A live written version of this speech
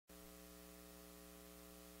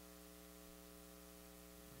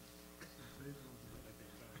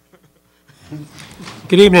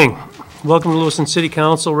Good evening. Welcome to Lewiston City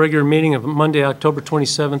Council regular meeting of Monday, October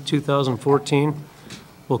 27th, 2014.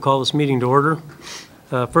 We'll call this meeting to order.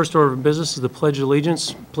 First order of business is the Pledge of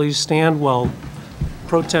Allegiance. Please stand while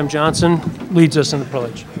Pro Tem Johnson leads us in the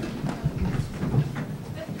pledge.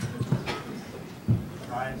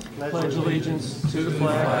 I pledge allegiance to the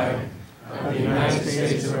flag of the United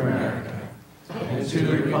States of America and to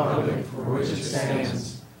the republic for which it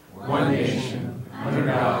stands, one nation, under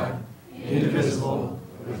God, indivisible,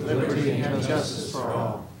 with liberty and justice for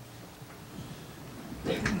all.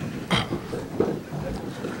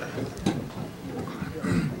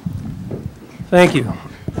 Thank you.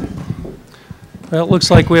 Well, it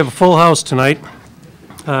looks like we have a full house tonight.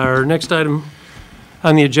 Our next item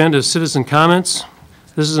on the agenda is citizen comments.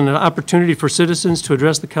 This is an opportunity for citizens to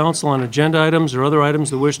address the council on agenda items or other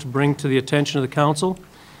items they wish to bring to the attention of the council.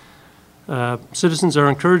 Citizens are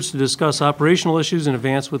encouraged to discuss operational issues in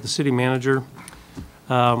advance with the city manager.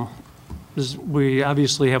 We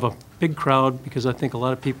obviously have a big crowd because I think a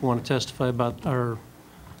lot of people want to testify about our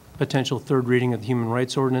potential third reading of the Human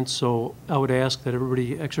Rights Ordinance, so I would ask that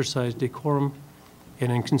everybody exercise decorum and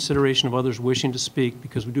in consideration of others wishing to speak,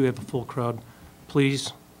 because we do have a full crowd,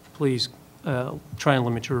 please try and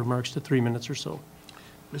limit your remarks to 3 minutes or so.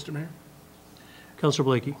 Mr. Mayor? Councilor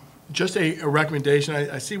Blakey. Just a recommendation.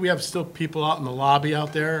 I see we have still people out in the lobby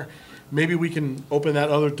out there. Maybe we can open that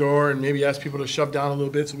other door and maybe ask people to shove down a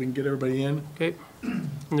little bit so we can get everybody in. Okay. And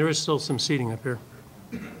there is still some seating up here.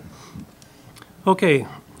 Okay.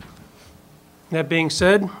 That being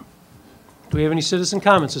said, do we have any citizen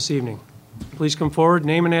comments this evening? Please come forward,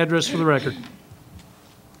 name and address for the record.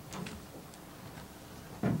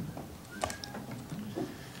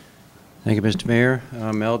 Thank you, Mr. Mayor.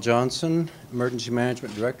 Mel Johnson, Emergency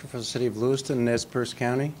Management Director for the City of Lewiston and Nez Perce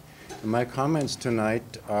County. And my comments tonight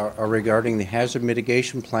are regarding the Hazard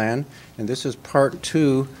Mitigation Plan, and this is part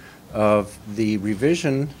 2 of the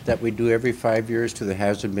revision that we do every 5 years to the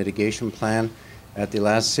Hazard Mitigation Plan. At the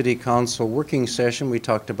last City Council working session, we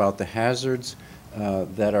talked about the hazards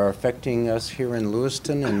that are affecting us here in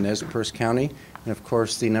Lewiston and Nez Perce County. And of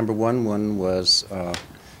course, the number one was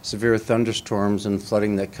severe thunderstorms and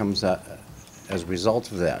flooding that comes as a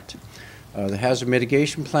result of that. The Hazard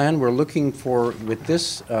Mitigation Plan, we're looking for, with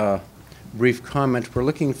this brief comment, we're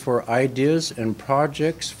looking for ideas and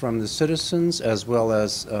projects from the citizens as well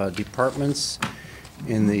as departments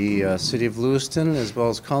in the City of Lewiston, as well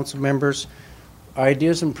as council members,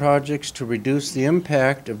 ideas and projects to reduce the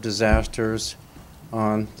impact of disasters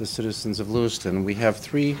on the citizens of Lewiston. We have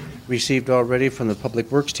 3 received already from the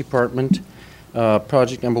Public Works Department.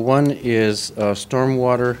 Project number 1 is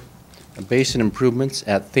stormwater basin improvements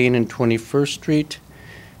at Thane and 21st Street.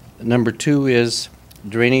 Number 2 is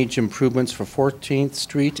drainage improvements for 14th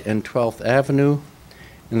Street and 12th Avenue.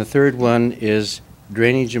 And the third one is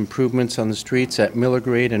drainage improvements on the streets at Miller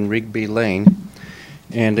Grade and Rigby Lane.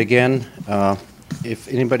 And again, if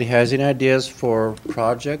anybody has any ideas for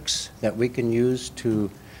projects that we can use to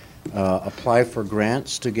apply for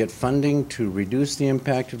grants to get funding to reduce the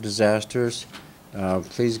impact of disasters,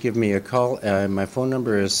 please give me a call. My phone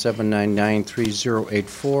number is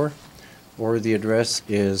 799-3084, or the address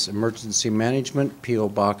is Emergency Management, P.O.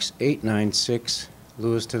 Box 896,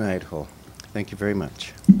 Lewiston, Idaho. Thank you very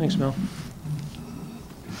much. Thanks, Mel.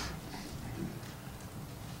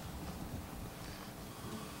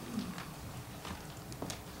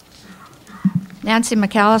 Nancy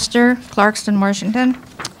McAllister, Clarkston, Washington.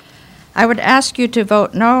 I would ask you to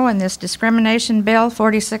vote no on this discrimination bill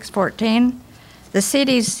 4614. The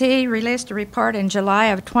CDC released a report in July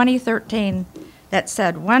of 2013 that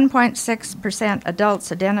said 1.6%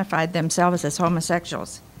 adults identified themselves as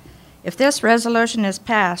homosexuals. If this resolution is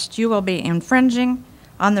passed, you will be infringing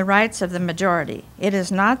on the rights of the majority. It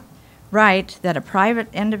is not right that a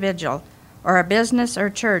private individual or a business or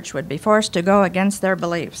church would be forced to go against their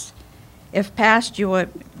beliefs. If passed, you would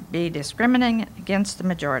be discriminating against the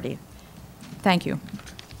majority. Thank you.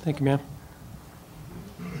 Thank you, ma'am.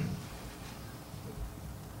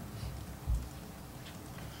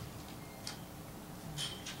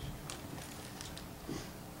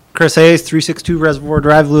 Chris Hayes, 362 Reservoir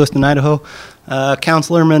Drive, Lewiston, Idaho.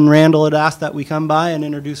 Councilorman Randall had asked that we come by and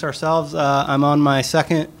introduce ourselves. I'm on my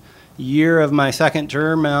second year of my second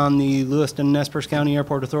term on the Lewiston-Nez Perce County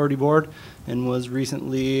Airport Authority Board and was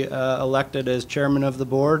recently elected as chairman of the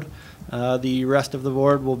board. The rest of the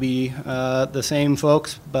board will be the same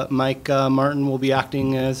folks, but Mike Martin will be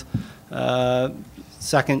acting as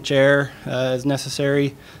second chair as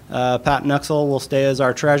necessary. Pat Nuxel will stay as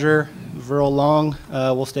our treasurer. Verl Long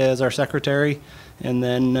will stay as our secretary. And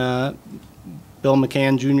then Bill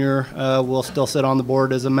McCann Jr. Will still sit on the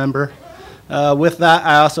board as a member. With that,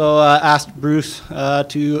 I also asked Bruce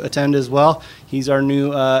to attend as well. He's our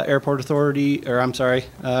new airport authority, or I'm sorry,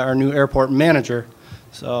 our new airport manager.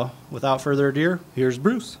 So without further ado, here's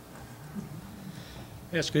Bruce.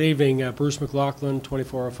 Yes, good evening. Bruce McLaughlin,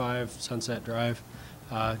 2405 Sunset Drive.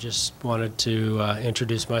 Just wanted to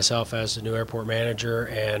introduce myself as the new airport manager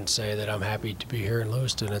and say that I'm happy to be here in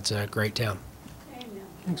Lewiston. It's a great town.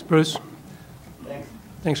 Thanks, Bruce.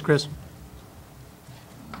 Thanks, Chris.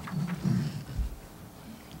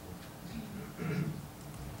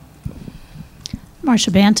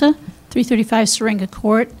 Marcia Banta, 335 Syringa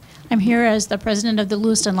Court. I'm here as the president of the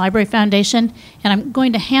Lewiston Library Foundation, and I'm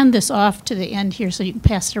going to hand this off to the end here so you can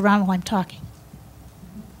pass it around while I'm talking.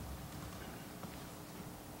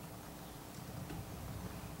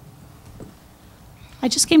 I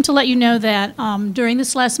just came to let you know that during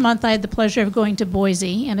this last month, I had the pleasure of going to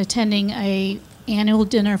Boise and attending an annual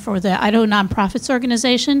dinner for the Idaho Nonprofits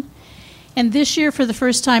Organization. And this year, for the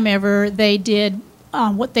first time ever, they did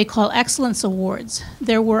what they call Excellence Awards.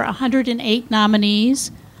 There were 108 nominees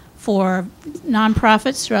for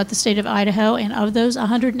nonprofits throughout the state of Idaho, and of those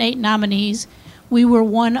 108 nominees, we were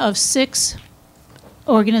one of 6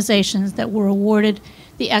 organizations that were awarded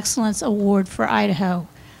the Excellence Award for Idaho.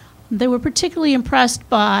 They were particularly impressed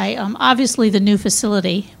by, obviously, the new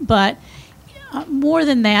facility, but more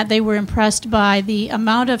than that, they were impressed by the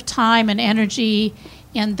amount of time and energy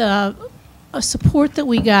and the support that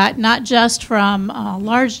we got, not just from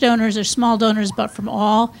large donors or small donors, but from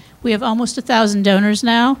all. We have almost 1,000 donors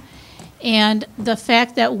now. And the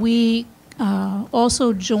fact that we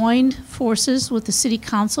also joined forces with the city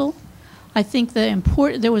council, I think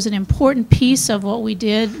there was an important piece of what we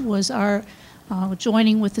did was our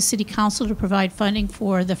joining with the city council to provide funding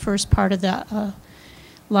for the first part of the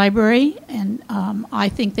library. And I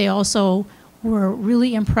think they also were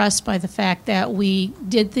really impressed by the fact that we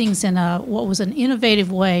did things in what was an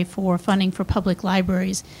innovative way for funding for public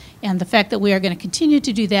libraries, and the fact that we are going to continue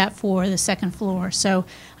to do that for the second floor. So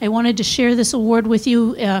I wanted to share this award with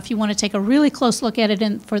you. If you want to take a really close look at it,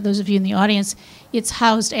 and for those of you in the audience, it's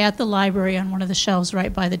housed at the library on one of the shelves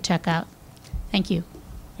right by the checkout. Thank you.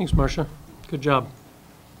 Thanks, Marcia. Good job.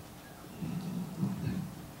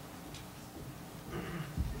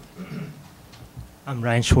 I'm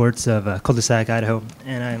Ryan Schwartz of Cul-de-sac, Idaho,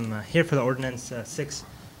 and I'm here for the ordinance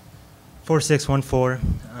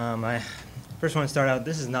 4614. I first want to start out,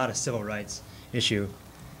 this is not a civil rights issue.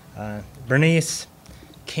 Bernice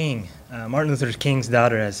King, Martin Luther King's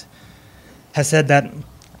daughter, has said that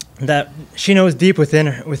she knows deep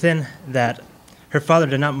within that her father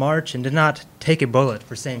did not march and did not take a bullet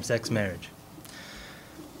for same-sex marriage.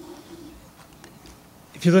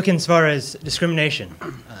 If you look in as far as discrimination,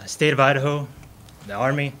 state of Idaho, the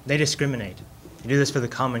Army, they discriminate. They do this for the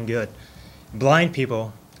common good. Blind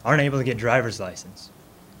people aren't able to get driver's license.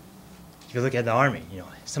 If you look at the Army,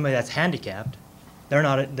 somebody that's handicapped, they're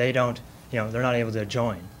not able to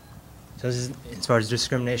join. So this is, as far as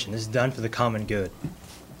discrimination, this is done for the common good.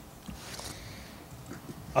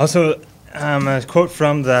 Also, a quote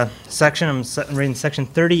from the section, I'm reading section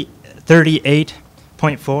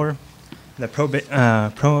 38.4, the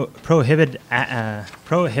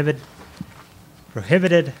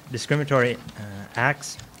prohibited discriminatory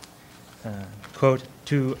acts, quote,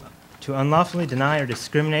 to unlawfully deny or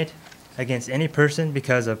discriminate against any person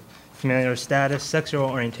because of familial status, sexual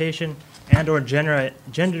orientation, and or gender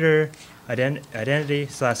identity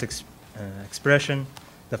 / expression,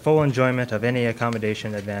 the full enjoyment of any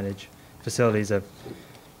accommodation, advantage, facilities of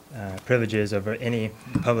privileges over any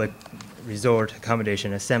public resort,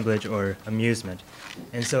 accommodation, assemblage, or amusement.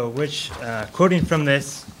 And so quoting from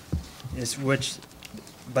this, is which,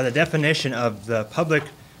 by the definition of the public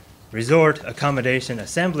resort, accommodation,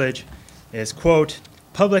 assemblage, is, quote,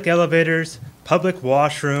 public elevators, public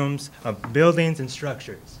washrooms of buildings and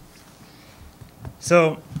structures.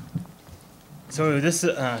 So you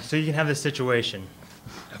can have this situation: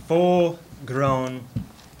 a full-grown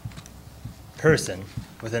person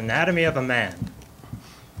with an anatomy of a man,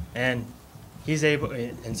 and he's able.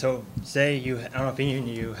 And so, say I don't know if any of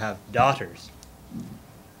you have daughters.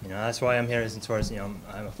 That's why I'm here, as far as, I'm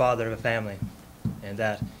a father of a family, and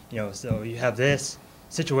that, so you have this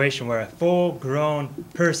situation where a full-grown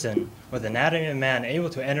person with anatomy of a man able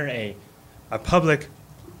to enter a public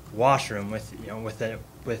washroom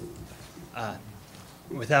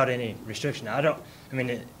without any restriction. As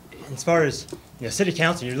far as, city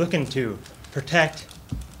council, you're looking to protect,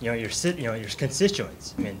 your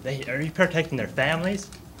constituents. Are you protecting their families?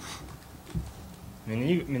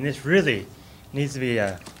 This really needs to be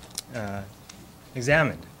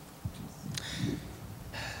examined.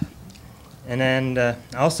 And then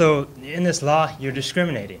also in this law, you're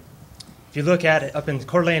discriminating. If you look at it up in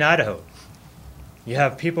Coeur d'Alene, Idaho, you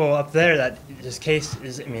have people up there that this case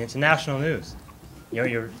is, I mean, it's national news. You know,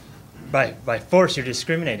 you're by force, you're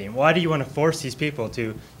discriminating. Why do you want to force these people to,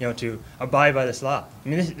 you know, to abide by this law? I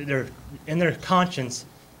mean, they're in their conscience,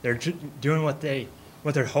 they're doing what they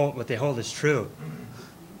hold is true.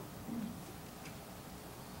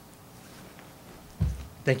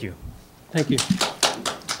 Thank you. Thank you.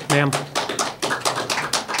 Ma'am?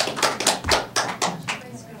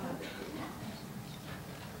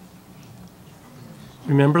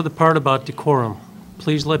 Remember the part about decorum.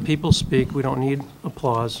 Please let people speak. We don't need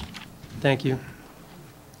applause. Thank you.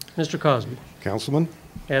 Mr. Cosby, Councilman,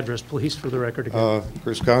 address, please, for the record again.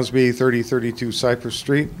 Chris Cosby, 3032 Cypress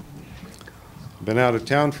Street. Been out of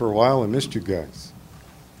town for a while and missed you guys.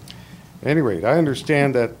 At any rate, I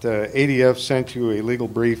understand that ADF sent you a legal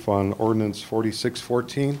brief on Ordinance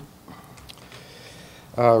 4614,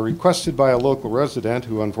 requested by a local resident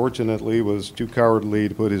who unfortunately was too cowardly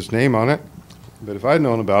to put his name on it. But if I'd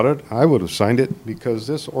known about it, I would have signed it because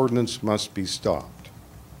this ordinance must be stopped.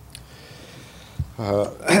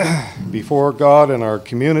 Before God and our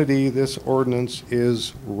community, this ordinance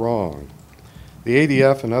is wrong. The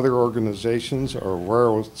ADF and other organizations are aware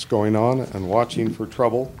of what's going on and watching for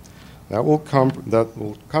trouble that will come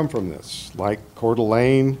from this, like Coeur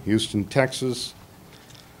d'Alene, Houston, Texas.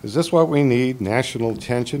 Is this what we need, national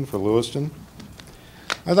attention for Lewiston?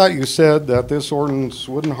 I thought you said that this ordinance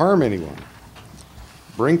wouldn't harm anyone.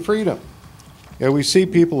 Bring freedom. Yet we see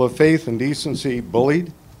people of faith and decency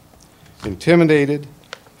bullied, intimidated,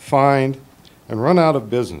 fined, and run out of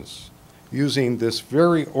business using this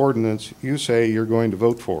very ordinance you say you're going to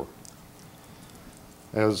vote for.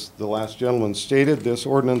 As the last gentleman stated, this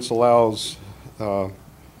ordinance allows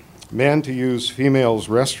men to use females'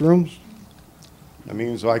 restrooms. That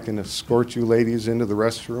means I can escort you ladies into the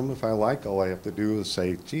restroom if I like. All I have to do is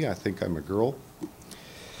say, gee, I think I'm a girl.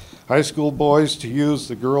 High school boys to use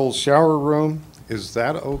the girls' shower room. Is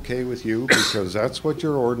that okay with you? Because that's what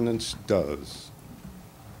your ordinance does.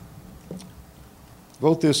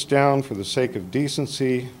 Vote this down for the sake of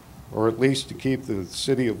decency, or at least to keep the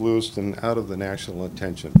city of Lewiston out of the national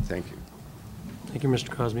attention. Thank you. Thank you, Mr.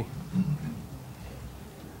 Cosby.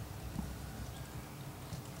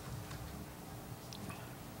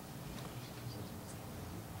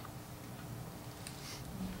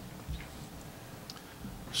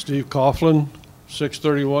 Steve Coughlin,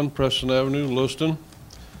 631 Preston Avenue, Lewiston.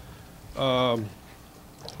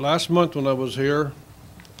 Last month when I was here,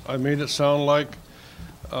 I made it sound like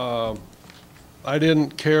I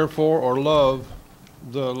didn't care for or love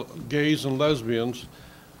the gays and lesbians,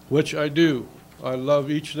 which I do. I love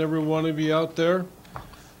each and every one of you out there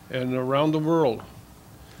and around the world.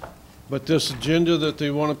 But this agenda that they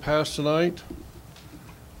want to pass tonight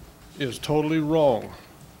is totally wrong.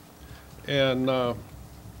 And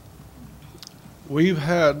we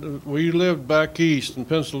lived back east in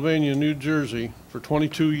Pennsylvania, New Jersey for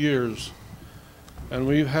 22 years, and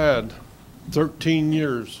we've had 13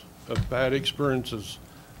 years of bad experiences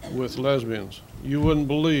with lesbians. You wouldn't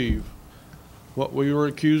believe what we were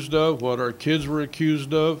accused of, what our kids were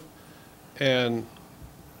accused of, and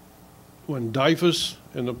when DYFS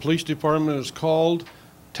and the police department is called,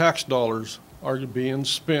 tax dollars are being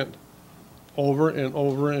spent over and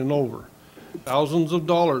over and over. Thousands of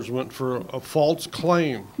dollars went for a false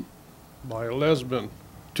claim by a lesbian,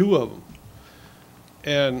 2 of them.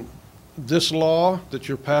 And this law that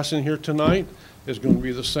you're passing here tonight is going to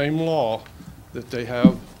be the same law that they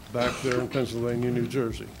have back there in Pennsylvania, New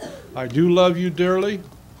Jersey. I do love you dearly,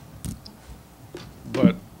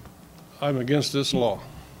 but I'm against this law.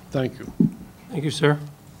 Thank you. Thank you, sir.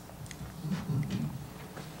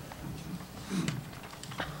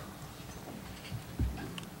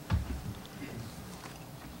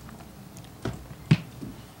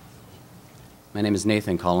 My name is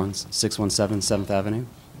Nathan Collins, 617 7th Avenue,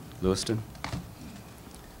 Lewiston.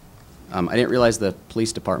 I didn't realize the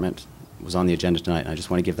police department was on the agenda tonight, and I just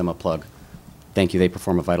want to give them a plug. Thank you. They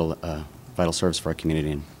perform a vital service for our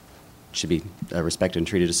community and should be respected and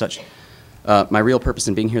treated as such. My real purpose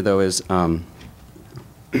in being here, though, is I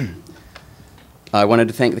wanted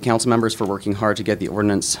to thank the council members for working hard to get the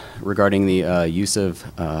ordinance regarding the use of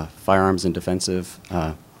firearms in defensive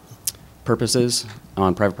purposes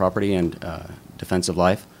on private property and defensive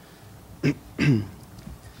life.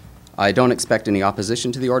 I don't expect any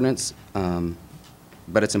opposition to the ordinance,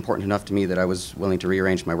 but it's important enough to me that I was willing to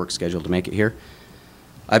rearrange my work schedule to make it here.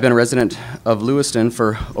 I've been a resident of Lewiston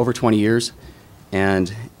for over 20 years,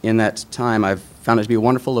 and in that time I've found it to be a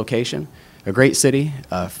wonderful location, a great city,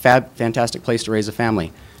 a fantastic place to raise a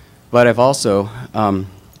family. But I've also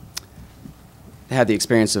had the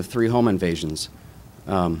experience of 3 home invasions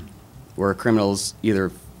where criminals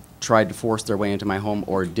either tried to force their way into my home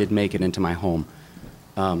or did make it into my home.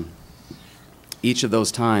 Each of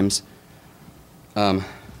those times,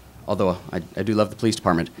 although I do love the police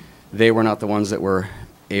department, they were not the ones that were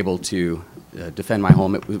able to defend my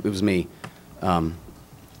home. It was me.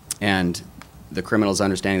 And the criminals,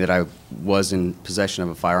 understanding that I was in possession of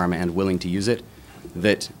a firearm and willing to use it,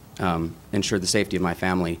 that ensured the safety of my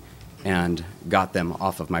family and got them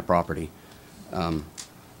off of my property.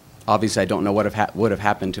 Obviously, I don't know what would have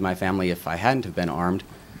happened to my family if I hadn't have been armed,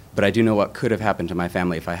 but I do know what could have happened to my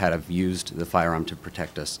family if I had have used the firearm to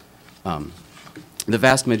protect us. The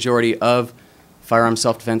vast majority of firearm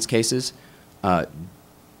self-defense cases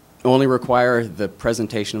only require the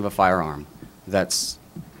presentation of a firearm. That's,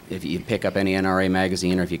 if you pick up any NRA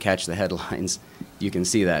magazine or if you catch the headlines, you can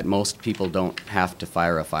see that. Most people don't have to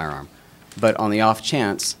fire a firearm. But on the off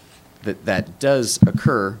chance that that does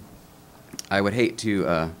occur, I would hate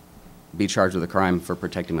to be charged with a crime for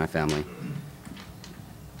protecting my family.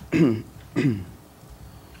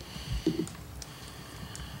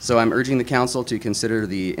 So I'm urging the council to consider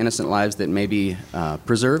the innocent lives that may be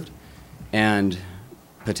preserved and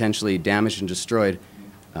potentially damaged and destroyed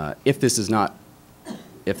if this is not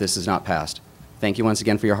passed. Thank you once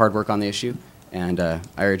again for your hard work on the issue, and I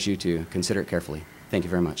urge you to consider it carefully. Thank you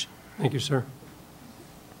very much. Thank you, sir.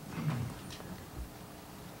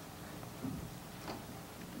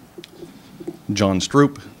 John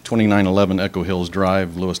Stroop, 2911 Echo Hills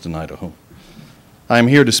Drive, Lewiston, Idaho. I am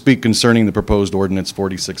here to speak concerning the proposed ordinance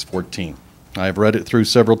 4614. I have read it through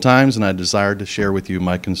several times, and I desire to share with you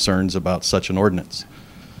my concerns about such an ordinance.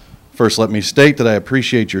 First, let me state that I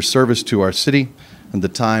appreciate your service to our city and the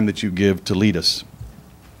time that you give to lead us.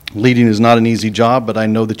 Leading is not an easy job, but I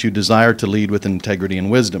know that you desire to lead with integrity and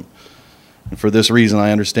wisdom. And for this reason,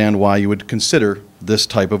 I understand why you would consider this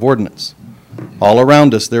type of ordinance. All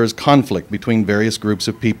around us, there is conflict between various groups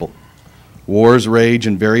of people. Wars rage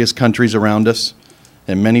in various countries around us,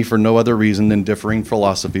 and many for no other reason than differing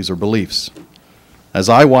philosophies or beliefs. As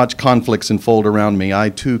I watch conflicts unfold around me, I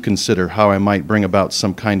too consider how I might bring about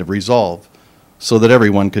some kind of resolve so that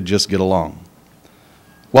everyone could just get along.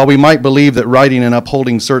 While we might believe that writing and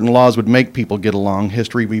upholding certain laws would make people get along,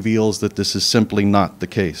 history reveals that this is simply not the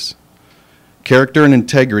case. Character and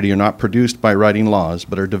integrity are not produced by writing laws,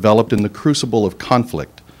 but are developed in the crucible of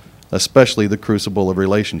conflict, especially the crucible of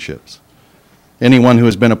relationships. Anyone who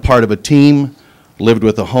has been a part of a team, lived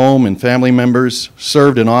with a home and family members,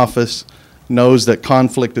 served in office, knows that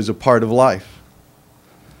conflict is a part of life.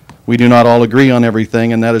 We do not all agree on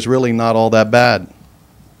everything, and that is really not all that bad.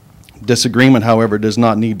 Disagreement, however, does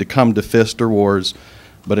not need to come to fist or wars,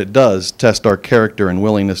 but it does test our character and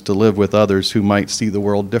willingness to live with others who might see the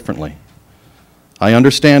world differently. I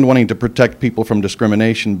understand wanting to protect people from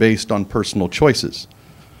discrimination based on personal choices,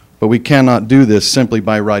 but we cannot do this simply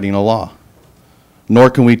by writing a law.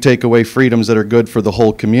 Nor can we take away freedoms that are good for the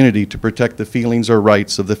whole community to protect the feelings or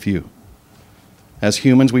rights of the few. As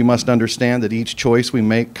humans, we must understand that each choice we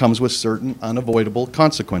make comes with certain unavoidable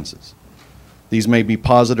consequences. These may be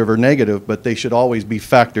positive or negative, but they should always be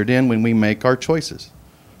factored in when we make our choices.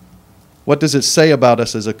 What does it say about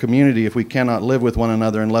us as a community if we cannot live with one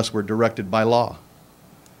another unless we're directed by law?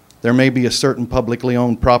 There may be a certain publicly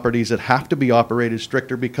owned properties that have to be operated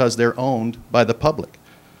stricter because they're owned by the public.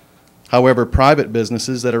 However, private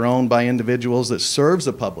businesses that are owned by individuals that serves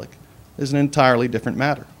the public is an entirely different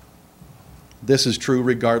matter. This is true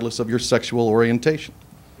regardless of your sexual orientation.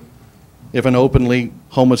 If an openly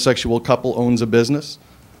homosexual couple owns a business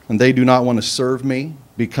and they do not want to serve me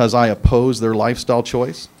because I oppose their lifestyle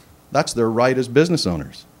choice, that's their right as business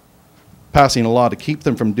owners. Passing a law to keep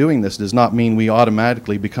them from doing this does not mean we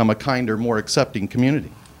automatically become a kinder, more accepting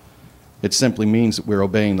community. It simply means that we're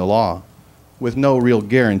obeying the law with no real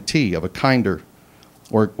guarantee of a kinder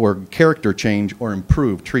or character change or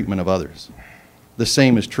improved treatment of others. The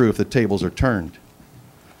same is true if the tables are turned.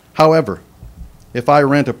 However, if I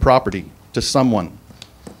rent a property to someone,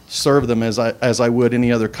 serve them as I would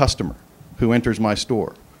any other customer who enters my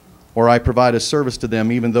store, or I provide a service to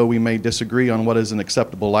them even though we may disagree on what is an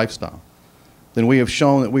acceptable lifestyle, then we have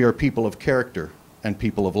shown that we are people of character and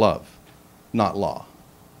people of love, not law.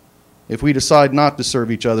 If we decide not to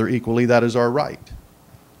serve each other equally, that is our right.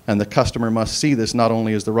 And the customer must see this not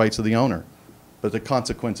only as the rights of the owner, but the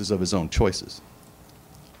consequences of his own choices.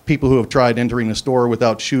 People who have tried entering a store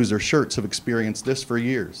without shoes or shirts have experienced this for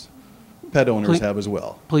years. Pet owners have as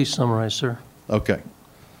well. Please summarize, sir. Okay.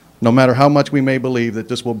 No matter how much we may believe that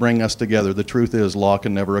this will bring us together, the truth is law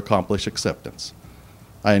can never accomplish acceptance.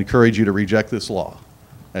 I encourage you to reject this law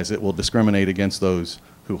as it will discriminate against those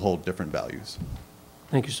who hold different values.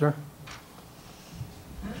 Thank you, sir.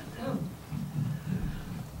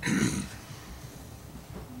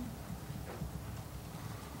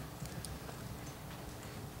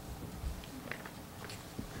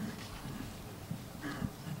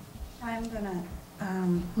 I'm going to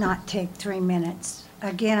not take 3 minutes.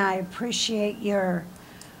 Again, I appreciate your,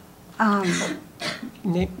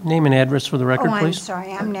 Name and address for the record, oh, I'm please.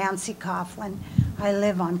 sorry, I'm Nancy Coughlin. I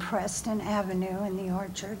live on Preston Avenue in the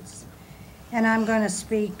Orchards. And I'm going to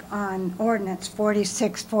speak on ordinance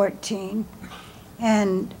 4614.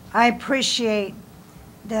 And I appreciate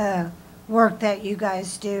the work that you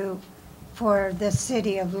guys do for the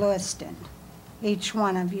city of Lewiston, each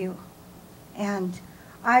one of you. And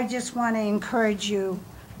I just want to encourage you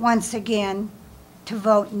once again to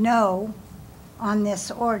vote no on this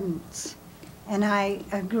ordinance. And I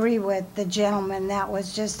agree with the gentleman that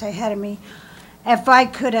was just ahead of me. If I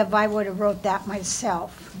could have, I would have wrote that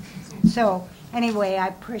myself. So anyway, I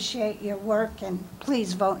appreciate your work, and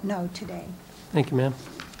please vote no today. Thank you, ma'am.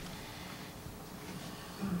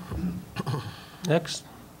 Next.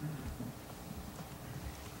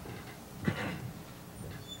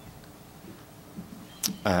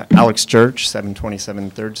 Alex Church,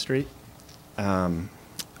 727 3rd Street.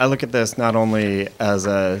 I look at this not only as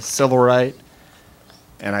a civil right,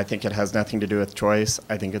 and I think it has nothing to do with choice.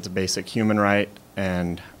 I think it's a basic human right,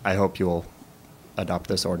 and I hope you will adopt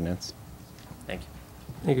this ordinance. Thank you.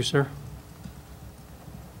 Thank you, sir.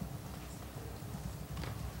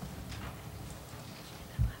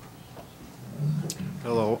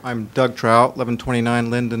 Hello, I'm Doug Trout,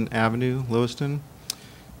 1129 Linden Avenue, Lewiston.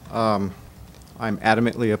 I'm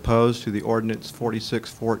adamantly opposed to the ordinance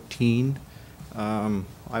 4614.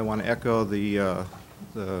 I want to echo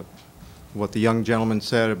what the young gentleman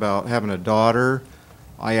said about having a daughter.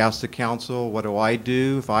 I asked the council, what do I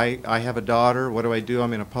do? If I have a daughter, what do I do?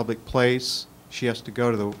 I'm in a public place. She has to go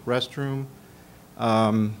to the restroom.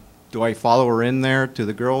 Do I follow her in there to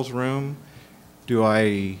the girls' room? Do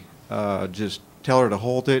I just tell her to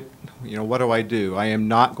hold it? You know, what do I do? I am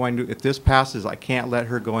not going to, if this passes, I can't let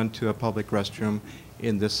her go into a public restroom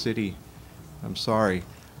in this city. I'm sorry.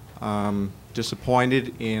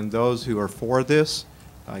 Disappointed in those who are for this.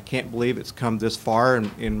 I can't believe it's come this far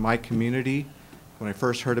in my community. When I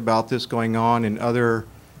first heard about this going on in other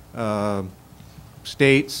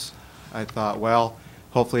states, I thought, well,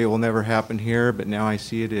 hopefully it will never happen here, but now I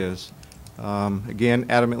see it is. Again,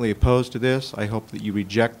 adamantly opposed to this. I hope that you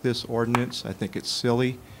reject this ordinance. I think it's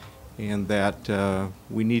silly, and that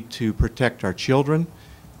we need to protect our children,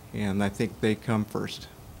 and I think they come first.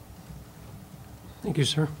 Thank you,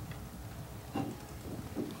 sir.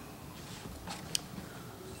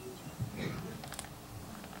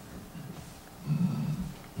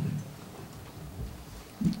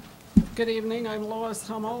 Good evening, I'm Lois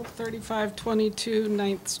Hummel, 3522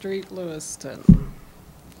 9th Street, Lewiston.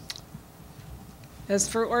 As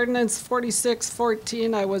for ordinance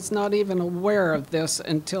 4614, I was not even aware of this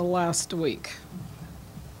until last week.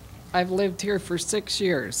 I've lived here for 6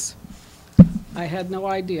 years. I had no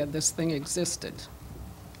idea this thing existed.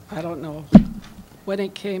 I don't know when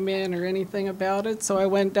it came in or anything about it, so I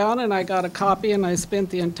went down and I got a copy, and I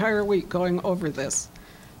spent the entire week going over this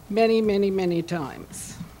many, many, many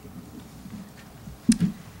times.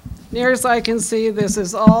 Near as I can see, this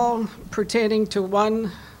is all pertaining to one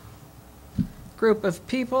group of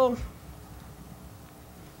people,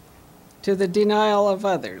 to the denial of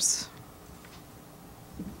others.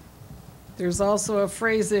 There's also a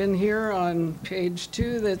phrase in here on page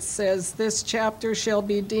 2 that says, "This chapter shall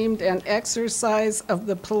be deemed an exercise of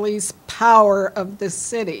the police power of the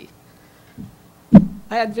city."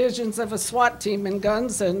 I had visions of a SWAT team and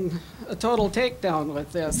guns and a total takedown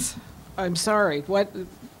with this. I'm sorry,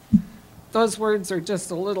 those words are just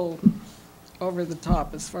a little over the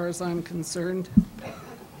top as far as I'm concerned.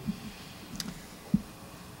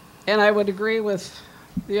 And I would agree with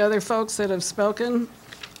the other folks that have spoken.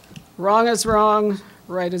 Wrong is wrong,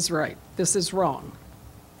 right is right. This is wrong.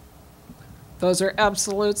 Those are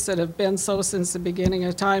absolutes that have been so since the beginning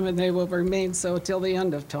of time, and they will remain so till the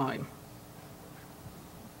end of time.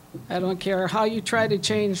 I don't care how you try to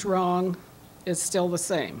change wrong, it's still the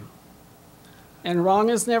same. And wrong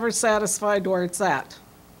is never satisfied where it's at.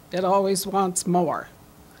 It always wants more.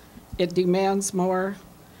 It demands more.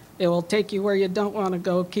 It will take you where you don't want to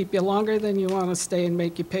go, keep you longer than you want to stay, and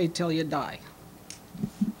make you pay till you die.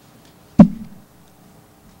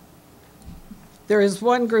 There is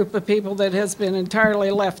one group of people that has been entirely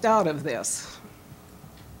left out of this.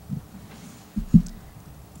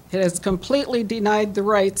 It has completely denied the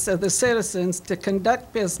rights of the citizens to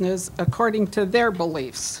conduct business according to their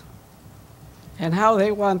beliefs and how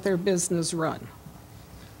they want their business run.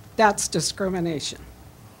 That's discrimination.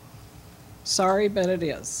 Sorry, but it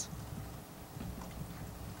is.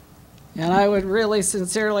 And I would really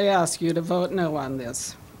sincerely ask you to vote no on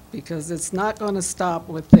this, because it's not going to stop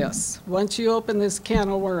with this. Once you open this can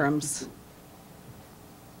of worms,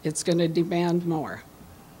 it's going to demand more.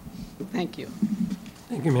 Thank you.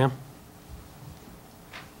 Thank you, ma'am.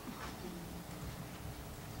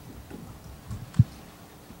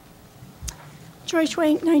 Joy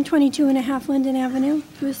Schwank, 922 and a half Linden Avenue,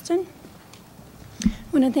 Lewiston. I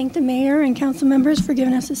want to thank the mayor and council members for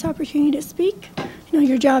giving us this opportunity to speak. I know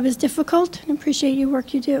your job is difficult and appreciate your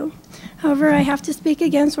work you do. However, I have to speak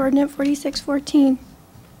against Ordinance 4614.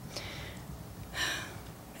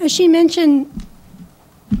 As she mentioned,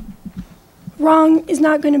 wrong is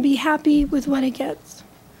not going to be happy with what it gets.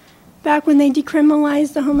 Back when they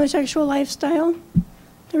decriminalized the homosexual lifestyle,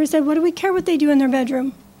 they were said, what do we care what they do in their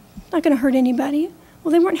bedroom? Not going to hurt anybody.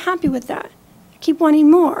 Well, they weren't happy with that. They keep wanting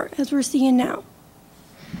more, as we're seeing now.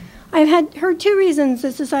 I've heard two reasons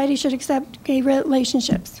that society should accept gay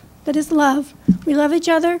relationships. That is love. We love each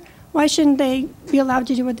other. Why shouldn't they be allowed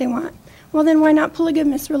to do what they want? Well, then why not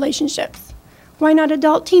polygamous relationships? Why not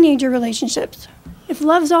adult teenager relationships? If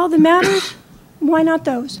love's all that matters, why not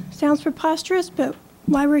those? Sounds preposterous, but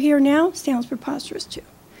why we're here now sounds preposterous too.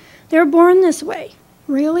 They're born this way.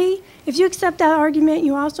 Really? If you accept that argument,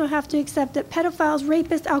 you also have to accept that pedophiles,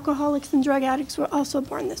 rapists, alcoholics, and drug addicts were also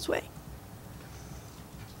born this way.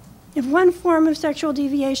 If one form of sexual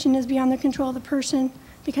deviation is beyond the control of the person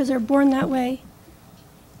because they're born that way,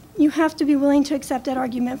 you have to be willing to accept that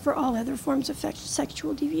argument for all other forms of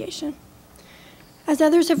sexual deviation. As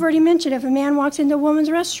others have already mentioned, if a man walks into a woman's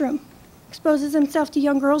restroom, exposes himself to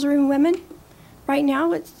young girls or even women, right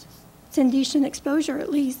now it's indecent exposure at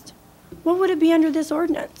least. What would it be under this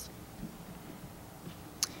ordinance?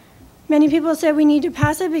 Many people say we need to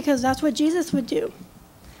pass it because that's what Jesus would do.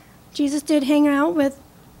 Jesus did hang out with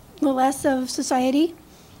the less of society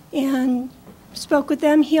and spoke with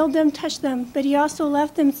them, healed them, touched them, but he also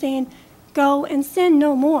left them saying, go and sin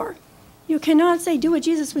no more. You cannot say do what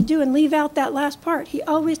Jesus would do and leave out that last part. He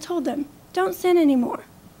always told them, don't sin anymore.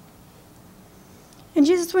 And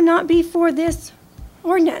Jesus would not be for this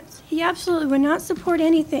ordinance. He absolutely would not support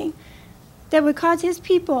anything that would cause his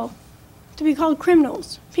people to be called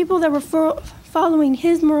criminals, people that were following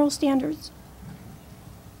his moral standards.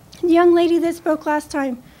 The young lady that spoke last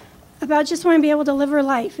time about just wanting to be able to live her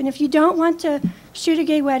life, and if you don't want to shoot a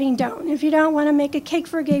gay wedding, don't. If you don't want to make a cake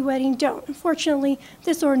for a gay wedding, don't. Unfortunately,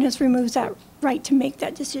 this ordinance removes that right to make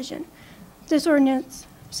that decision. This ordinance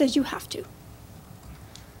says you have to.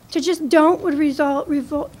 To just don't would result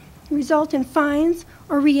in fines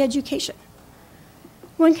or re-education.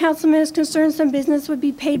 One councilman is concerned some business would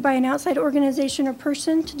be paid by an outside organization or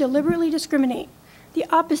person to deliberately discriminate. The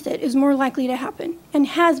opposite is more likely to happen and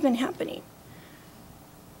has been happening.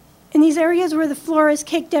 In these areas where the florists,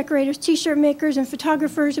 cake decorators, t-shirt makers, and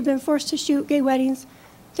photographers have been forced to shoot gay weddings,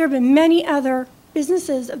 there have been many other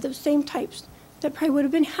businesses of those same types that probably would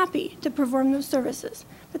have been happy to perform those services,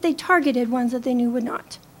 but they targeted ones that they knew would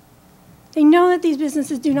not. They know that these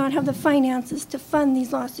businesses do not have the finances to fund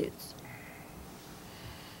these lawsuits.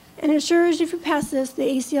 And as sure as if you pass this, the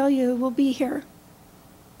ACLU will be here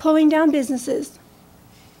pulling down businesses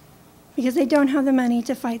because they don't have the money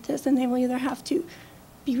to fight this, and they will either have to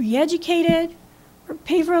be re-educated or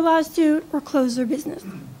pay for a lawsuit or close their business.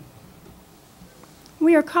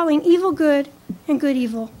 We are calling evil good and good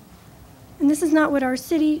evil, and this is not what our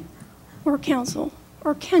city or council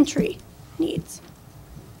or country needs.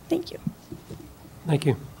 Thank you. Thank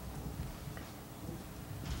you.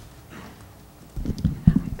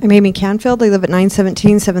 I'm Amy Canfield. I live at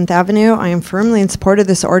 917 7th Avenue. I am firmly in support of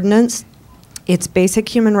this ordinance. It's basic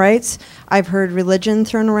human rights. I've heard religion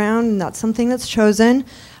thrown around, and that's something that's chosen.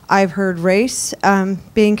 I've heard race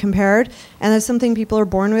being compared, and that's something people are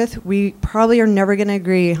born with. We probably are never going to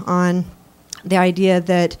agree on the idea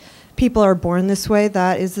that people are born this way.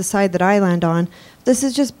 That is the side that I land on. This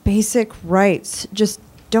is just basic rights. Just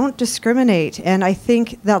don't discriminate. And I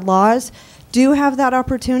think that laws do have that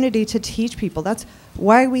opportunity to teach people. That's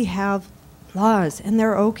why we have laws, and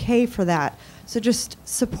they're okay for that. So just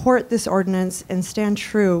support this ordinance and stand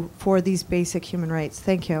true for these basic human rights.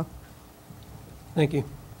 Thank you. Thank you.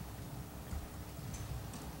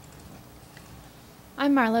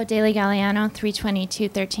 I'm Marlo Daly Galliano, 322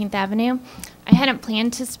 13th Avenue. I hadn't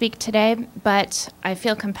planned to speak today, but I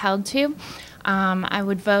feel compelled to. I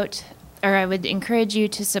would encourage you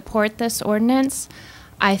to support this ordinance.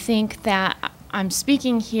 I think that I'm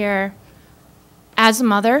speaking here as a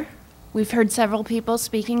mother. We've heard several people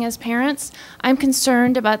speaking as parents. I'm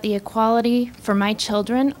concerned about the equality for my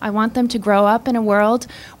children. I want them to grow up in a world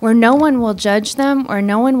where no one will judge them, or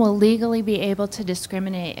no one will legally be able to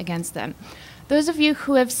discriminate against them. Those of you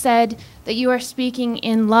who have said that you are speaking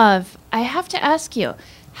in love, I have to ask you,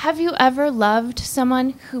 have you ever loved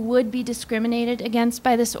someone who would be discriminated against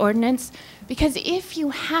by this ordinance? Because if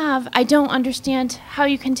you have, I don't understand how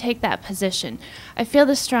you can take that position. I feel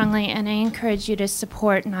this strongly, and I encourage you to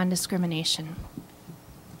support non-discrimination.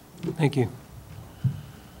 Thank you.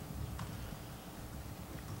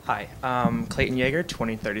 Hi, Clayton Yeager,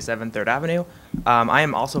 2037 3rd Avenue. I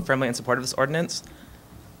am also firmly in support of this ordinance.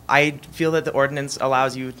 I feel that the ordinance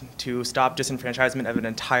allows you to stop disenfranchisement of an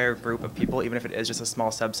entire group of people, even if it is just a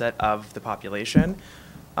small subset of the population.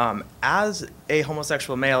 As a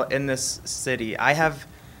homosexual male in this city, I have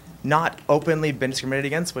not openly been discriminated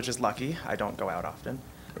against, which is lucky. I don't go out often.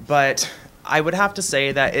 But I would have to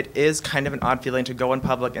say that it is kind of an odd feeling to go in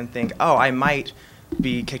public and think, oh, I might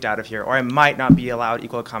be kicked out of here, or I might not be allowed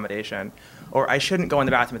equal accommodation, or I shouldn't go in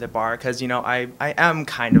the bathroom at the bar because, you know, I am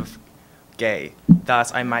kind of gay,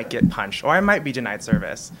 thus I might get punched, or I might be denied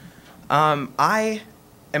service. I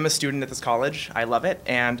am a student at this college. I love it,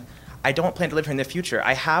 and I don't plan to live here in the future.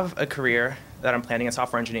 I have a career that I'm planning in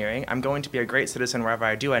software engineering. I'm going to be a great citizen wherever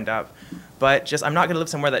I do end up, but just I'm not going to live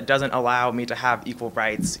somewhere that doesn't allow me to have equal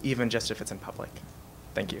rights, even just if it's in public.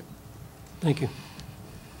 Thank you. Thank you.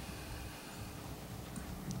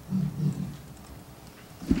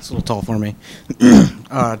 It's a little tall for me.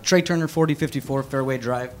 Trey Turner, 4054 Fairway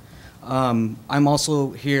Drive. I'm also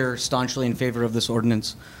here staunchly in favor of this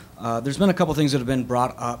ordinance. There's been a couple things that have been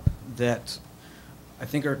brought up that I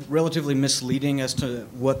think are relatively misleading as to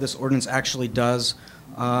what this ordinance actually does.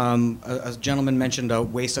 A gentleman mentioned a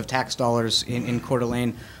waste of tax dollars in Coeur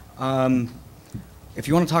d'Alene. If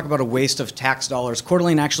you want to talk about a waste of tax dollars, Coeur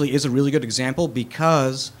d'Alene actually is a really good example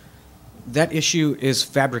because that issue is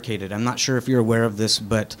fabricated. I'm not sure if you're aware of this,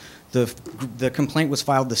 but the complaint was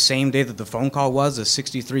filed the same day that the phone call was, a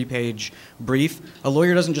 63-page brief. A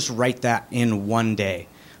lawyer doesn't just write that in one day.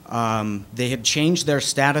 They had changed their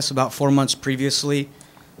status about 4 months previously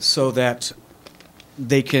so that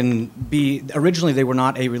they can be, originally they were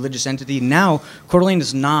not a religious entity. Now, Coeur d'Alene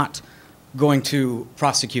is not going to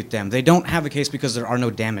prosecute them. They don't have a case because there are no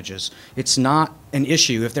damages. It's not an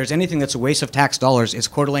issue. If there's anything that's a waste of tax dollars, it's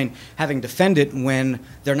Coeur d'Alene having to defend it when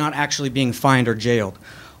they're not actually being fined or jailed.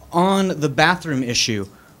 On the bathroom issue,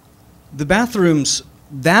 the bathrooms,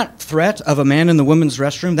 that threat of a man in the women's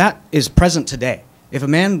restroom, that is present today. If a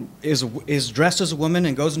man is dressed as a woman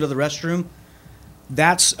and goes into the restroom,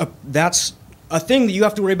 that's a thing that you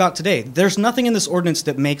have to worry about today. There's nothing in this ordinance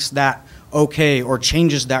that makes that okay or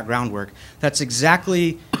changes that groundwork. That's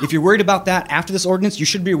exactly, if you're worried about that after this ordinance, you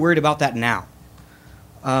should be worried about that now.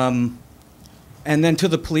 And then to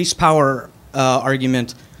the police power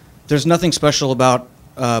argument, there's nothing special about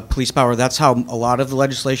police power. That's how a lot of the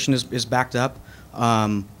legislation is backed up.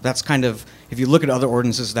 That's kind of, if you look at other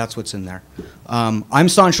ordinances, that's what's in there. I'm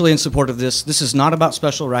staunchly in support of this. This is not about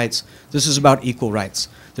special rights. This is about equal rights.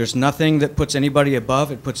 There's nothing that puts anybody above.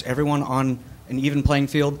 It puts everyone on an even playing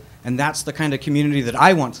field, and that's the kind of community that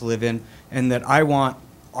I want to live in, and that I want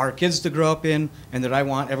our kids to grow up in, and that I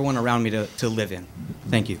want everyone around me to live in.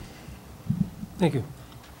 Thank you. Thank you.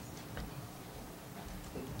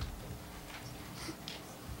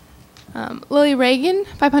 Lily Reagan,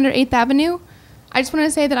 500 8th Avenue. I just want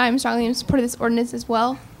to say that I'm strongly in support of this ordinance as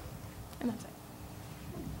well. And that's it.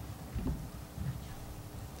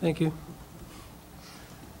 Thank you.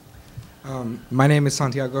 My name is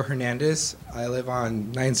Santiago Hernandez. I live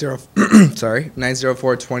on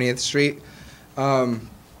 904 20th Street.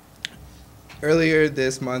 Earlier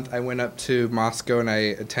this month, I went up to Moscow and I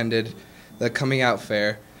attended the Coming Out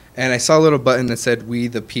Fair, and I saw a little button that said "We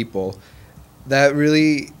the People." That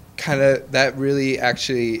really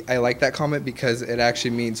actually, I like that comment because it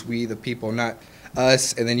actually means we the people, not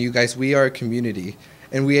us and then you guys. We are a community,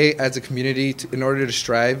 and we as a community, in order to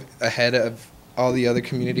strive ahead of all the other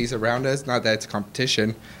communities around us, not that it's a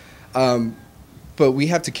competition, but we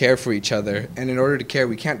have to care for each other, and in order to care,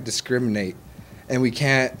 we can't discriminate, and we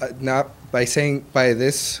can't, by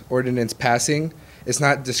this ordinance passing, it's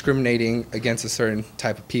not discriminating against a certain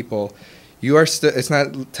type of people. You are still, it's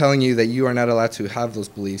not telling you that you are not allowed to have those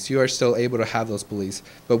beliefs. You are still able to have those beliefs,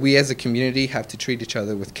 but we as a community have to treat each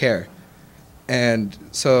other with care. And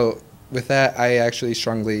so with that, I actually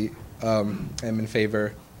strongly am in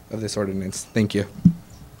favor of this ordinance. Thank you.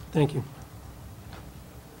 Thank you.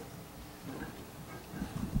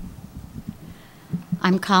 I'm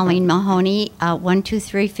I'm Colleen Mahoney,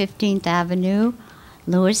 123 15th Avenue,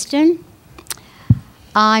 Lewiston.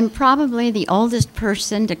 I'm probably the oldest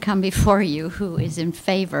person to come before you who is in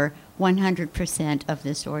favor 100% of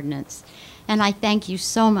this ordinance. And I thank you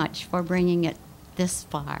so much for bringing it this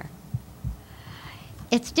far.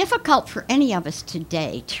 It's difficult for any of us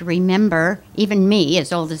today to remember, even me,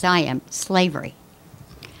 as old as I am, slavery.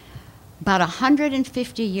 About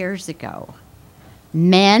 150 years ago,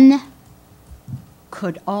 men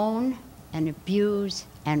could own and abuse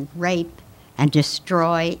and rape and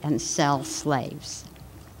destroy and sell slaves.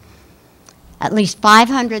 At least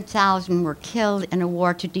 500,000 were killed in a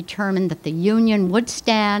war to determine that the Union would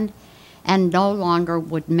stand and no longer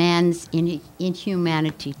would man's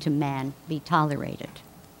inhumanity to man be tolerated.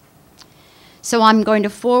 So I'm going to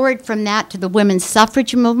forward from that to the women's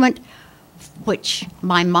suffrage movement, which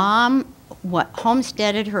my mom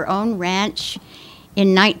homesteaded her own ranch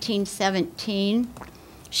in 1917.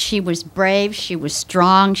 She was brave, she was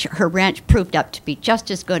strong, her ranch proved up to be just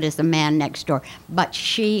as good as the man next door, but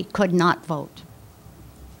she could not vote.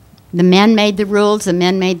 The men made the rules, the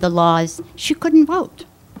men made the laws, she couldn't vote.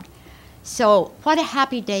 So what a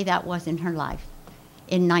happy day that was in her life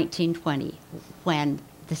in 1920 when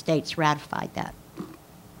the states ratified that.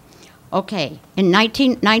 Okay, in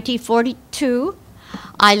 1942,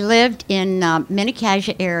 I lived in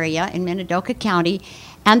Mini-Cassia area in Minidoka County,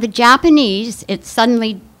 and the Japanese, it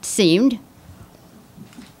suddenly seemed,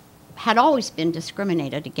 had always been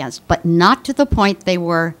discriminated against, but not to the point they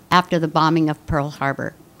were after the bombing of Pearl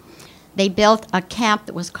Harbor. They built a camp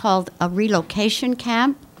that was called a relocation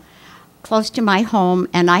camp close to my home,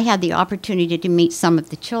 and I had the opportunity to meet some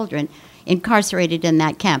of the children incarcerated in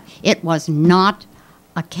that camp. It was not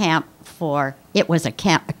a camp it was a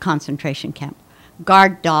concentration camp.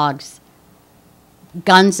 Guard dogs,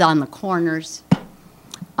 guns on the corners.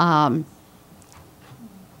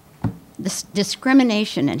 This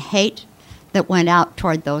discrimination and hate that went out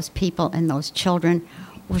toward those people and those children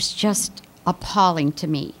was just appalling to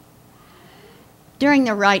me. During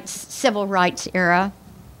the civil rights era,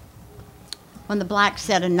 when the blacks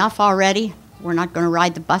said enough already, we're not going to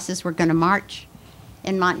ride the buses, we're going to march,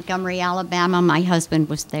 in Montgomery, Alabama, my husband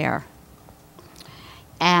was there.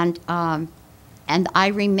 And I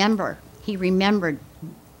remember, he remembered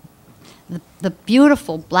the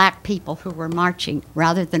beautiful black people who were marching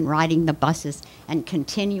rather than riding the buses and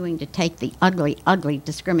continuing to take the ugly, ugly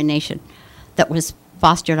discrimination that was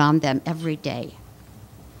fostered on them every day.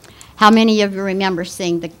 How many of you remember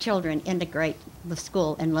seeing the children integrate the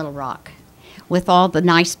school in Little Rock with all the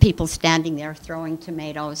nice people standing there throwing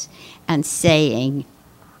tomatoes and saying,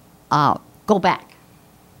 go back.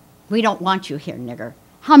 We don't want you here, nigger.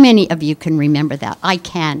 How many of you can remember that? I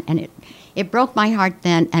can, and it broke my heart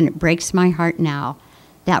then, and it breaks my heart now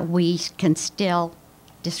that we can still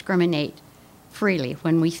discriminate freely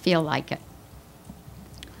when we feel like it.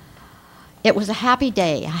 It was a happy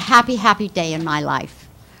day, a happy, happy day in my life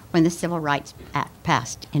when the Civil Rights Act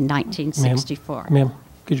passed in 1964. Ma'am,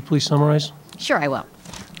 could you please summarize? Sure, I will.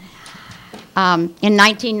 In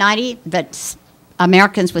 1990, the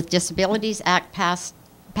Americans with Disabilities Act passed,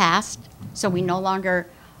 so we no longer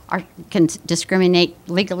can discriminate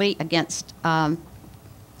legally against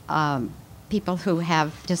people who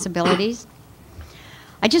have disabilities.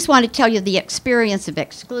 I just want to tell you the experience of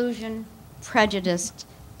exclusion, prejudice,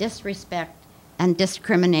 disrespect, and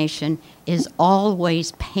discrimination is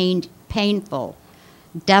always painful,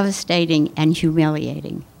 devastating, and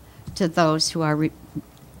humiliating to those who are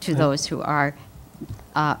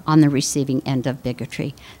on the receiving end of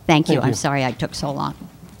bigotry. Thank you. I'm sorry I took so long.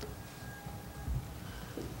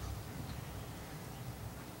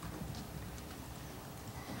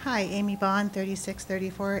 Hi, Amy Bond,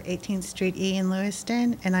 3634 18th Street E in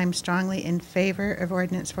Lewiston, and I'm strongly in favor of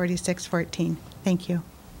Ordinance 4614. Thank you.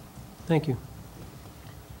 Thank you.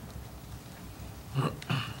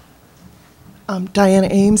 Diana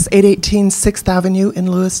Ames, 818 6th Avenue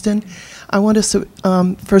in Lewiston. I want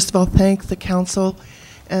to first of all thank the council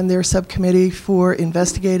and their subcommittee for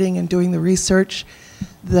investigating and doing the research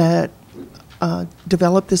that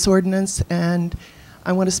developed this ordinance, and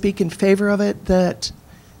I want to speak in favor of it, that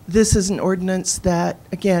this is an ordinance that,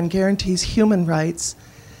 again, guarantees human rights,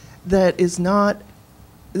 that is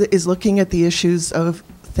looking at the issues of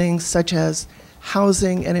things such as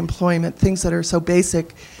housing and employment, things that are so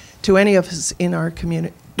basic to any of us in our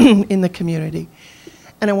community, in the community.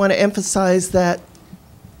 And I want to emphasize that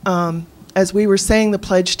as we were saying the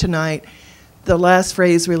pledge tonight, the last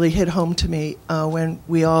phrase really hit home to me when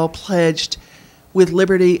we all pledged with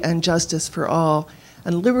liberty and justice for all.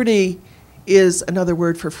 And liberty is another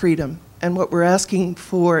word for freedom. and what we're asking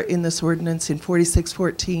for in this ordinance in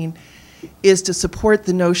 4614 is to support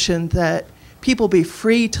the notion that people be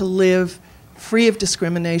free to live free of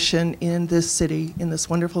discrimination in this city, in this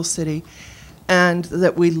wonderful city, and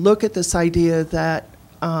that we look at this idea that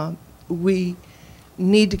we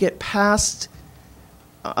need to get past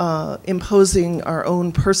imposing our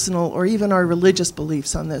own personal or even our religious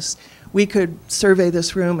beliefs on this. We could survey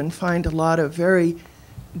this room and find a lot of very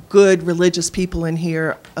good religious people in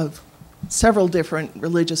here of several different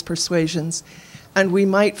religious persuasions, and we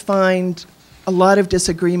might find a lot of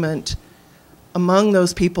disagreement among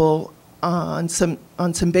those people on some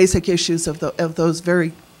basic issues of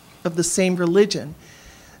the same religion.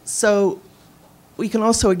 So we can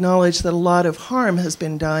also acknowledge that a lot of harm has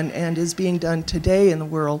been done and is being done today in the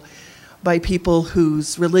world by people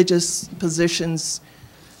whose religious positions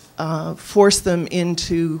force them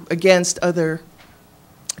against other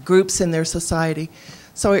groups in their society.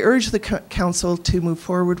 So I urge the council to move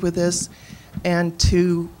forward with this and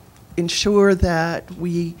to ensure that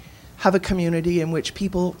we have a community in which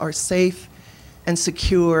people are safe and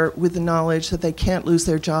secure with the knowledge that they can't lose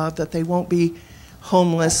their job, that they won't be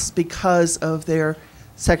homeless because of their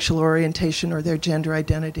sexual orientation or their gender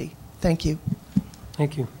identity. Thank you.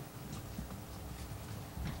 Thank you.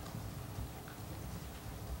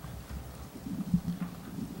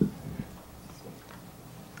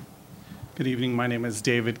 Good evening. My name is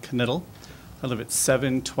David Knittel. I live at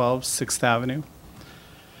 712 6th Avenue.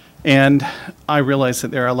 And I realize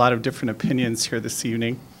that there are a lot of different opinions here this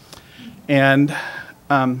evening. And there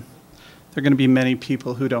are going to be many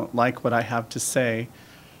people who don't like what I have to say.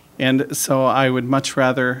 And so I would much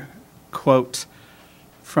rather quote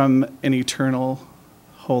from an eternal,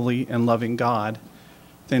 holy, and loving God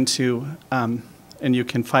than to, and you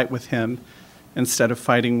can fight with him instead of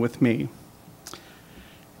fighting with me.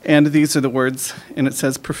 And these are the words, and it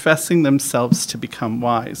says, professing themselves to become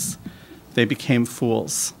wise, they became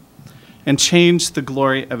fools, and changed the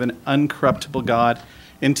glory of an uncorruptible God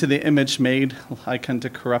into the image made like unto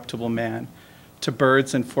corruptible man, to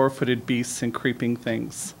birds and four-footed beasts and creeping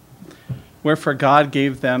things. Wherefore God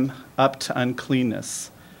gave them up to uncleanness,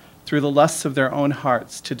 through the lusts of their own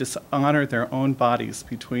hearts, to dishonor their own bodies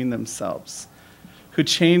between themselves, who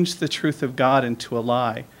changed the truth of God into a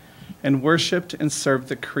lie, and worshipped and served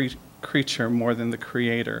the creature more than the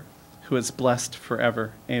Creator, who is blessed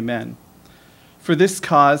forever. Amen. For this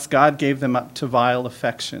cause God gave them up to vile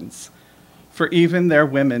affections, for even their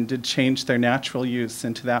women did change their natural use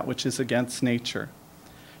into that which is against nature.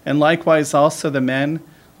 And likewise also the men,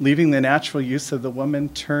 leaving the natural use of the woman,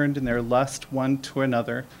 turned in their lust one to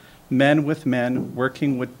another, men with men,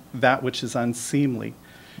 working with that which is unseemly,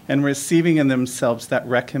 and receiving in themselves that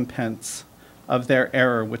recompense of their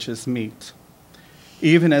error which is meet.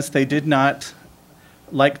 Even as they did not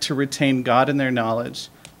like to retain God in their knowledge,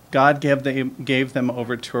 God gave them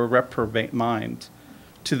over to a reprobate mind,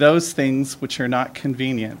 to those things which are not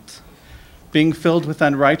convenient, being filled with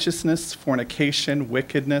unrighteousness, fornication,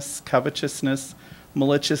 wickedness, covetousness,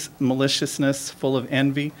 maliciousness, full of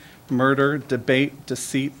envy, murder, debate,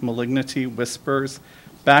 deceit, malignity, whisperers,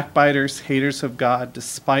 backbiters, haters of God,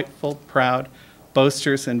 despiteful, proud,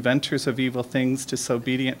 boasters, inventors of evil things,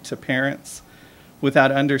 disobedient to parents,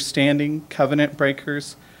 without understanding, covenant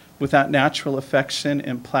breakers, without natural affection,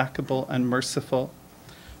 implacable, unmerciful,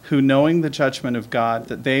 who, knowing the judgment of God,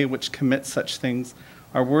 that they which commit such things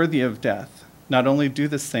are worthy of death, not only do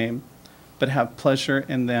the same, but have pleasure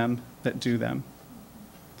in them that do them.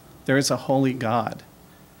 There is a holy God,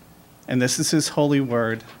 and this is his holy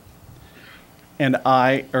word, and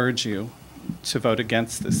I urge you to vote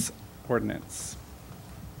against this ordinance.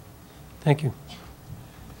 Thank you.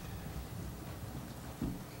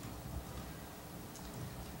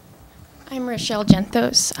 I'm Rochelle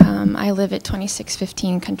Genthos. I live at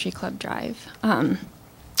 2615 Country Club Drive. I'm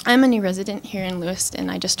a new resident here in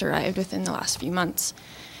Lewiston. I just arrived within the last few months.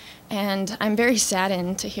 And I'm very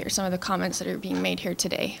saddened to hear some of the comments that are being made here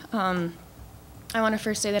today. I want to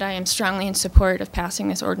first say that I am strongly in support of passing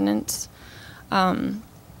this ordinance.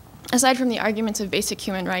 Aside from the arguments of basic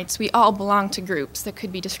human rights, we all belong to groups that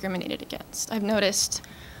could be discriminated against. I've noticed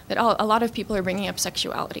that a lot of people are bringing up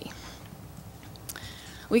sexuality.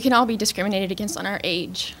 We can all be discriminated against on our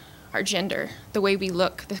age, our gender, the way we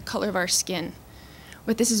look, the color of our skin.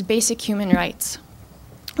 But this is basic human rights.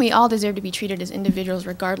 We all deserve to be treated as individuals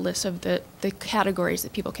regardless of the categories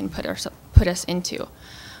that people can put us into.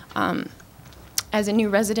 As a new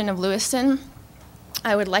resident of Lewiston,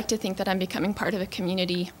 I would like to think that I'm becoming part of a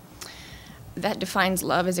community that defines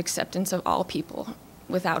love as acceptance of all people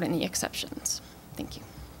without any exceptions. Thank you.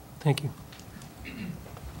 Thank you.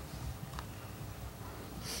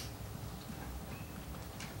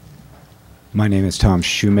 My name is Tom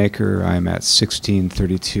Shoemaker. I'm at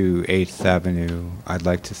 1632 8th Avenue. I'd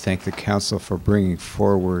like to thank the council for bringing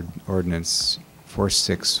forward ordinance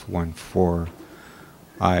 4614.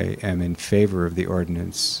 I am in favor of the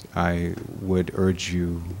ordinance. I would urge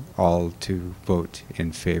you all to vote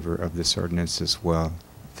in favor of this ordinance as well.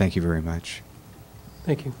 Thank you very much.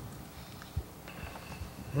 Thank you.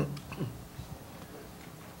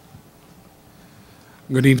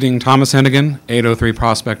 Good evening, Thomas Hennigan, 803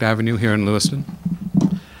 Prospect Avenue here in Lewiston.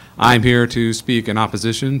 I'm here to speak in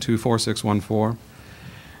opposition to 4614.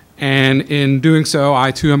 And in doing so,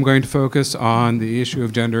 I too am going to focus on the issue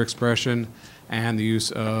of gender expression and the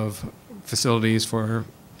use of facilities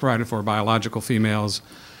provided for biological females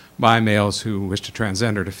by males who wish to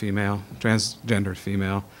transgender to female.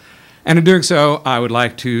 And in doing so, I would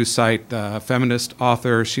like to cite feminist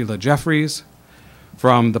author Sheila Jeffries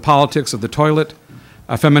from The Politics of the Toilet,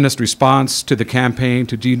 a feminist response to the campaign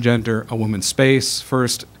to degender a woman's space,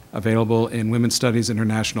 first available in Women's Studies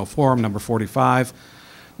International Forum, number 45,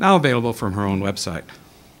 now available from her own website.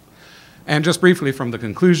 And just briefly from the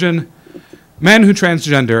conclusion, men who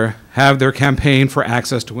transgender have their campaign for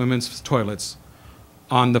access to women's toilets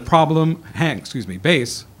on the problem,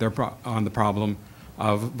 base on the problem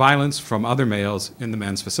of violence from other males in the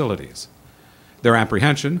men's facilities. Their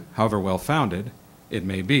apprehension, however well-founded it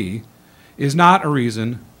may be, is not a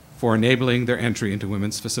reason for enabling their entry into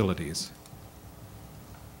women's facilities.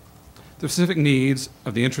 The specific needs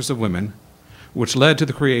of the interests of women, which led to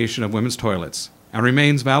the creation of women's toilets and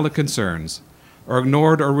remains valid concerns, are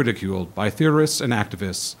ignored or ridiculed by theorists and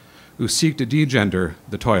activists who seek to degender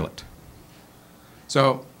the toilet.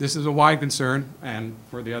 So this is a wide concern, and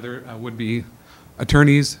for the other would-be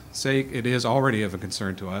attorneys' sake, it is already of a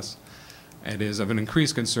concern to us. It is of an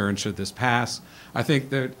increased concern should this pass. I think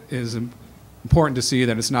that it is important to see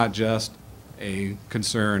that it's not just a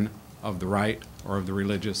concern of the right or of the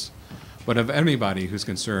religious, but of anybody who's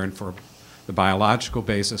concerned for the biological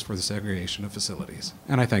basis for the segregation of facilities.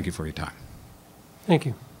 And I thank you for your time. Thank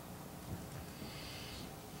you.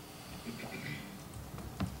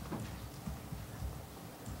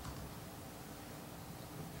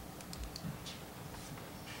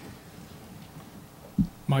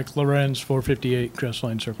 Mike Lorenz, 458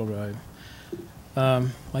 Crestline Circle Drive.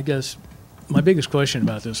 I guess my biggest question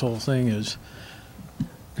about this whole thing is,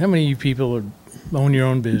 how many of you people own your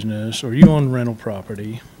own business or you own rental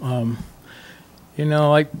property? You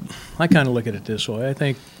know, I kind of look at it this way. I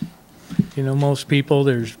think, you know, most people,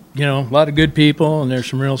 there's, you know, a lot of good people and there's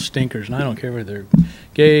some real stinkers, and I don't care whether they're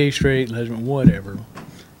gay, straight, lesbian, whatever.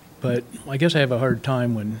 But I guess I have a hard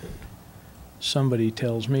time when somebody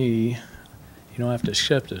tells me, you know, I have to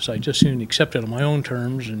accept this. I just soon accept it on my own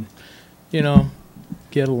terms and, you know,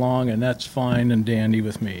 get along, and that's fine and dandy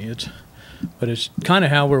with me. But it's kind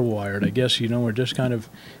of how we're wired. I guess, you know, we're just kind of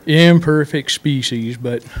imperfect species,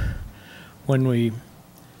 but when we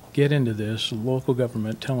get into this, local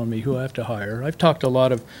government telling me who I have to hire. I've talked to a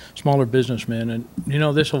lot of smaller businessmen, and, you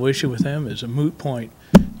know, this whole issue with them is a moot point.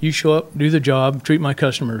 You show up, do the job, treat my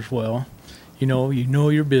customers well. You know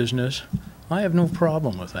your business. I have no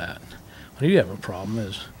problem with that. What I do have a problem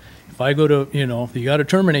is if I go to, you know, if you got to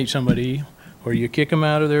terminate somebody or you kick them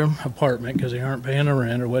out of their apartment because they aren't paying the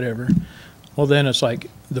rent or whatever, well, then it's like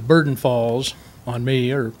the burden falls on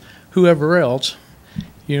me or whoever else,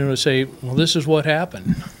 you know, to say, well, this is what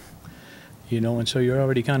happened. You know, and so you're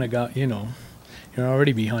already kind of got, you know, you're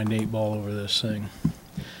already behind the 8 ball over this thing.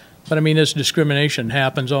 But I mean, this discrimination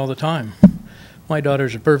happens all the time. My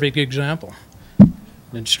daughter's a perfect example.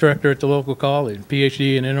 An instructor at the local college,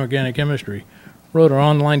 PhD in inorganic chemistry, wrote her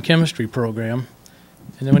online chemistry program,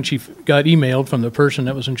 and then when she got emailed from the person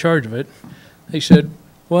that was in charge of it, they said,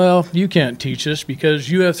 well, you can't teach this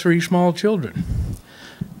because you have 3 small children.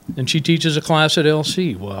 And she teaches a class at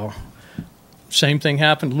LC. Well, same thing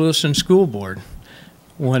happened to Lewiston School Board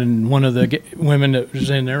when one of the women that was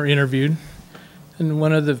in there interviewed, and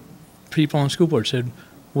one of the people on school board said,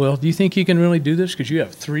 well, do you think you can really do this because you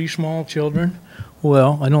have 3 small children?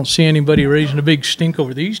 Well, I don't see anybody raising a big stink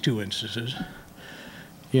over these 2 instances,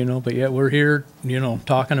 you know, but yet we're here, you know,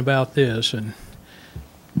 talking about this, and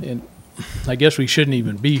I guess we shouldn't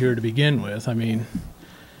even be here to begin with. I mean,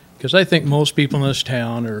 because I think most people in this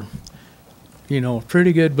town are, you know, a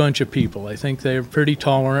pretty good bunch of people. I think they're pretty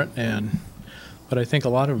tolerant, but I think a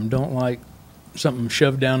lot of them don't like something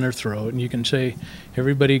shoved down their throat, and you can say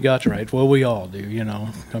everybody got the right. Well, we all do, you know.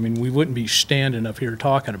 I mean, we wouldn't be standing up here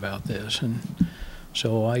talking about this, and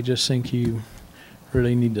so I just think you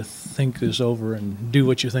really need to think this over and do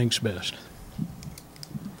what you think's best.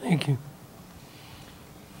 Thank you.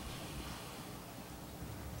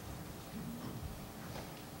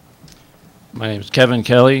 My name is Kevin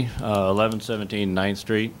Kelly, 1117 9th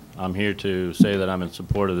Street. I'm here to say that I'm in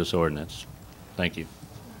support of this ordinance. Thank you.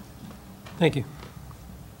 Thank you.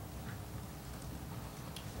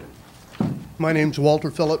 My name's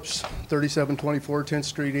Walter Phillips, 3724 10th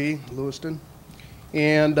Street E, Lewiston.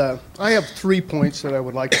 And I have 3 points that I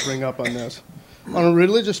would like to bring up on this. On a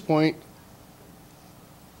religious point,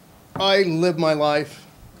 I live my life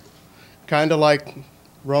kind of like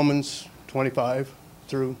Romans 25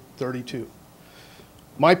 through 32.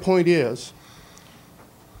 My point is,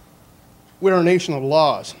 we're a nation of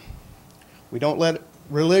laws. We don't let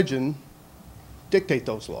religion dictate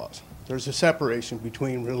those laws. There's a separation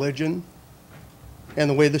between religion and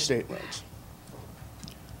the way the state runs.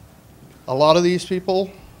 A lot of these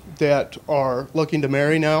people that are looking to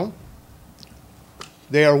marry now,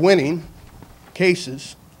 they are winning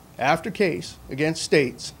cases after case against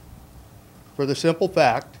states for the simple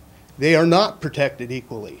fact they are not protected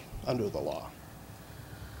equally under the law.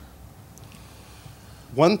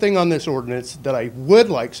 One thing on this ordinance that I would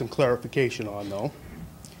like some clarification on, though,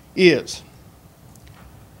 is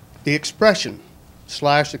the expression /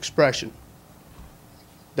 expression.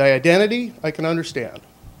 The identity, I can understand.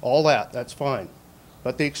 All that, that's fine.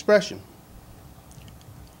 But the expression.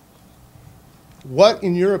 What,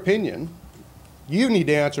 in your opinion, you need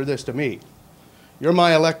to answer this to me. You're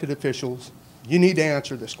my elected officials. You need to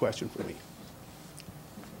answer this question for me.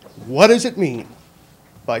 What does it mean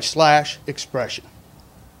by / expression?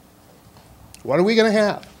 What are we going to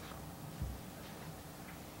have?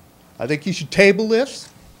 I think you should table this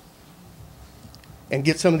and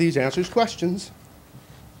get some of these answers to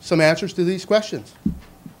these questions.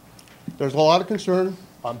 There's a lot of concern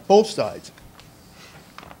on both sides.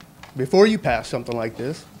 Before you pass something like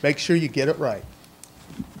this, make sure you get it right.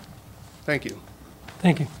 Thank you.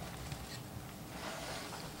 Thank you.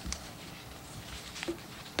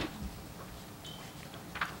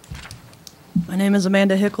 My name is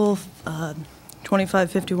Amanda Hickle,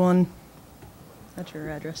 2551. That's your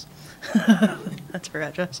address. That's her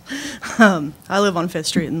address. I live on 5th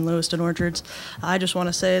Street in Lewiston Orchards. I just want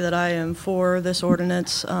to say that I am for this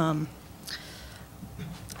ordinance. I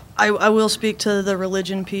will speak to the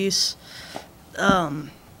religion piece.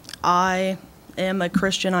 I am a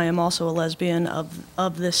Christian. I am also a lesbian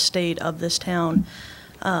of this state, of this town.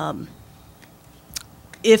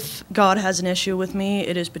 If God has an issue with me,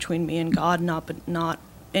 it is between me and God, not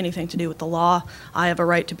anything to do with the law. I have a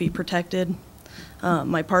right to be protected.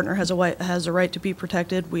 My partner has a right to be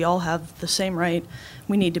protected. We all have the same right.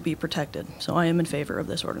 We need to be protected. So I am in favor of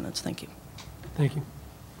this ordinance. Thank you. Thank you.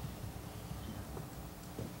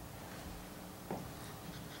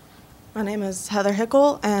 My name is Heather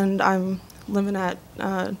Hickle, and I'm living at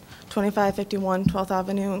 2551 12th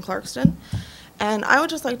Avenue in Clarkston. And I would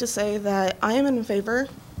just like to say that I am in favor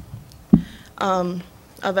of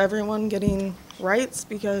everyone getting rights,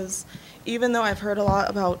 because even though I've heard a lot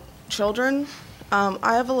about children,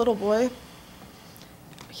 I have a little boy.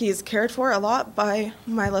 He's cared for a lot by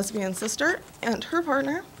my lesbian sister and her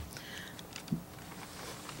partner.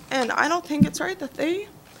 And I don't think it's right that they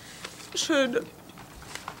should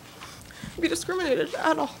be discriminated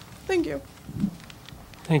at all. Thank you.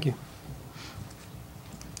 Thank you.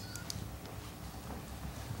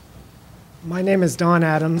 My name is Don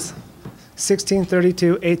Adams,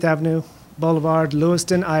 1632 8th Avenue Boulevard,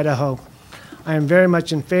 Lewiston, Idaho. I am very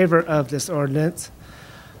much in favor of this ordinance.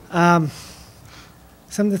 Some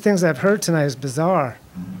of the things I've heard tonight is bizarre.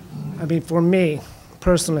 I mean, for me,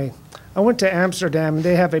 personally, I went to Amsterdam and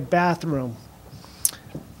they have a bathroom.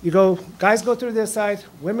 Guys go through this side,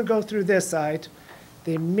 women go through this side.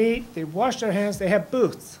 They meet, they wash their hands, they have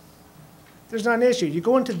booths. There's not an issue. You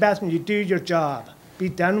go into the bathroom, you do your job. Be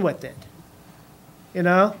done with it. You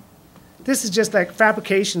know? This is just like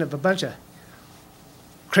fabrication of a bunch of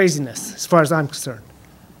craziness, as far as I'm concerned.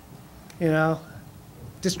 You know?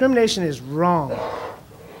 Discrimination is wrong,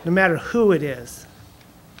 no matter who it is.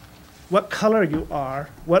 What color you are,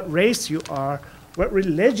 what race you are, what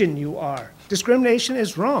religion you are. Discrimination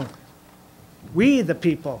is wrong. We, the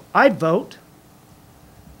people, I vote.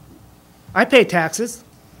 I pay taxes.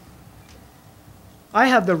 I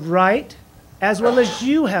have the right, as well as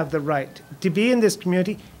you have the right, to be in this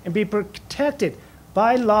community and be protected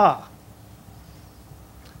by law.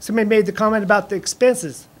 Somebody made the comment about the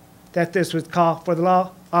expenses that this would call for the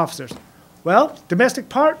law officers. Well, domestic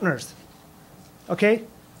partners, okay?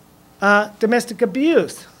 Domestic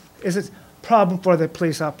abuse is a problem for the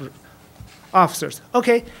police officers.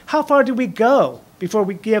 Okay, how far do we go before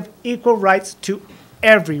we give equal rights to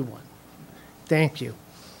everyone? Thank you.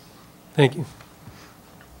 Thank you.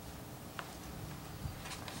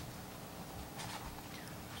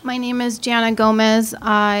 My name is Jana Gomez.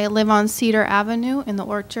 I live on Cedar Avenue in the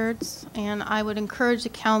Orchards, and I would encourage the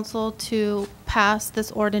council to pass this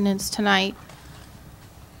ordinance tonight.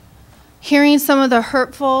 Hearing some of the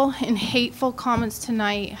hurtful and hateful comments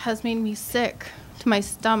tonight has made me sick to my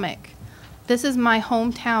stomach. This is my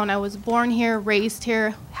hometown. I was born here, raised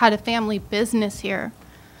here, had a family business here.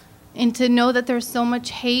 And to know that there's so much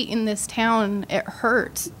hate in this town, it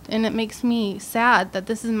hurts, and it makes me sad that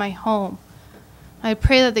this is my home. I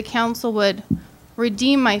pray that the council would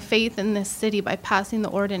redeem my faith in this city by passing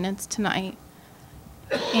the ordinance tonight.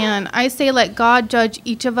 And I say let God judge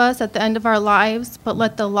each of us at the end of our lives, but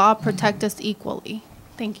let the law protect us equally.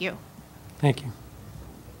 Thank you. Thank you.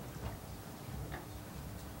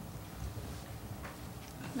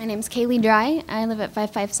 My name's Kaylee Dry. I live at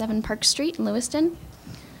 557 Park Street in Lewiston.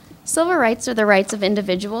 Civil rights are the rights of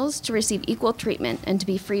individuals to receive equal treatment and to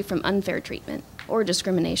be free from unfair treatment or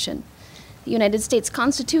discrimination. The United States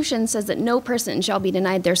Constitution says that no person shall be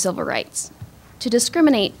denied their civil rights. To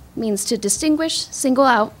discriminate means to distinguish, single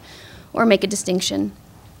out, or make a distinction.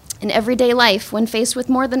 In everyday life, when faced with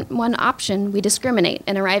more than one option, we discriminate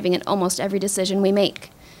in arriving at almost every decision we make.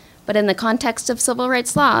 But in the context of civil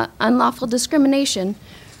rights law, unlawful discrimination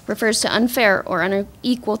refers to unfair or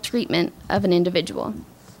unequal treatment of an individual.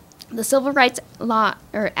 The Civil Rights Law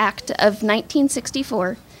or Act of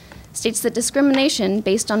 1964 states that discrimination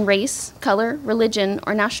based on race, color, religion,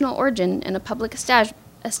 or national origin in a public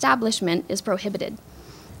establishment is prohibited.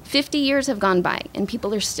 50 years have gone by, and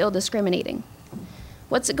people are still discriminating.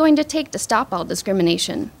 What's it going to take to stop all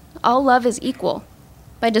discrimination? All love is equal.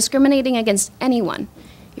 By discriminating against anyone,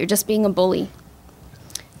 you're just being a bully.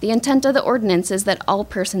 The intent of the ordinance is that all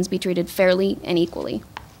persons be treated fairly and equally.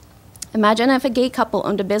 Imagine if a gay couple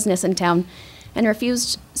owned a business in town and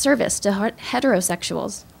refused service to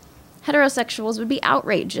heterosexuals. Heterosexuals would be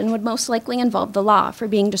outraged and would most likely involve the law for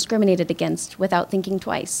being discriminated against without thinking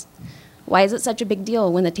twice. Why is it such a big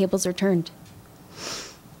deal when the tables are turned?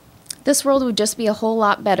 This world would just be a whole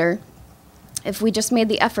lot better if we just made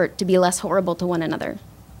the effort to be less horrible to one another.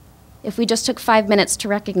 If we just took 5 minutes to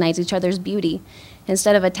recognize each other's beauty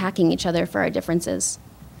instead of attacking each other for our differences.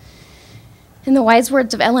 In the wise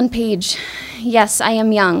words of Ellen Page, yes, I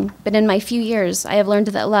am young, but in my few years I have learned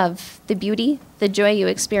that love, the beauty, the joy you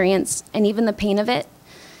experience, and even the pain of it,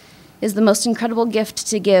 is the most incredible gift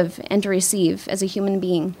to give and to receive as a human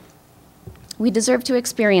being. We deserve to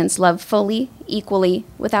experience love fully, equally,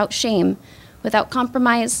 without shame, without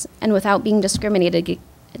compromise, and without being discriminated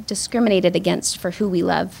against for who we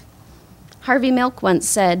love. Harvey Milk once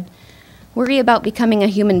said, "Worry about becoming a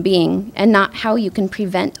human being and not how you can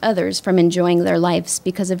prevent others from enjoying their lives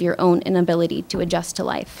because of your own inability to adjust to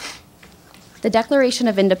life." The Declaration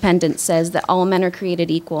of Independence says that all men are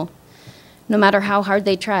created equal. No matter how hard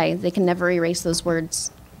they try, they can never erase those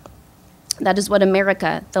words. That is what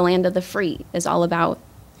America, the land of the free, is all about.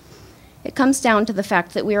 It comes down to the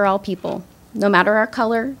fact that we are all people, no matter our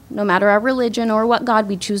color, no matter our religion or what God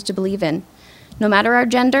we choose to believe in, no matter our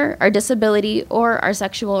gender, our disability, or our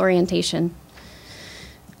sexual orientation.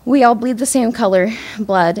 We all bleed the same color,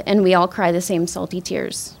 blood, and we all cry the same salty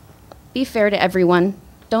tears. Be fair to everyone,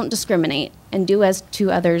 don't discriminate, and do as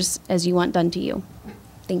to others as you want done to you.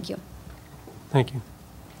 Thank you. Thank you.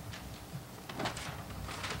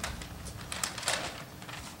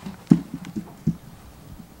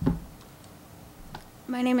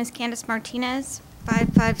 My name is Candace Martinez,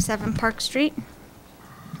 557 Park Street.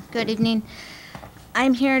 Good evening.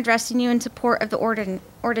 I'm here addressing you in support of the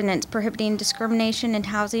ordinance prohibiting discrimination in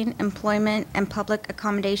housing, employment, and public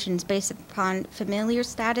accommodations based upon familial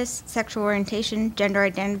status, sexual orientation, gender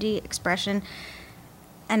identity, expression,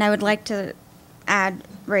 and I would like to add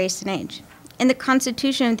race and age. In the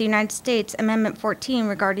Constitution of the United States, Amendment 14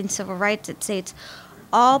 regarding civil rights, it states,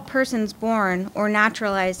 all persons born or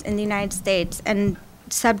naturalized in the United States and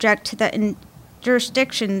subject to the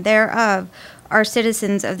jurisdiction thereof are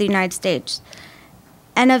citizens of the United States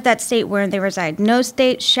and of that state wherein they reside. No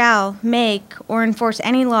state shall make or enforce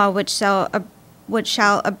any law which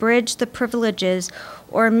shall abridge the privileges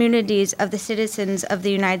or immunities of the citizens of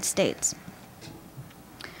the United States.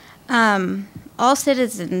 All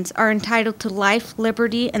citizens are entitled to life,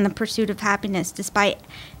 liberty, and the pursuit of happiness, despite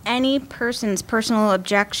any person's personal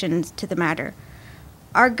objections to the matter.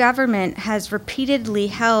 Our government has repeatedly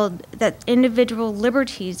held that individual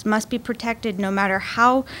liberties must be protected no matter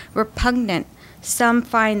how repugnant some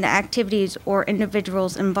find the activities or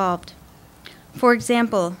individuals involved. For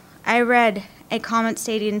example, I read a comment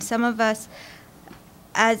stating some of us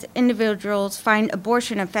as individuals find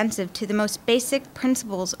abortion offensive to the most basic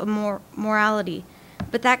principles of morality,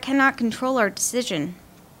 but that cannot control our decision.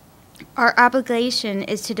 Our obligation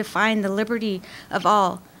is to define the liberty of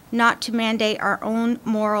all, not to mandate our own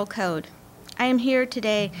moral code. I am here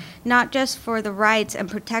today not just for the rights and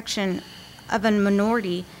protection of a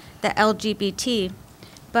minority, the LGBT,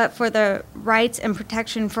 but for the rights and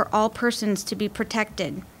protection for all persons to be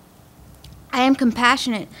protected. I am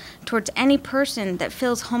compassionate towards any person that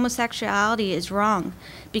feels homosexuality is wrong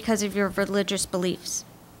because of your religious beliefs.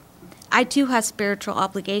 I too have spiritual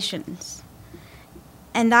obligations,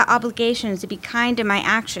 and that obligation is to be kind in my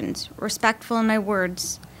actions, respectful in my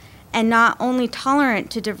words, and not only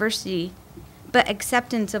tolerant to diversity, but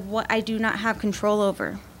acceptance of what I do not have control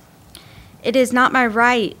over. It is not my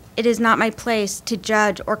right, it is not my place to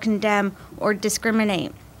judge or condemn or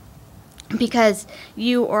discriminate because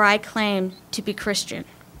you or I claim to be Christian.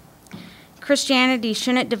 Christianity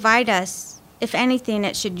shouldn't divide us. If anything,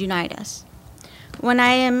 it should unite us. When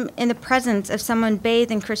I am in the presence of someone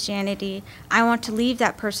bathed in Christianity, I want to leave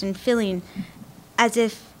that person feeling as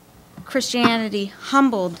if Christianity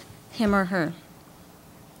humbled him or her.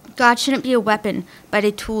 God shouldn't be a weapon, but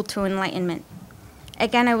a tool to enlightenment.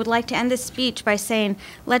 Again, I would like to end this speech by saying,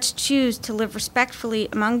 let's choose to live respectfully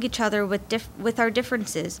among each other with our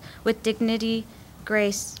differences, with dignity,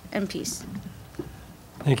 grace, and peace.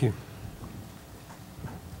 Thank you.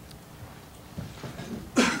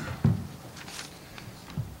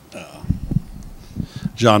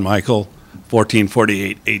 John Michael,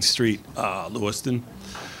 1448 8th Street, Lewiston.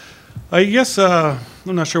 I guess I'm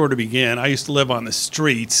not sure where to begin. I used to live on the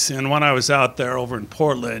streets, and when I was out there over in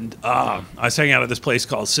Portland, I was hanging out at this place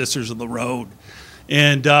called Sisters of the Road,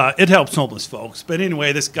 and it helps homeless folks. But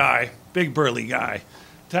anyway, this guy, big burly guy,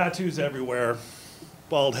 tattoos everywhere,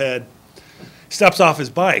 bald head, steps off his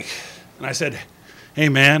bike, and I said, "Hey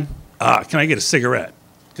man, can I get a cigarette?"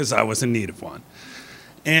 Because I was in need of one.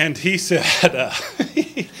 And he said,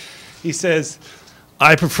 he says,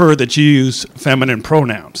 "I prefer that you use feminine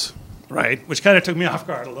pronouns." Right, which kind of took me off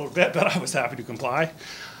guard a little bit, but I was happy to comply.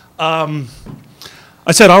 I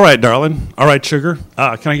said, "All right, darling. All right, sugar.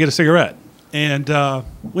 Can I get a cigarette?" And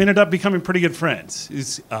we ended up becoming pretty good friends.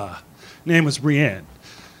 His name was Brienne.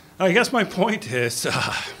 I guess my point is,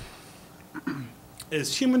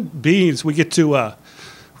 as human beings, we get to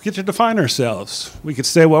define ourselves. We get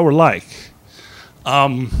to say what we're like.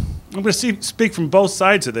 I'm going to speak from both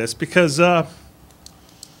sides of this because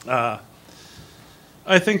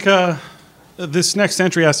I think this next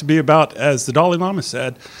century has to be about, as the Dalai Lama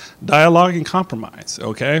said, dialogue and compromise,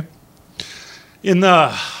 okay? In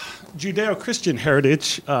the Judeo-Christian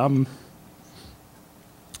heritage, for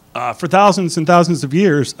thousands and thousands of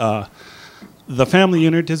years, the family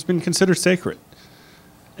unit has been considered sacred.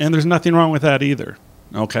 And there's nothing wrong with that either,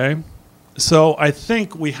 okay? So I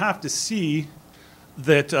think we have to see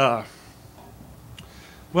that,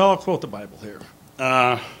 well, I'll quote the Bible here.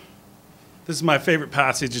 This is my favorite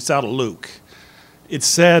passage. It's out of Luke. It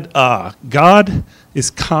said, God is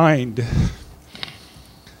kind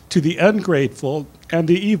to the ungrateful and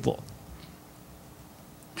the evil.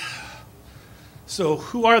 So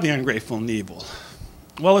who are the ungrateful and the evil?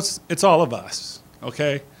 Well, it's all of us,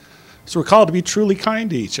 okay? So we're called to be truly kind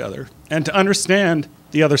to each other and to understand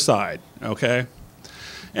the other side, okay?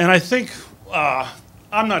 And I think,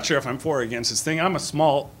 I'm not sure if I'm for or against this thing. I'm a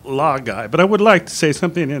small law guy, but I would like to say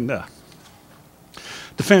something in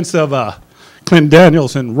defense of Clinton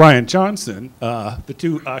Daniels and Ryan Johnson, the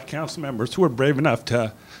two council members who were brave enough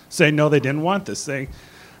to say no, they didn't want this thing.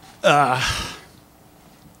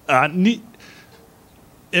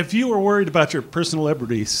 If you were worried about your personal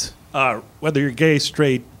liberties, whether you're gay,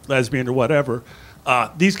 straight, lesbian, or whatever,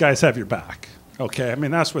 these guys have your back, okay? I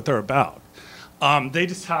mean, that's what they're about. They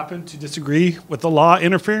just happen to disagree with the law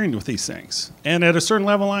interfering with these things. And at a certain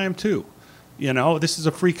level, I am too. You know, this is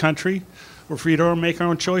a free country. We're free to make our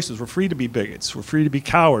own choices. We're free to be bigots. We're free to be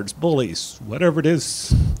cowards, bullies, whatever it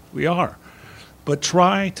is we are. But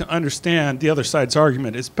try to understand the other side's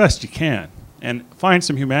argument as best you can and find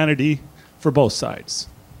some humanity for both sides.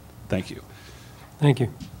 Thank you. Thank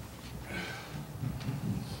you.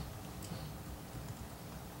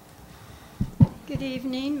 Good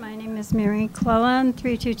evening. My name is Mary Clellan,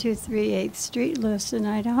 3223 8th Street, Lewiston,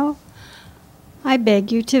 Idaho. I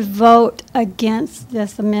beg you to vote against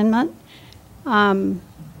this amendment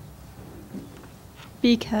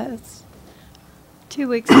because 2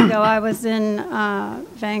 weeks ago I was in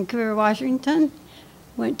Vancouver, Washington,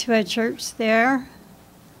 went to a church there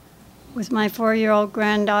with my 4-year-old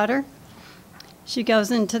granddaughter. She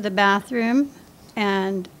goes into the bathroom,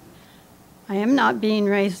 and I am not being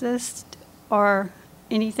racist or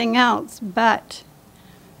anything else, but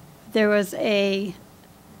there was a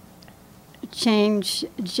change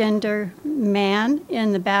gender man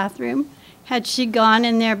in the bathroom. Had she gone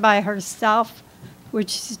in there by herself, would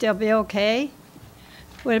she still be okay?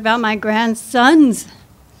 What about my grandsons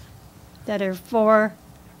that are 4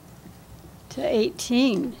 to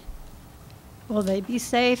 18? Will they be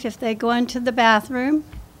safe if they go into the bathroom?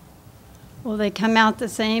 Will they come out the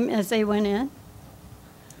same as they went in?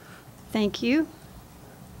 Thank you.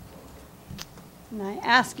 And I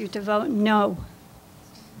ask you to vote no.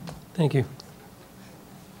 Thank you.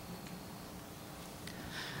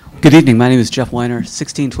 Good evening. My name is Jeff Weiner,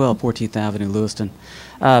 1612 14th Avenue, Lewiston.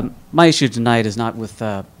 My issue tonight is not with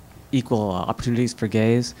equal opportunities for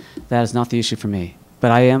gays. That is not the issue for me.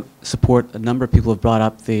 But I support a number of people who have brought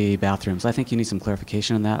up the bathrooms. I think you need some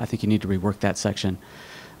clarification on that. I think you need to rework that section.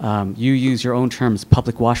 You use your own terms,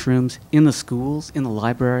 public washrooms, in the schools, in the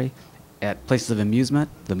library, at places of amusement,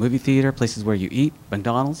 the movie theater, places where you eat,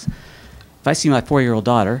 McDonald's. If I see my 4-year-old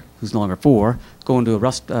daughter, who's no longer 4, go into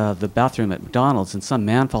the bathroom at McDonald's and some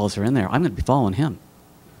man follows her in there, I'm going to be following him.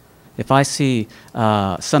 If I see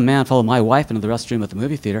some man follow my wife into the restroom at the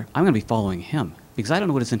movie theater, I'm going to be following him because I don't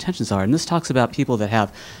know what his intentions are. And this talks about people that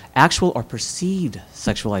have actual or perceived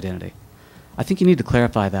sexual identity. I think you need to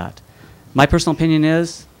clarify that. My personal opinion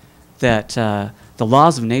is that the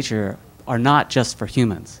laws of nature are not just for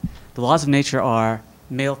humans. The laws of nature are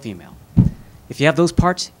male-female. If you have those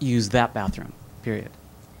parts, use that bathroom, period.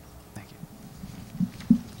 Thank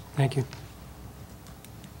you. Thank you.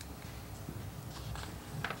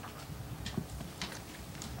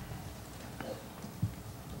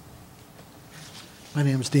 My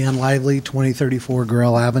name is Dan Lively, 2034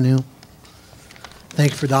 Gorell Avenue.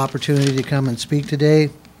 Thank you for the opportunity to come and speak today.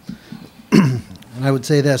 And I would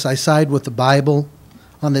say this, I side with the Bible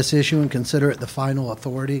on this issue and consider it the final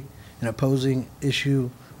authority in opposing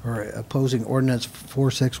issue or opposing ordinance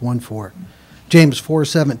 4614. James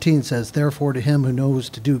 4:17 says, therefore to him who knows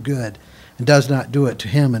to do good and does not do it, to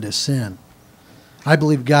him it is sin. I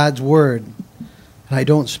believe God's word, and I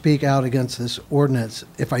don't speak out against this ordinance.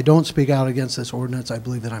 If I don't speak out against this ordinance, I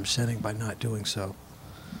believe that I'm sinning by not doing so.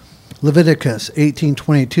 Leviticus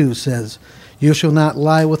 18:22 says, you shall not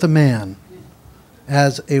lie with a man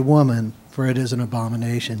as a woman, for it is an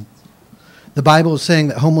abomination. The Bible is saying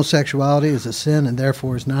that homosexuality is a sin and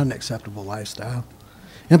therefore is not an acceptable lifestyle.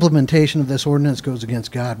 Implementation of this ordinance goes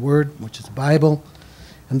against God's word, which is the Bible,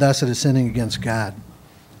 and thus it is sinning against God.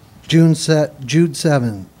 Jude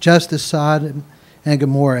 7, just as Sodom and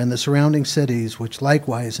Gomorrah and the surrounding cities, which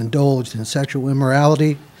likewise indulged in sexual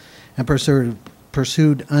immorality and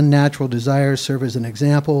pursued unnatural desires, serve as an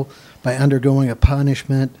example by undergoing a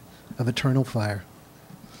punishment of eternal fire.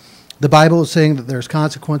 The Bible is saying that there's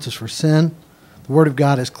consequences for sin. The Word of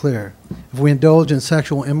God is clear. If we indulge in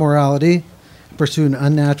sexual immorality, pursue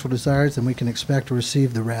unnatural desires, then we can expect to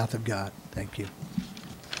receive the wrath of God. Thank you.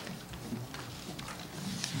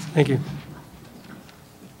 Thank you.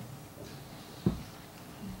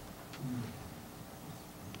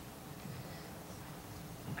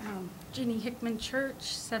 Jeannie Hickman Church,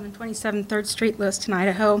 727 3rd Street, Lewiston,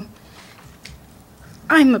 Idaho.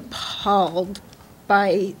 I'm appalled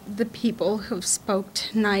by the people who spoke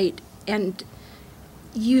tonight and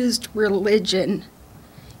used religion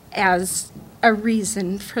as a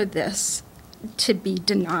reason for this to be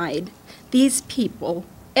denied. These people,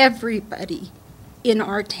 everybody in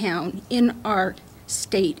our town, in our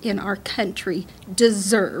state, in our country,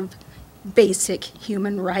 deserve basic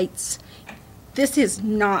human rights. This is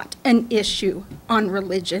not an issue on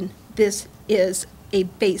religion. This is a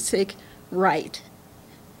basic right.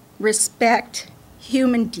 Respect,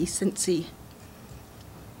 human decency.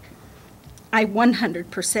 I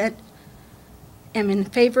 100% am in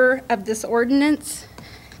favor of this ordinance.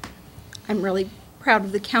 I'm really proud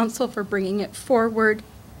of the council for bringing it forward.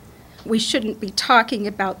 We shouldn't be talking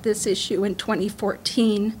about this issue in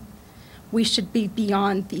 2014. We should be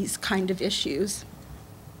beyond these kind of issues.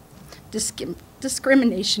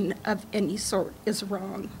 Discrimination of any sort is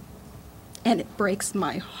wrong, and it breaks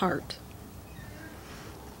my heart.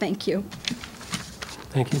 Thank you.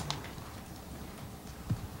 Thank you.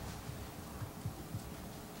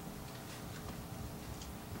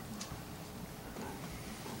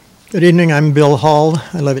 Good evening, I'm Bill Hall.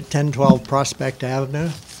 I live at 1012 Prospect Avenue.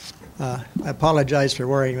 I apologize for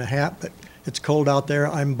wearing the hat, but it's cold out there.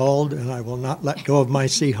 I'm bald, and I will not let go of my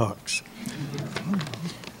Seahawks.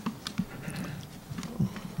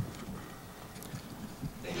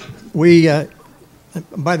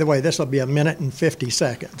 By the way, this will be 1 minute and 50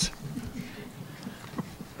 seconds.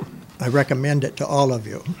 I recommend it to all of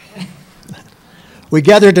you. We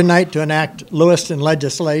gather tonight to enact Lewiston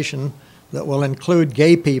legislation that will include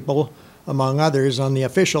gay people among others, on the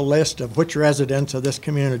official list of which residents of this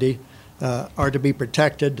community are to be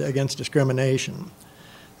protected against discrimination.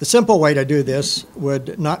 The simple way to do this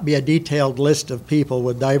would not be a detailed list of people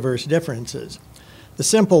with diverse differences. The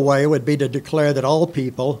simple way would be to declare that all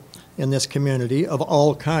people in this community of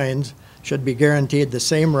all kinds should be guaranteed the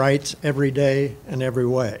same rights every day and every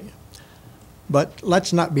way. But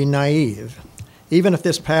let's not be naive. Even if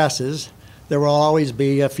this passes, there will always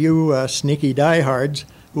be a few sneaky diehards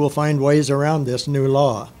who will find ways around this new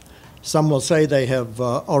law. Some will say they have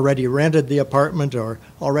already rented the apartment or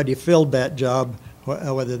already filled that job,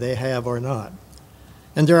 whether they have or not.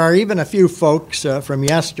 And there are even a few folks from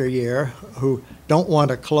yesteryear who don't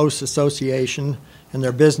want a close association in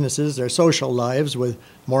their businesses, their social lives with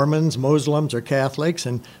Mormons, Muslims, or Catholics,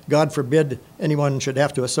 and God forbid anyone should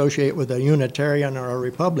have to associate with a Unitarian or a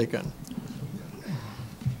Republican.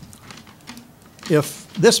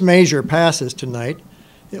 If this measure passes tonight,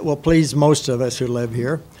 it will please most of us who live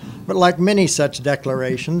here, but like many such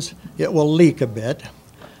declarations, it will leak a bit.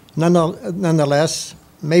 Nonetheless,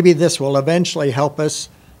 maybe this will eventually help us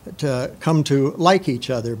to come to like each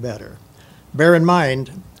other better. Bear in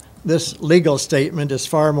mind, this legal statement is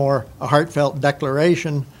far more a heartfelt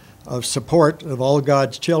declaration of support of all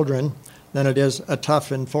God's children than it is a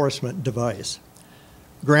tough enforcement device.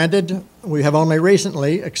 Granted, we have only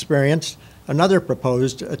recently experienced another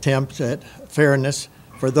proposed attempt at fairness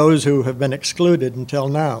for those who have been excluded until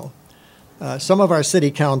now. Some of our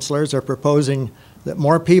city councilors are proposing that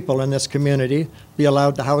more people in this community be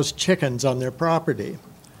allowed to house chickens on their property.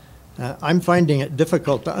 I'm finding it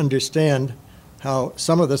difficult to understand how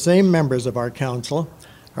some of the same members of our council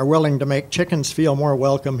are willing to make chickens feel more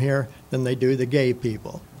welcome here than they do the gay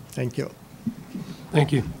people. Thank you.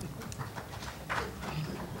 Thank you.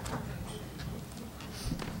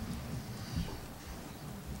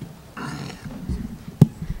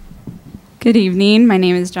 Good evening. My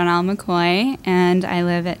name is Jonelle McCoy, and I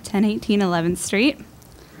live at 1018 11th Street.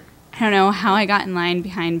 I don't know how I got in line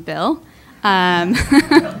behind Bill.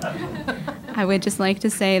 I would just like to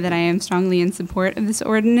say that I am strongly in support of this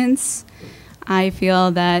ordinance. I feel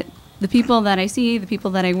that the people that I see, the people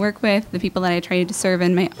that I work with, the people that I try to serve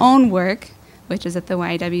in my own work, which is at the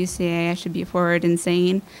YWCA, I should be forward in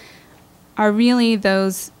saying, are really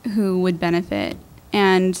those who would benefit.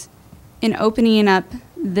 And in opening up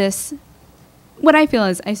this, what I feel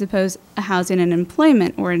is, I suppose, a housing and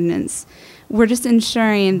employment ordinance, we're just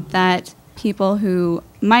ensuring that people who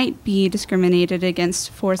might be discriminated against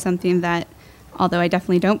for something that, although I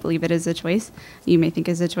definitely don't believe it is a choice, you may think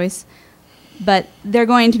is a choice, but they're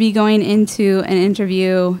going to be going into an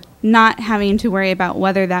interview not having to worry about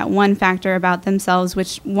whether that one factor about themselves,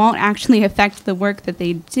 which won't actually affect the work that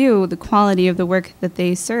they do, the quality of the work that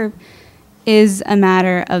they serve, is a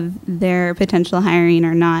matter of their potential hiring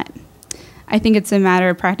or not. I think it's a matter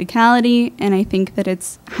of practicality, and I think that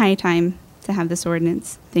it's high time to have this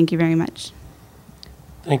ordinance. Thank you very much.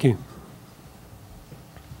 Thank you.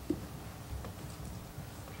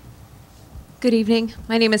 Good evening.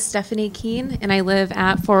 My name is Stephanie Keene, and I live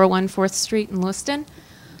at 401 4th Street in Lewiston.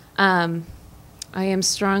 I am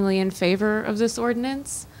strongly in favor of this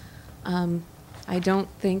ordinance. I don't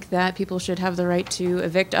think that people should have the right to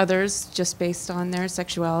evict others just based on their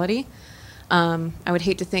sexuality. I would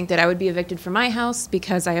hate to think that I would be evicted from my house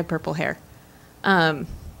because I have purple hair.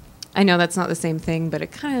 I know that's not the same thing, but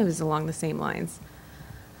it kind of is along the same lines.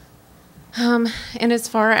 And as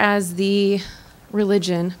far as the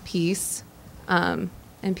religion piece, and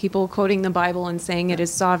people quoting the Bible and saying it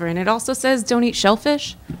is sovereign, it also says don't eat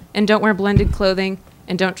shellfish and don't wear blended clothing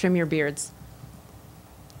and don't trim your beards.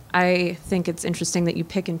 I think it's interesting that you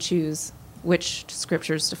pick and choose which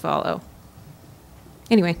scriptures to follow.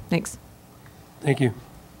 Anyway, thanks. Thank you.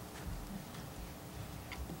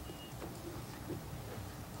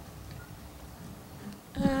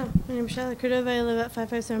 My name is Shyla Cordova. I live at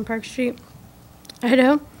 557 Park Street,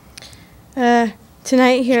 Idaho.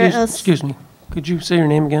 Tonight here at Excuse me. Could you say your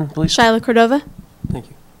name again, please? Shyla Cordova. Thank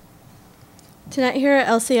you. Tonight here at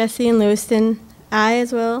LCSC in Lewiston, I,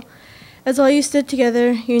 as well you stood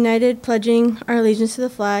together, united, pledging our allegiance to the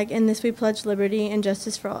flag, and this we pledge liberty and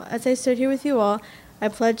justice for all. As I stood here with you all, I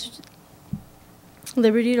pledged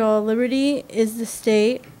liberty to all. Liberty is the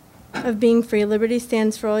state of being free. Liberty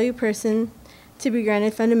stands for all you person to be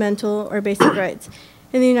granted fundamental or basic rights.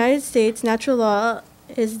 In the United States, natural law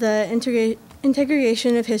is the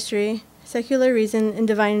integration of history, secular reason, and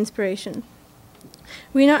divine inspiration.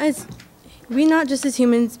 We not just as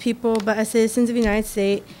humans, people, but as citizens of the United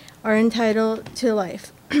States, are entitled to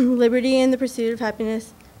life, liberty, and the pursuit of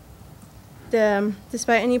happiness,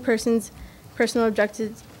 despite any person's personal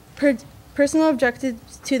objectives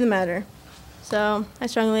to the matter. So I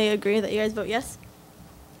strongly agree that you guys vote yes.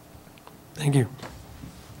 Thank you.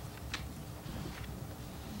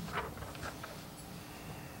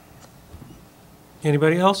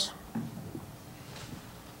 Anybody else?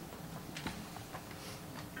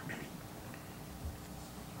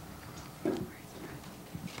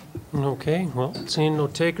 Okay, well, seeing no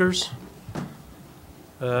takers,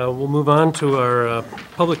 we'll move on to our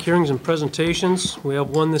public hearings and presentations. We have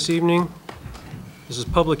one this evening. This is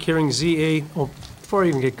public hearing ZA. Oh, before I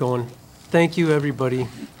even get going, thank you, everybody,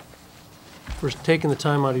 for taking the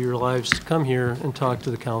time out of your lives to come here and talk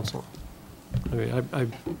to the council. I mean, I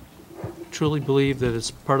truly believe that it's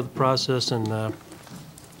part of the process, and you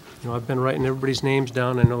know, I've been writing everybody's names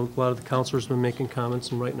down. I know a lot of the councilors have been making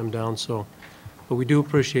comments and writing them down, so, but we do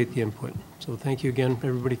appreciate the input. So thank you again,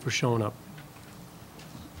 everybody, for showing up.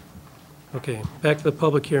 Okay, back to the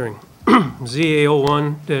public hearing. ZA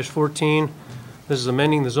 01-14. This is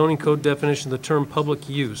amending the zoning code definition of the term public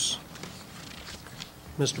use.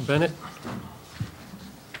 Mr. Bennett?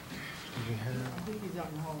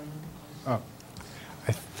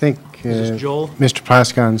 I think This is Joel. Mr.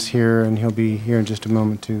 Plaskon's here, and he'll be here in just a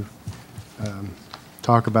moment to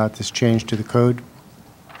talk about this change to the code.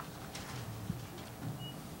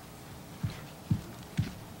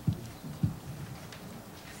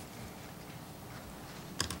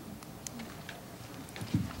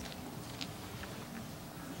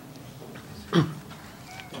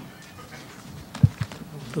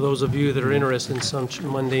 For those of you that are interested in some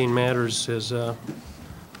mundane matters as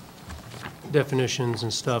definitions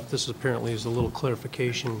and stuff, this apparently is a little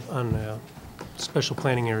clarification on a special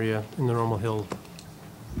planning area in the Normal Hill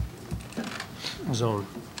zone.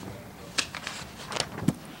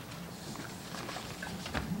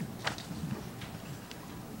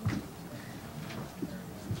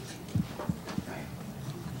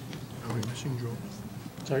 Are we missing Joel?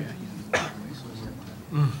 Sorry?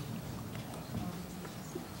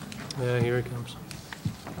 Yeah, here it comes.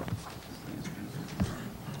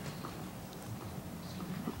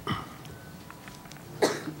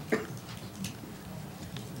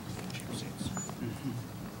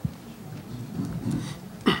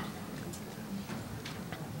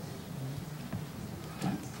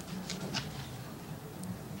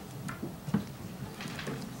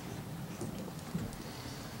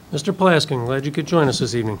 Mr. Plaskin, glad you could join us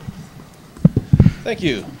this evening. Thank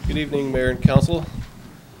you. Good evening, Mayor and Council.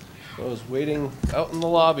 I was waiting out in the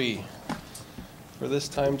lobby for this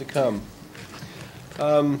time to come.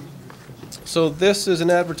 So this is an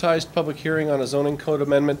advertised public hearing on a zoning code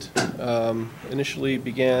amendment. Initially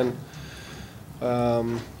began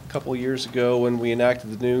a couple of years ago when we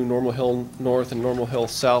enacted the new Normal Hill North and Normal Hill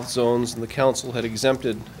South zones, and the council had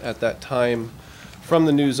exempted at that time from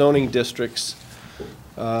the new zoning districts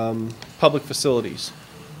public facilities,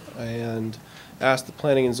 and asked the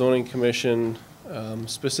Planning and Zoning Commission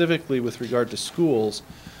specifically with regard to schools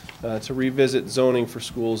to revisit zoning for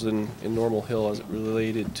schools in Normal Hill as it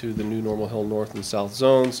related to the new Normal Hill North and South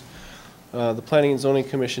zones. The Planning and Zoning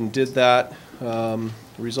Commission did that. The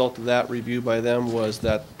result of that review by them was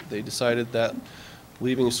that they decided that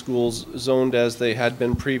leaving schools zoned as they had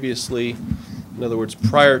been previously, in other words,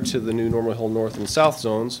 prior to the new Normal Hill North and South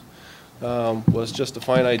zones, was just a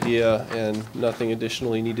fine idea, and nothing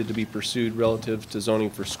additionally needed to be pursued relative to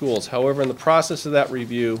zoning for schools. However, in the process of that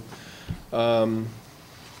review,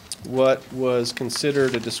 what was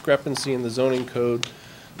considered a discrepancy in the zoning code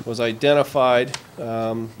was identified.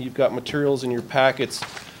 You've got materials in your packets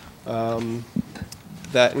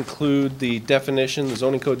that include the definition, the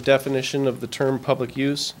zoning code definition of the term public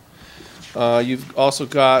use. You've also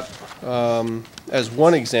got, as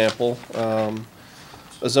one example,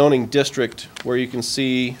 a zoning district where you can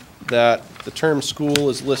see that the term school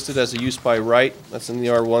is listed as a use by right. That's in the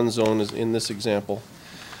R1 zone is in this example.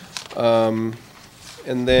 And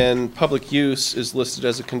then public use is listed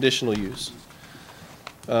as a conditional use.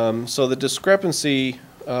 So the discrepancy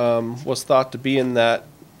was thought to be in that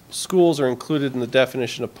schools are included in the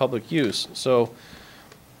definition of public use. So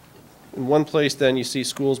in one place then you see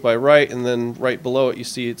schools by right, and then right below it you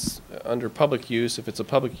see it's under public use. If it's a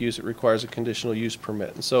public use, it requires a conditional use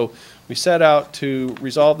permit. And so we set out to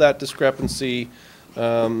resolve that discrepancy.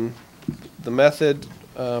 The method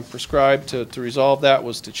prescribed to resolve that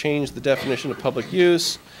was to change the definition of public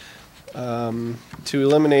use, to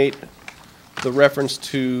eliminate the reference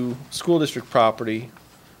to school district property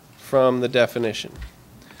from the definition.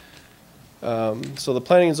 So the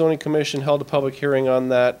Planning and Zoning Commission held a public hearing on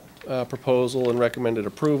that proposal and recommended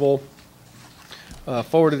approval.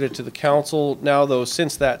 Forwarded it to the council. Now, though,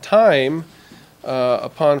 since that time,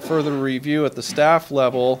 upon further review at the staff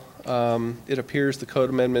level, it appears the code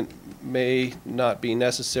amendment may not be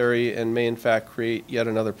necessary and may in fact create yet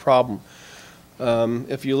another problem.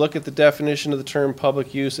 If you look at the definition of the term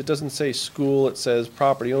public use, it doesn't say school, it says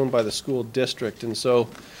property owned by the school district. And so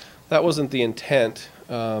that wasn't the intent,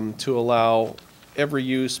 to allow every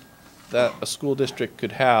use that a school district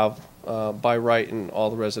could have by right in all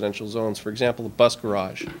the residential zones. For example, the bus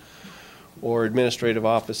garage or administrative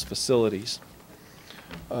office facilities.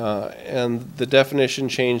 And the definition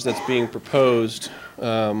change that's being proposed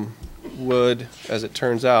would, as it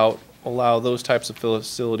turns out, allow those types of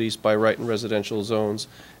facilities by right in residential zones.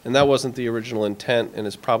 And that wasn't the original intent and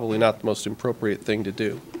is probably not the most appropriate thing to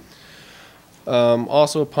do.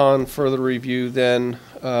 Also, upon further review then,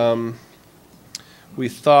 we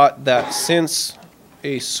thought that since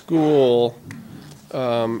a school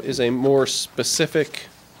is a more specific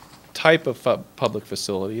type of public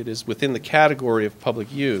facility, it is within the category of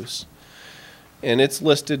public use, and it's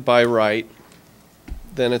listed by right,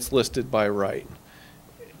 then it's listed by right.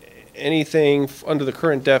 Anything under the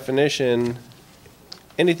current definition,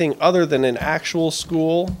 anything other than an actual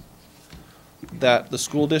school that the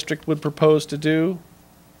school district would propose to do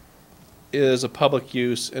is a public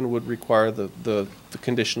use and would require the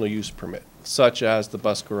conditional use permit, such as the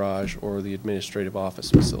bus garage or the administrative office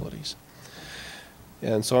facilities.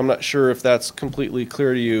 And so I'm not sure if that's completely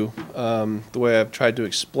clear to you, the way I've tried to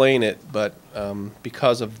explain it, but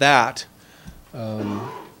because of that,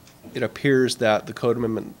 it appears that the code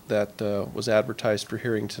amendment that was advertised for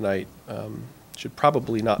hearing tonight should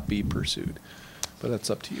probably not be pursued, but that's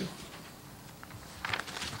up to you.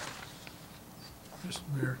 Mr.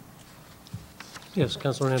 Mayor. Yes,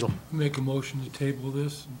 Councilor Randall. Make a motion to table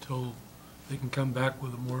this until they can come back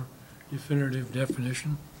with a more definitive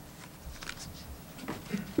definition.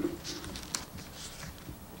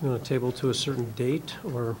 You want to table to a certain date,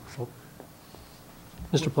 or,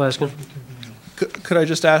 Mr. Plaskin? Could I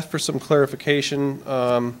just ask for some clarification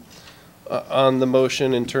on the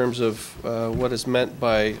motion in terms of what is meant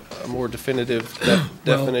by a more definitive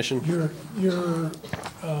definition? Your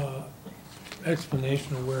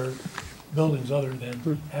explanation of where buildings other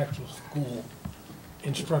than actual school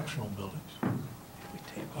instructional buildings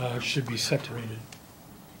should be separated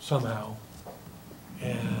somehow,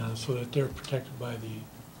 and so that they're protected by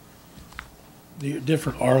the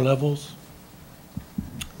different R levels,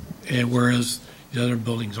 and whereas the other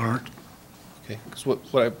buildings aren't. Okay.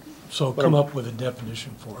 So come up with a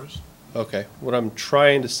definition for us. Okay. What I'm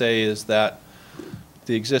trying to say is that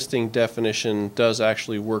the existing definition does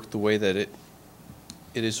actually work the way that it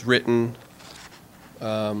is written,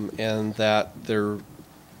 and that there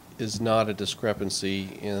is not a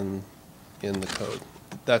discrepancy in the code.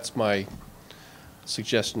 That's my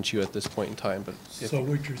suggestion to you at this point in time. But So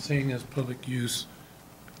what you're saying is public use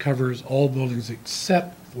covers all buildings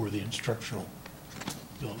except for the instructional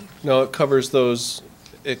buildings? No, it covers those.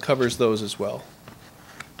 It covers those as well.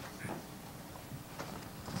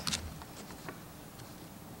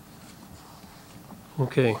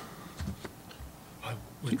 Okay. I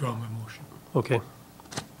withdraw my motion. Okay.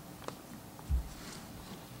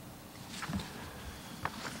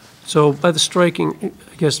 So by the striking,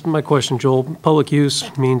 I guess my question, Joel, public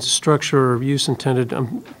use means structure or use intended.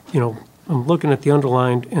 I'm looking at the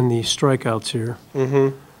underlined and the strikeouts here.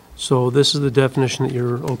 Mm-hmm. So this is the definition that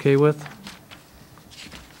you're okay with?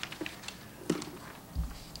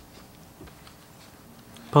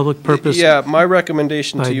 Public purpose? Yeah, my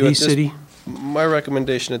recommendation to you by the city? My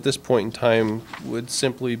recommendation at this point in time would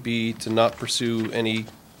simply be to not pursue any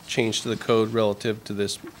change to the code relative to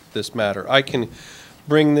this matter. I can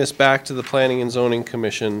bring this back to the Planning and Zoning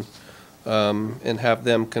Commission and have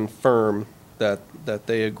them confirm that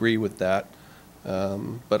they agree with that.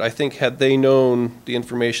 But I think had they known the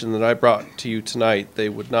information that I brought to you tonight, they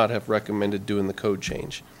would not have recommended doing the code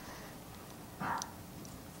change.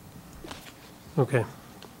 Okay.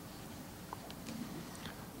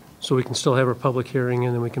 So we can still have our public hearing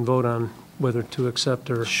and then we can vote on whether to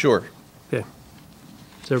accept or? Sure. Okay.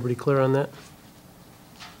 Is everybody clear on that?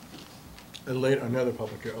 Another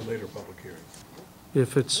public, a later public hearing.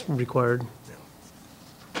 If it's required?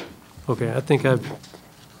 Okay, I think I've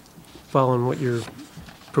followed what you're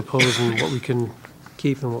proposing, what we can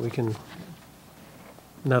keep and what we can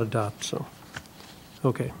not adopt, so.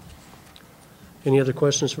 Okay. Any other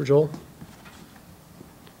questions for Joel?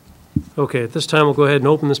 Okay, at this time, we'll go ahead and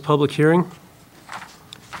open this public hearing.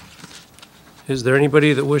 Is there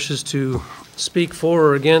anybody that wishes to speak for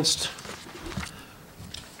or against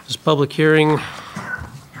this public hearing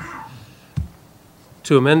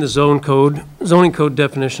to amend the zoning code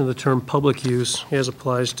definition of the term public use as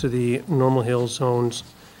applies to the Normal Hill zones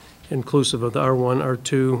inclusive of the R1,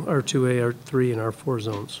 R2, R2A, R3, and R4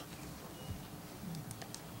 zones?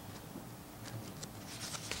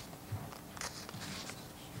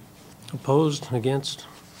 Opposed, against,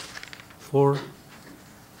 4.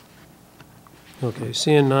 Okay,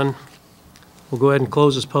 seeing none, we'll go ahead and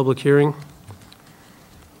close this public hearing.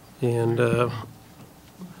 And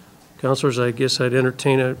counselors, I guess I'd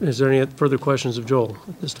entertain, is there any further questions of Joel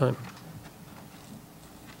at this time?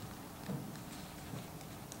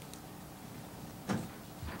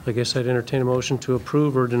 I guess I'd entertain a motion to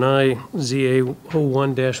approve or deny ZA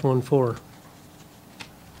 01-14.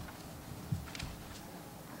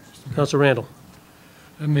 Counselor Randall.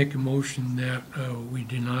 I make a motion that we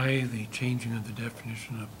deny the changing of the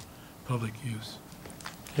definition of public use.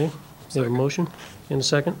 Okay, you have a motion and a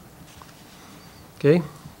second? Okay,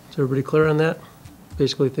 is everybody clear on that?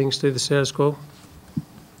 Basically, things stay the status quo?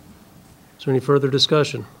 Is there any further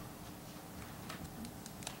discussion?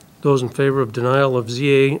 Those in favor of denial of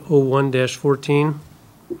ZA 01-14,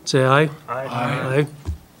 say aye. Aye.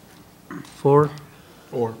 Aye. 4?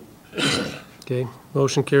 4. Okay,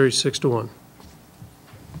 motion carries 6-1.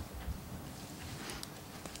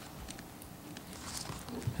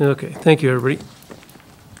 Okay, thank you, everybody.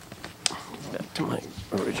 Back to my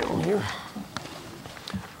original here.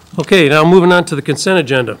 Okay, now moving on to the consent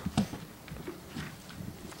agenda.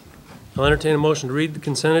 I'll entertain a motion to read the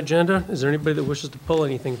consent agenda. Is there anybody that wishes to pull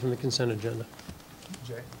anything from the consent agenda?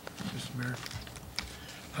 Jay? Mr. Mayor,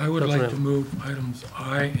 I would like to move items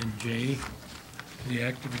I and J to the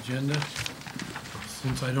active agenda,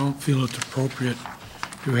 since I don't feel it's appropriate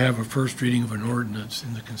to have a first reading of an ordinance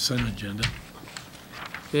in the consent agenda.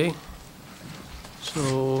 Okay,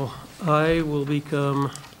 so I will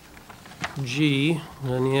become G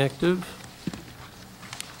on the active,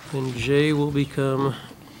 and J will become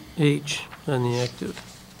H on the active.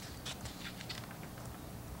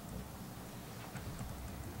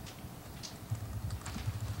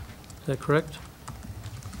 Is that correct?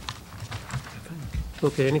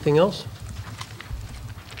 Okay, anything else?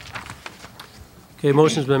 Okay,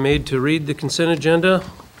 motion's been made to read the consent agenda.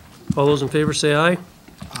 All those in favor say aye.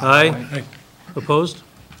 Aye. Opposed?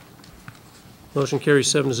 Motion carries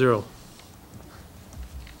 7-0.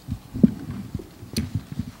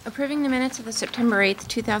 Approving the minutes of the September 8th,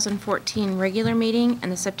 2014 regular meeting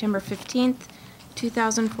and the September 15th,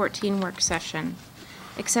 2014 work session.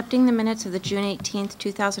 Accepting the minutes of the June 18th,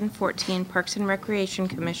 2014 Parks and Recreation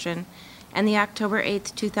Commission and the October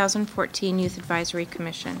 8th, 2014 Youth Advisory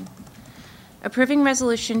Commission. Approving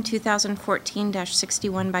Resolution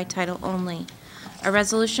 2014-61 by title only. A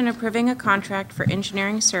resolution approving a contract for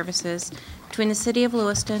engineering services between the City of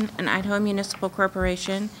Lewiston and Idaho Municipal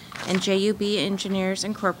Corporation and JUB Engineers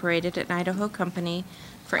Incorporated, an Idaho company,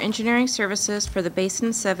 for engineering services for the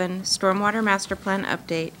Basin 7 Stormwater Master Plan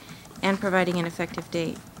update and providing an effective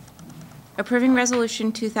date. Approving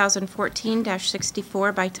Resolution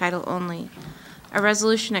 2014-64 by title only. A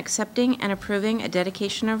resolution accepting and approving a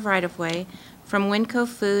dedication of right-of-way from Winco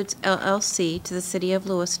Foods LLC to the City of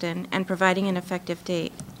Lewiston and providing an effective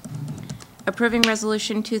date. Approving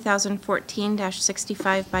Resolution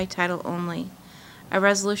 2014-65 by title only. A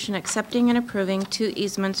resolution accepting and approving 2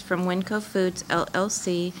 easements from Winco Foods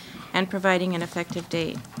LLC and providing an effective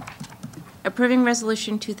date. Approving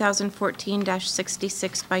Resolution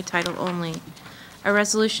 2014-66 by title only. A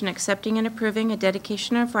resolution accepting and approving a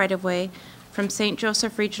dedication of right-of-way from St.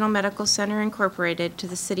 Joseph Regional Medical Center Incorporated to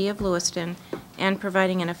the City of Lewiston and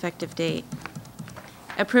providing an effective date.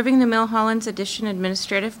 Approving the Milholland's Addition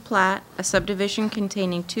Administrative Plat, a subdivision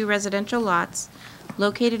containing 2 residential lots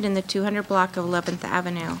located in the 200 block of 11th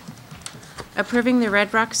Avenue. Approving the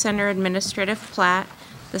Red Rock Center Administrative Plat,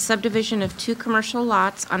 the subdivision of 2 commercial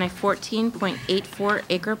lots on a 14.84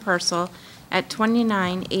 acre parcel at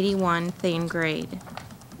 2981 Thane Grade.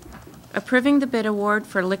 Approving the bid award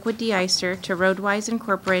for liquid de-icer to Roadwise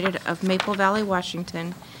Incorporated of Maple Valley,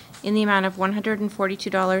 Washington, in the amount of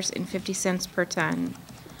 $142.50 per ton.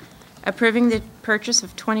 Approving the purchase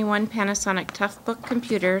of 21 Panasonic Toughbook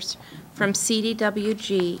computers from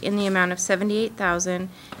CDWG in the amount of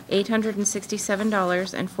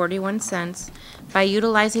 $78,867.41 by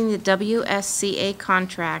utilizing the WSCA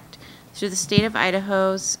contract through the State of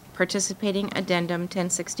Idaho's participating addendum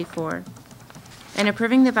 1064. And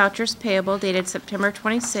approving the vouchers payable dated September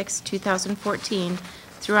 26, 2014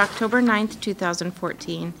 through October 9,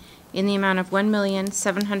 2014 in the amount of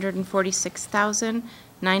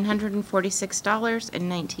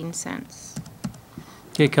 $1,746,946.19.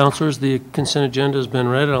 Okay, councilors, the consent agenda has been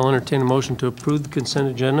read. I'll entertain a motion to approve the consent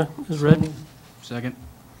agenda as read. Second.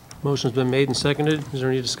 Motion's been made and seconded. Is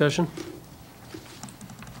there any discussion?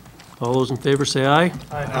 All those in favor say aye.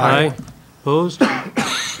 Aye. Aye. Opposed?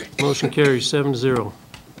 Motion carries 7-0.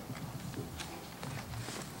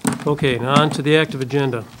 Okay, now on to the active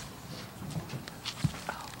agenda.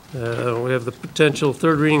 We have the potential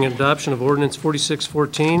third reading and adoption of ordinance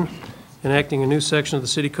 4614, enacting a new section of the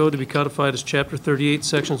city code to be codified as chapter 38,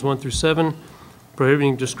 sections 1 through 7,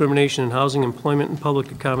 prohibiting discrimination in housing, employment, and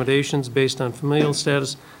public accommodations based on familial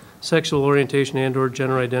status, sexual orientation, and/or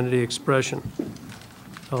gender identity expression.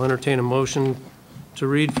 I'll entertain a motion to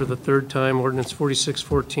read for the third time ordinance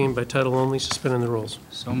 4614 by title only, suspending the rules.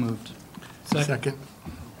 So moved. Second.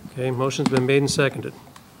 Okay, motion's been made and seconded.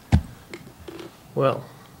 Well,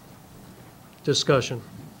 discussion.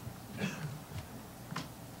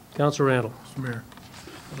 Councilor Randall. Mr. Mayor,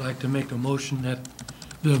 I'd like to make a motion that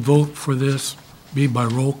the vote for this be by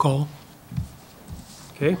roll call.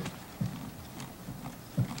 Okay,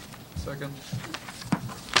 Second.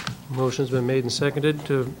 motion's been made and seconded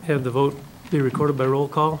to have the vote be recorded by roll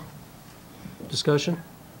call. Discussion?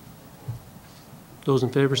 Those in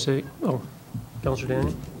favor say, oh, Councilor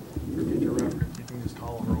Daniel?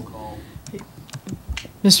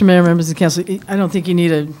 Mr. Mayor, members of the council, I don't think you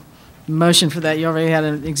need a motion for that. You already had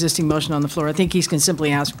an existing motion on the floor. I think he can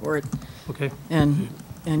simply ask for it. Okay. And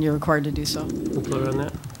you're required to do so. We're clear on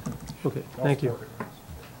that? Okay, thank you.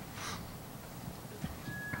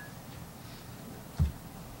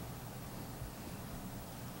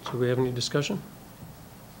 So we have any discussion?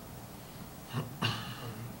 To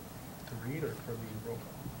read or for the roll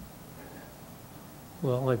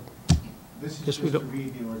call? Well, This is Yes, we just go- to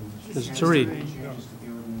read the ordinance. This is to read. Changes to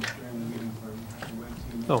the ordinance during the meeting where we have to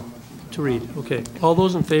wait to- Oh, to read, okay. All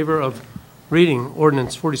those in favor of reading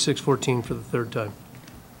ordinance 4614 for the third time?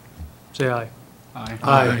 Say aye. Aye.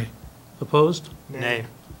 Aye. Opposed? Nay.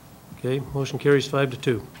 Okay, motion carries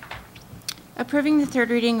 5-2. Approving the third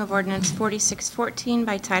reading of ordinance 4614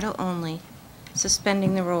 by title only,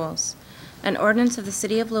 suspending the rules. An ordinance of the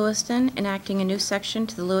City of Lewiston enacting a new section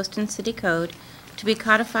to the Lewiston City Code to be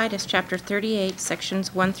codified as Chapter 38,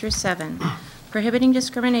 Sections 1 through 7, prohibiting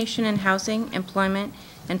discrimination in housing, employment,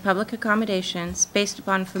 and public accommodations based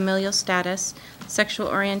upon familial status, sexual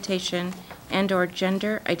orientation, and/or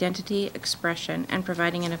gender identity expression, and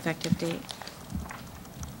providing an effective date.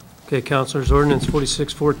 Okay, councilors, ordinance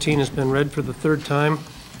 4614 has been read for the third time.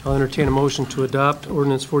 I'll entertain a motion to adopt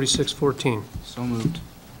ordinance 4614. So moved.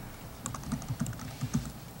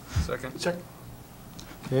 Second. Second.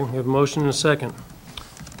 Okay, we have a motion and a second.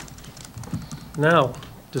 Now,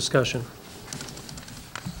 discussion.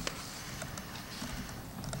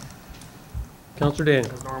 Councilor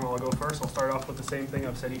Daniel. As normal, I'll go first. I'll start off with the same thing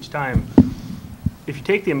I've said each time. If you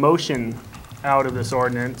take the emotion out of this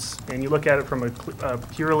ordinance and you look at it from a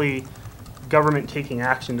purely government taking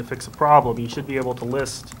action to fix a problem, you should be able to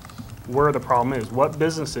list where the problem is. What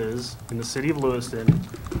businesses in the city of Lewiston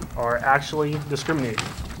are actually discriminating?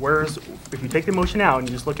 If you take the emotion out and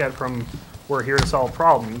you just look at it from we're here to solve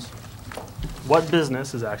problems, what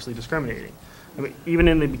business is actually discriminating? I mean, even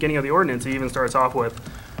in the beginning of the ordinance, it even starts off with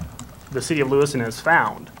the city of Lewiston has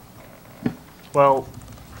found. Well,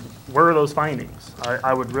 where are those findings?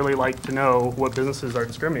 I would really like to know what businesses are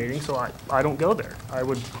discriminating, so I don't go there. I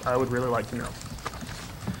would really like to know.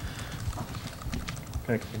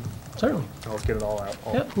 Can I continue? Certainly. I'll just get it all out.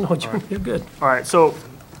 Yeah, no, you're good. All right, so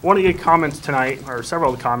one of the comments tonight, or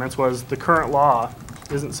several of the comments, was the current law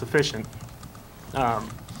isn't sufficient.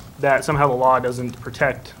 That somehow the law doesn't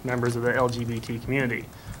protect members of the LGBT community.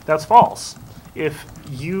 That's false. If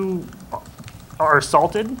you are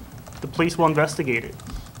assaulted, the police will investigate it.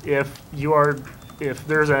 If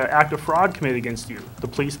there's an act of fraud committed against you, the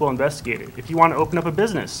police will investigate it. If you want to open up a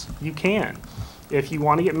business, you can. If you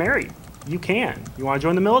want to get married, you can. You want to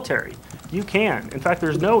join the military, you can. In fact,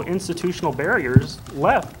 there's no institutional barriers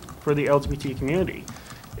left for the LGBT community.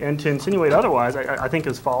 And to insinuate otherwise, I think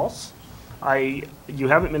is false. You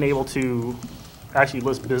haven't been able to actually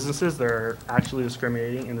list businesses that are actually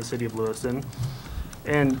discriminating in the city of Lewiston.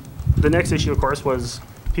 And the next issue, of course, was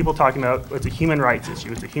people talking about it's a human rights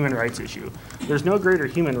issue. It's a human rights issue. There's no greater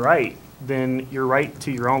human right than your right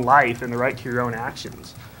to your own life and the right to your own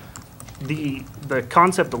actions. The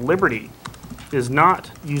concept of liberty is not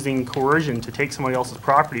using coercion to take somebody else's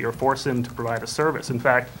property or force them to provide a service. In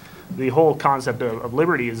fact, the whole concept of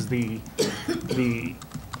liberty is the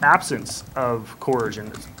absence of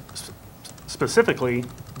coercion, specifically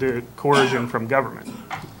the coercion from government.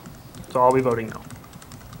 So I'll be voting no.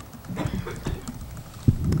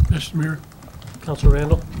 Mr. Mayor. Councilor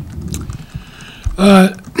Randall.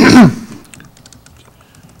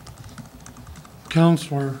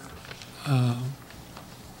 Councilor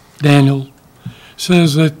Daniel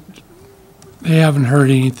says that they haven't heard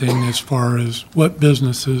anything as far as what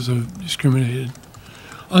businesses have discriminated.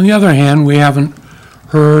 On the other hand, we haven't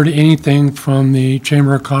heard anything from the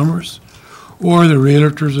Chamber of Commerce or the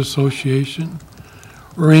Realtors Association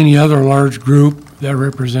or any other large group that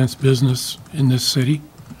represents business in this city,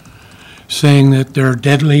 saying that they're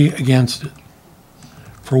deadly against it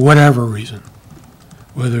for whatever reason,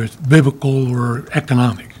 whether it's biblical or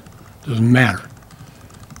economic, doesn't matter.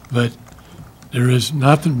 But there has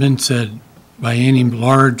nothing been said by any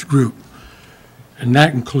large group, and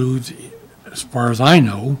that includes, as far as I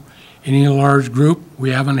know, any large group.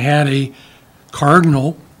 We haven't had a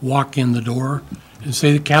cardinal walk in the door and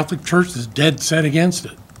say the Catholic Church is dead set against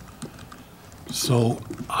it. So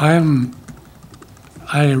I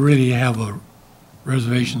really have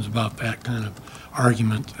reservations about that kind of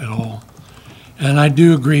argument at all. And I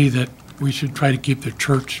do agree that we should try to keep the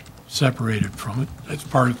church separated from it. That's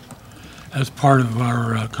part of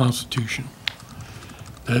our Constitution.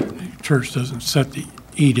 That the church doesn't set the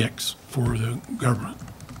edicts for the government.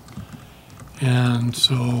 And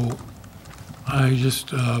so I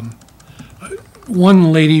just,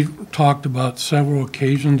 one lady talked about several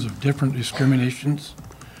occasions of different discriminations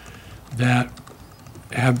that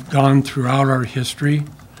have gone throughout our history,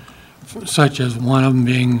 such as one of them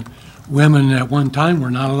being women at one time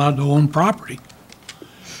were not allowed to own property.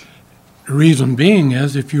 The reason being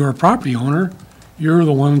is if you're a property owner, you're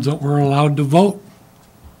the ones that were allowed to vote.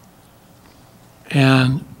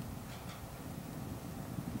 And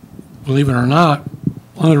believe it or not,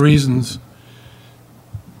 one of the reasons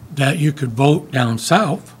that you could vote down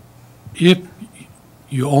south, if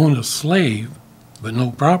you owned a slave but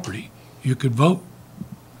no property, you could vote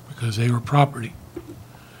because they were property.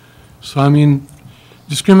 So, I mean,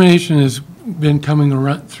 discrimination has been coming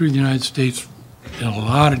around through the United States in a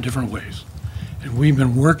lot of different ways. And we've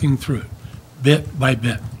been working through it bit by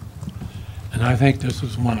bit. And I think this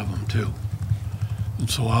is one of them too. And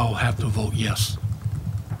so I'll have to vote yes.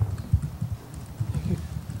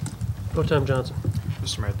 Pro Tem Johnson.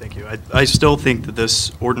 Mr. Mayor, thank you. I still think that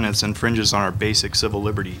this ordinance infringes on our basic civil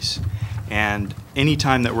liberties. And any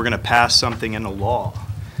time that we're going to pass something into law,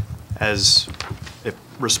 as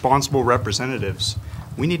responsible representatives,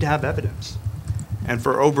 we need to have evidence. And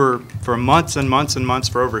for months and months and months,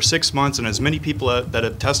 for over 6 months, and as many people that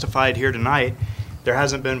have testified here tonight, there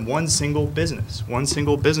hasn't been one single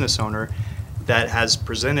business owner that has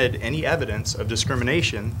presented any evidence of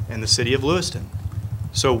discrimination in the city of Lewiston.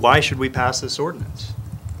 So why should we pass this ordinance?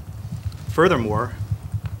 Furthermore,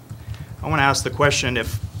 I want to ask the question,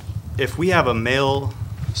 if we have a male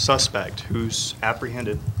suspect who's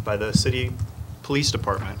apprehended by the city police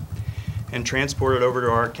department and transported over to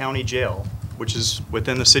our county jail, which is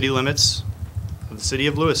within the city limits of the city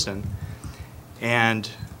of Lewiston, and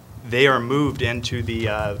they are moved into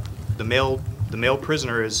the male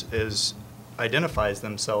prisoner identifies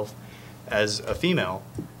themselves as a female,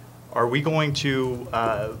 are we going to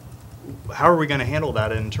how are we going to handle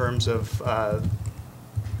that in terms of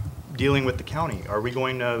dealing with the county? Are we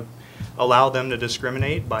going to allow them to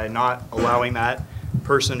discriminate by not allowing that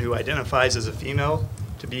person who identifies as a female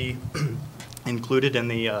to be included in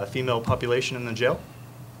the female population in the jail?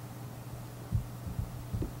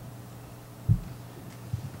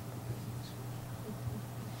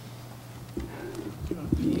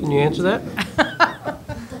 Can you answer that?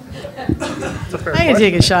 I can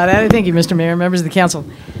take a shot at it. Thank you, Mr. Mayor, members of the council.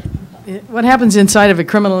 What happens inside of a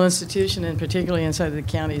criminal institution, and particularly inside of the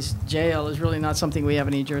county's jail, is really not something we have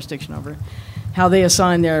any jurisdiction over. How they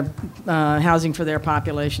assign their housing for their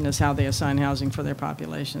population is how they assign housing for their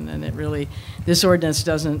population, and this ordinance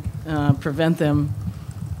doesn't prevent them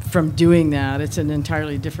from doing that. It's an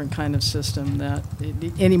entirely different kind of system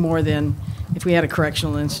any more than if we had a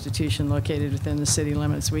correctional institution located within the city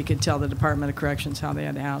limits, we could tell the Department of Corrections how they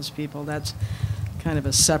had to house people. That's kind of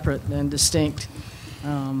a separate and distinct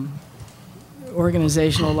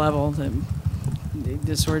organizational level.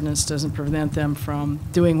 This ordinance doesn't prevent them from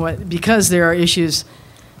doing because there are issues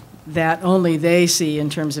that only they see in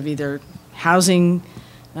terms of either housing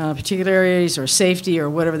particular areas or safety or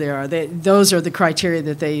whatever they are. Those are the criteria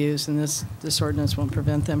that they use, and this ordinance won't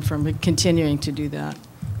prevent them from continuing to do that.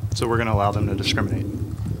 So we're going to allow them to discriminate.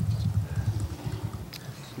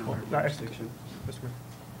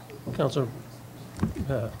 Councilor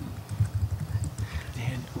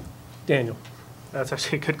Daniel. That's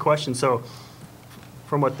actually a good question. So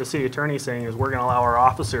from what the city attorney is saying is we're going to allow our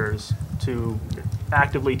officers to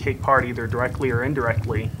actively take part either directly or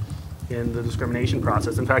indirectly in the discrimination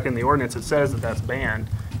process. In fact, in the ordinance, it says that that's banned.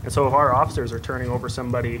 And so if our officers are turning over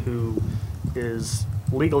somebody who is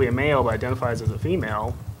legally a male but identifies as a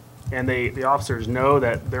female, and the officers know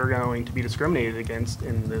that they're going to be discriminated against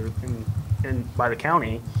by the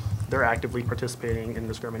county, they're actively participating in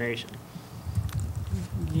discrimination.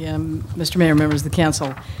 Yeah, Mr. Mayor, members of the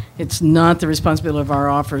council, it's not the responsibility of our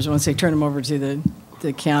officers, once they turn them over to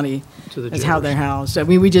the county, To the as how they're jailers. housed. I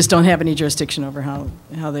mean, we just don't have any jurisdiction over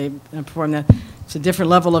how they perform that. It's a different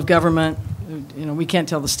level of government. You know, we can't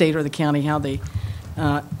tell the state or the county how they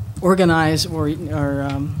organize or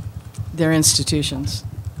their institutions.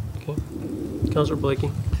 Okay. Councilor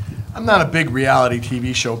Blakey. I'm not a big reality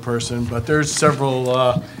TV show person, but there's several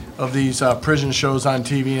of these prison shows on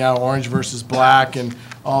TV now, Orange versus Black and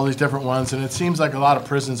all these different ones, and it seems like a lot of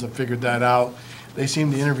prisons have figured that out. They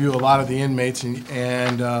seem to interview a lot of the inmates,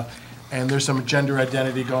 and there's some gender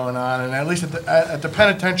identity going on, and at least at the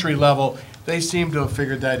penitentiary level, they seem to have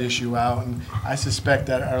figured that issue out, and I suspect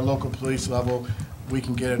that at our local police level, we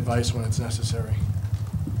can get advice when it's necessary.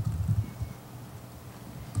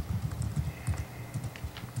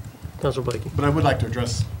 Councilor Blakey. But I would like to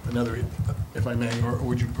address another, if I may, or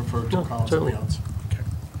would you prefer to No, call on certainly. somebody else? Okay.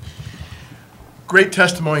 Great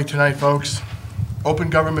testimony tonight, folks. Open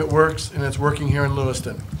government works, and it's working here in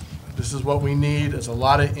Lewiston. This is what we need. There's a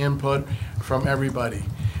lot of input from everybody.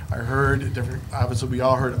 I heard different, obviously we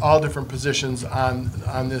all heard all different positions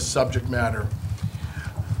on this subject matter.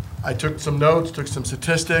 I took some notes, took some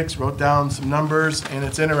statistics, wrote down some numbers, and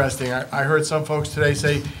it's interesting. I heard some folks today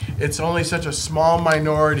say it's only such a small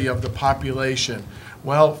minority of the population.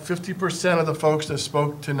 Well, 50% of the folks that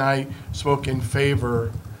spoke tonight spoke in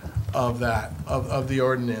favor of that, of the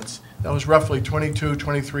ordinance. That was roughly 22,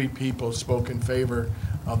 23 people spoke in favor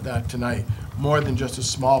of that tonight, more than just a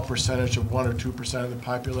small percentage of 1 or 2% of the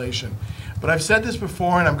population. But I've said this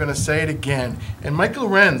before, and I'm going to say it again. And Michael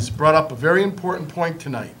Lorenz brought up a very important point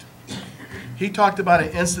tonight. He talked about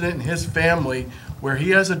an incident in his family where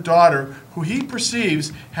he has a daughter who he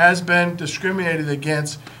perceives has been discriminated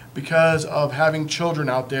against because of having children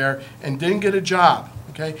out there and didn't get a job.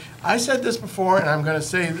 Okay, I said this before, and I'm going to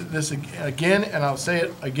say this again, and I'll say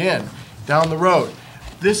it again down the road.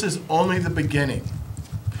 This is only the beginning.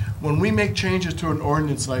 When we make changes to an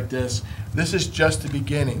ordinance like this, this is just the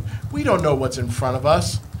beginning. We don't know what's in front of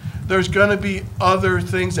us. There's going to be other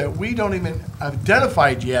things that we don't even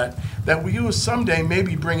identified yet that we will someday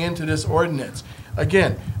maybe bring into this ordinance.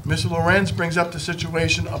 Again, Mr. Lorenz brings up the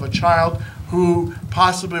situation of a child who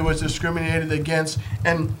possibly was discriminated against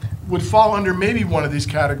and would fall under maybe one of these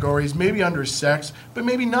categories, maybe under sex, but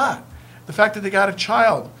maybe not. The fact that they got a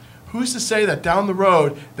child, who's to say that down the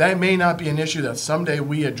road that may not be an issue that someday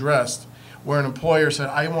we addressed, where an employer said,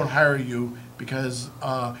 I won't hire you because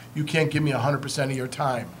you can't give me 100% of your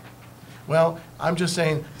time. Well, I'm just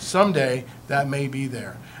saying someday that may be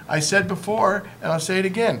there. I said before, and I'll say it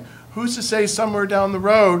again, who's to say somewhere down the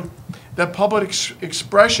road that public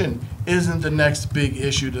expression isn't the next big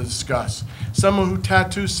issue to discuss? Someone who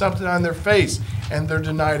tattoos something on their face and they're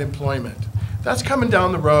denied employment. That's coming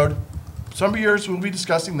down the road. Some years we'll be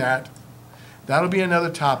discussing that. That'll be another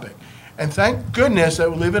topic. And thank goodness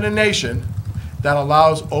that we live in a nation that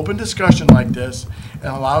allows open discussion like this and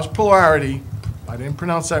allows plurality. I didn't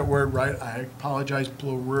pronounce that word right. I apologize,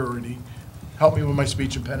 plurality. Help me with my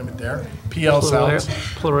speech impediment there. PL sounds.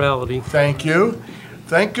 Plurality. Thank you.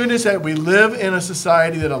 Thank goodness that we live in a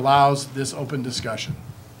society that allows this open discussion.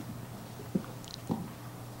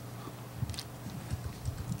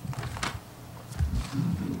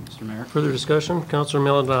 Mr. Mayor. Further discussion? Councilor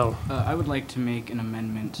Maldonado. I would like to make an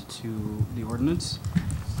amendment to the ordinance.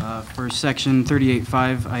 For section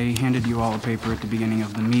 38.5, I handed you all a paper at the beginning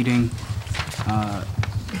of the meeting.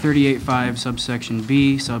 38.5 subsection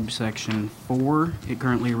B, subsection 4, it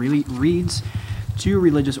currently reads, to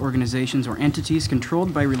religious organizations or entities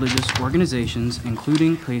controlled by religious organizations,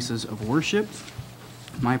 including places of worship.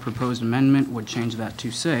 My proposed amendment would change that to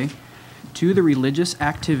say, to the religious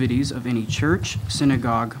activities of any church,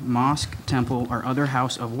 synagogue, mosque, temple, or other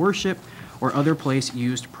house of worship, or other place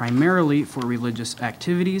used primarily for religious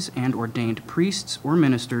activities and ordained priests or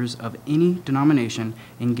ministers of any denomination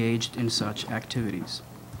engaged in such activities.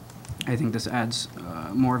 I think this adds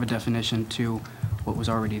more of a definition to what was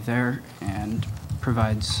already there and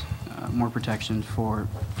provides more protection for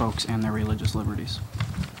folks and their religious liberties.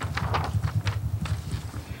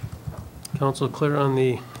 Council clear on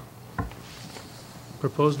the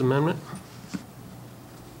proposed amendment?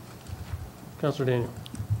 Councilor Daniel.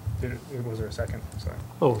 Was there a second? Sorry.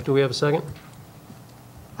 Oh, do we have a second?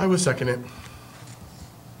 I would second it.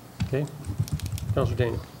 Okay. Councilor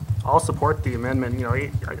Daniel. I'll support the amendment. You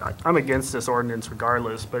know, I'm against this ordinance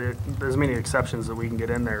regardless, but there's many exceptions that we can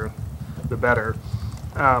get in there, the better.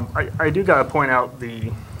 I do got to point out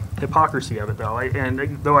the hypocrisy of it, though.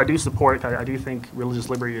 And though I do support, I do think religious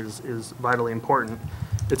liberty is vitally important.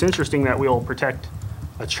 It's interesting that we'll protect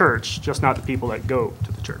a church, just not the people that go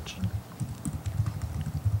to the church.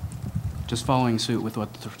 just following suit with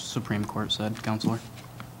what the Supreme Court said, Counselor.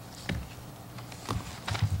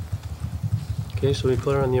 Okay, so we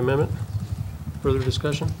clear on the amendment? Further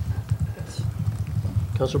discussion?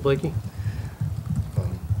 Counselor Blakey?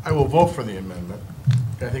 I will vote for the amendment.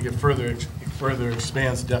 I think it further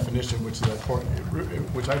expands the definition, which is important,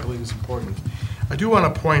 which I believe is important. I do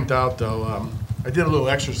want to point out, though, I did a little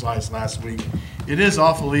exercise last week. It is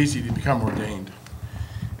awful easy to become ordained.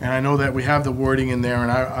 And I know that we have the wording in there,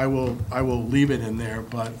 and I will leave it in there,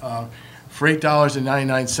 but for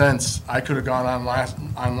 $8.99, I could have gone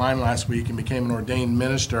online last week and became an ordained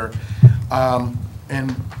minister, and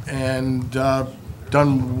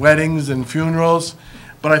done weddings and funerals.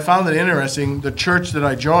 But I found it interesting. The church that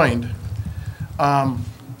I joined,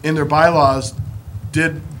 in their bylaws,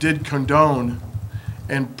 did condone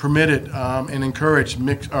and permitted and encouraged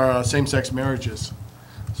same-sex marriages.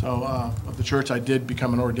 So of the church I did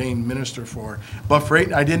become an ordained minister for. But for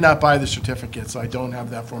I did not buy the certificate, so I don't have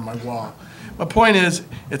that for my wall. My point is,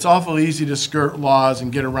 it's awful easy to skirt laws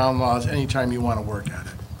and get around laws anytime you want to work at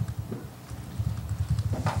it.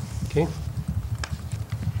 Okay.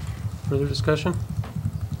 Further discussion?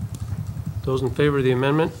 Those in favor of the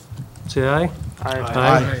amendment, say aye. Aye.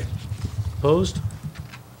 Aye. Opposed?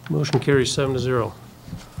 Motion carries 7-0.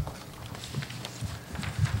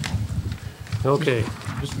 Okay.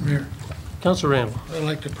 Mr. Mayor, Councilor Randall. I'd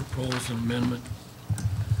like to propose an amendment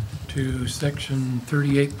to section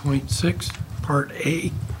 38.6, Part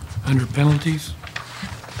A, under penalties.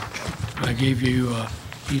 I gave you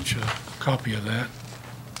each a copy of that.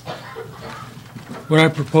 What I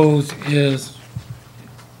propose is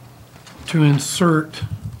to insert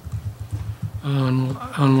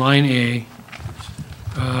on line A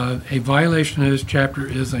violation of this chapter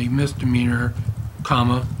is a misdemeanor,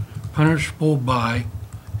 comma, punishable by,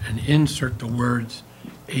 and insert the words,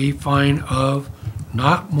 a fine of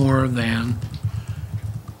not more than,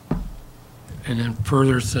 and then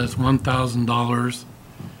further says $1,000,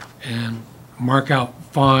 and mark out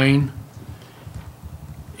fine,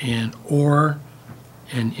 and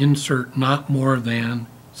insert not more than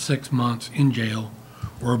 6 months in jail,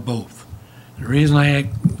 or both. The reason I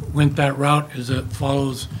went that route is it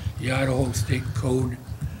follows the Idaho State Code,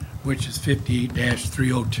 which is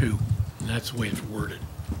 58-302, and that's the way it's worded.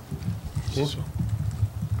 Okay. So,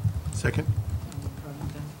 Second?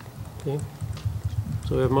 Okay.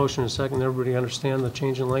 So we have a motion and a second. Everybody understand the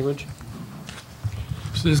change in language?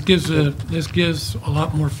 so this gives a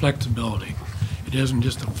lot more flexibility. It isn't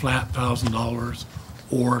just a flat $1,000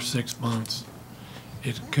 or 6 months.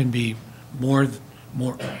 It can be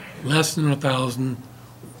less than 1,000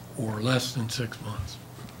 or less than 6 months.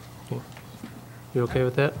 Okay. You okay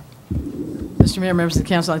with that? Mr. Mayor, members of the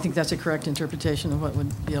council, I think that's a correct interpretation of what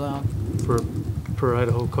would be allowed. Per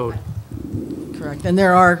Idaho code. Correct. And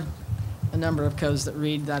there are a number of codes that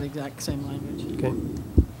read that exact same language. Okay.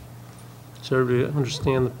 So everybody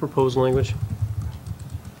understand the proposed language?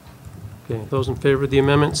 Okay, those in favor of the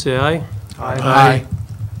amendment, say aye. Aye. Aye.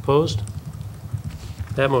 Opposed?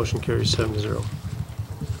 That motion carries 7-0.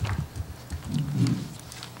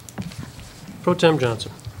 Pro Tem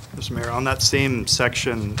Johnson. Mr. Mayor, on that same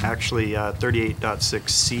section, actually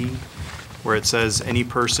 38.6C, where it says any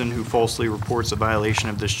person who falsely reports a violation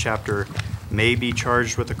of this chapter may be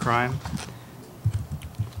charged with a crime,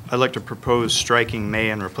 I'd like to propose striking may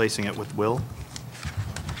and replacing it with will.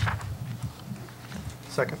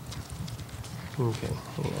 Second. Okay,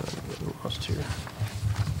 hang on, I'm getting lost here.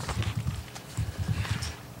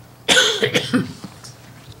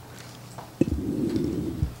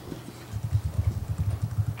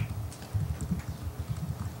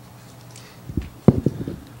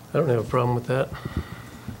 I don't have a problem with that.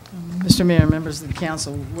 Mr. Mayor, members of the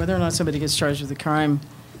council, whether or not somebody gets charged with a crime,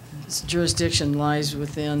 its jurisdiction lies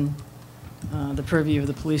within the purview of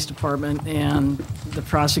the police department and the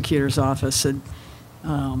prosecutor's office.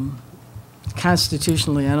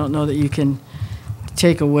 Constitutionally, I don't know that you can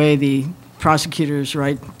take away the prosecutor's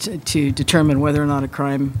right to determine whether or not a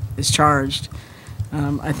crime is charged.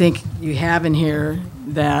 I think you have in here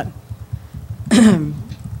that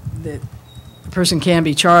that a person can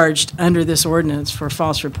be charged under this ordinance for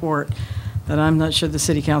false report, that I'm not sure the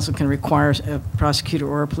city council can require a prosecutor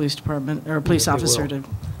or a police department or a police officer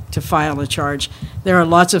to file a charge. There are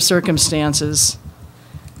lots of circumstances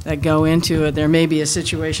that go into it. There may be a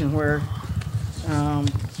situation where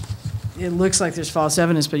it looks like there's false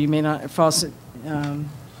evidence, but you may not, false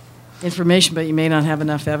information, but you may not have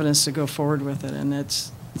enough evidence to go forward with it, and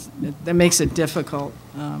that makes it difficult.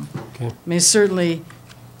 Okay. I mean, certainly,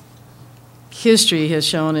 history has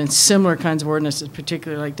shown in similar kinds of ordinances,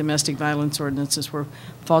 particularly like domestic violence ordinances, where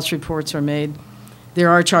false reports are made, there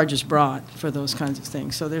are charges brought for those kinds of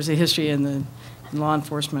things. So there's a history in law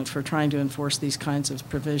enforcement for trying to enforce these kinds of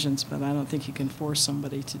provisions, but I don't think you can force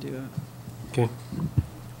somebody to do it. Okay.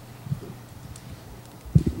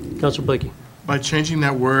 Councilor Blakey. By changing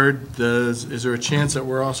that word, is there a chance that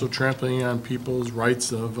we're also trampling on people's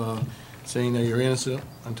rights of saying that you're innocent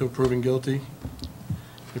until proven guilty?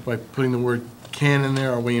 If by putting the word "can" in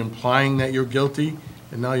there, are we implying that you're guilty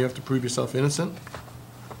and now you have to prove yourself innocent?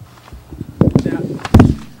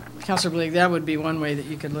 Councilor Blake, that would be one way that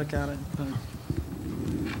you could look at it. But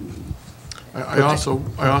I also,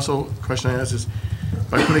 question I ask is,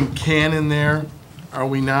 by putting "can" in there, are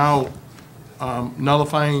we now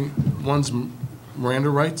nullifying one's Miranda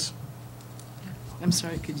rights? I'm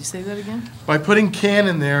sorry, could you say that again? By putting "can"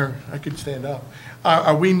 in there, I could stand up.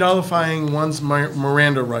 Are we nullifying one's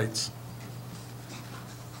Miranda rights?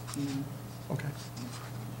 Okay.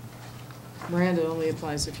 Miranda only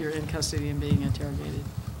applies if you're in custody and being interrogated.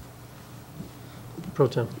 Pro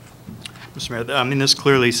Tem. Mr. Mayor, I mean, this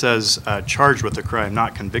clearly says charged with the crime,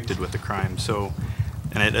 not convicted with the crime. So,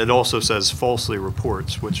 and it also says falsely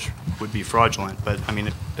reports, which would be fraudulent. But, I mean,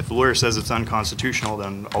 if the lawyer says it's unconstitutional,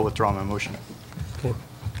 then I'll withdraw my motion. Okay.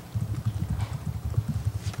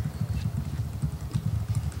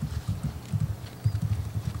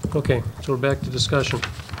 Okay, so we're back to discussion.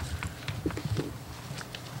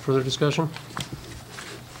 Further discussion?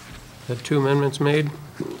 Had 2 amendments made.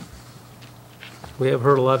 We have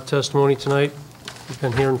heard a lot of testimony tonight. We've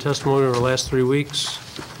been hearing testimony over the last 3 weeks.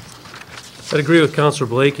 I'd agree with Councilor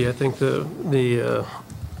Blakey. I think the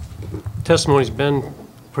testimony's been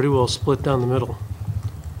pretty well split down the middle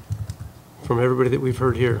from everybody that we've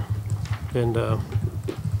heard here. And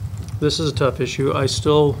this is a tough issue. I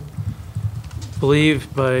still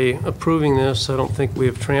believe by approving this, I don't think we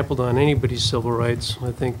have trampled on anybody's civil rights.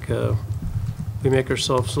 I think we make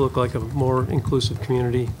ourselves look like a more inclusive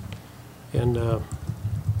community, and so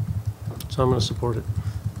I'm going to support it.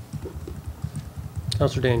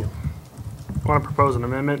 Councilor Daniel. I want to propose an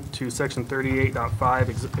amendment to section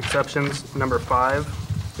 38.5 exceptions, number 5.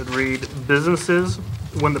 It would read, businesses,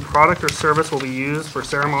 when the product or service will be used for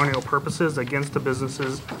ceremonial purposes against the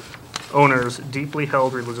business's owner's deeply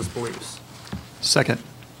held religious beliefs. Second.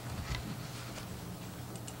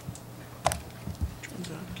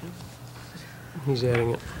 He's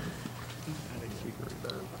adding it.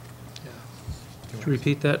 Could you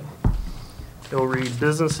repeat that? It will read,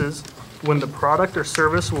 businesses, when the product or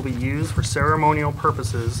service will be used for ceremonial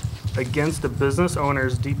purposes against the business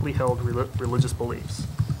owner's deeply held religious beliefs.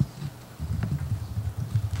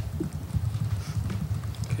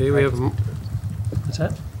 Okay, we have, what's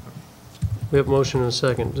that? We have a motion and a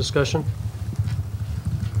second. Discussion?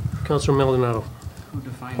 Councilor Maldonado.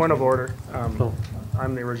 Point of order.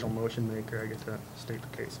 I'm the original motion maker. I get to state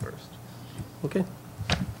the case first. Okay.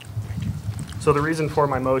 So the reason for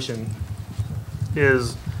my motion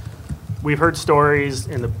is we've heard stories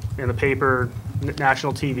in the paper,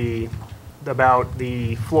 national TV, about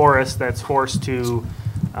the florist that's forced to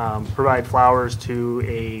provide flowers to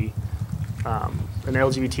an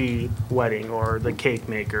LGBT wedding, or the cake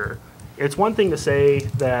maker. It's one thing to say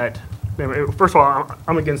that, first of all,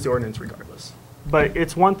 I'm against the ordinance regardless. But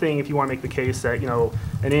it's one thing if you want to make the case that,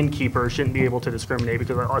 an innkeeper shouldn't be able to discriminate,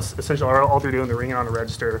 because essentially all they're doing, they're ringing on a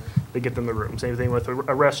register, they get them the room. Same thing with a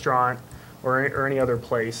restaurant or any other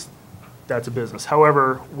place that's a business.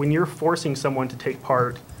 However, when you're forcing someone to take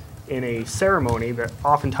part in a ceremony that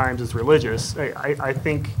oftentimes is religious, I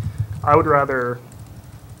think I would rather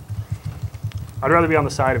be on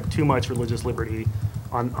the side of too much religious liberty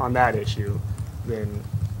on that issue than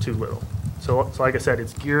too little. So like I said,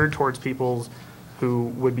 it's geared towards people who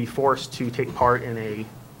would be forced to take part in a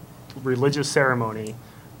religious ceremony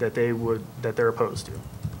that they're opposed to.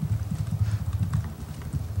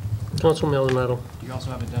 Councilor Maldonado. Do you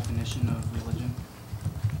also have a definition of religion?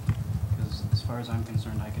 Because as far as I'm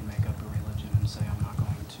concerned, I can make up a religion and say I'm not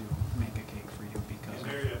going to make a cake for you because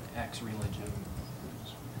of X religion.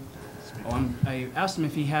 I asked him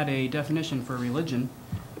if he had a definition for religion,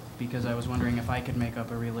 because I was wondering if I could make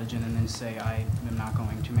up a religion and then say I am not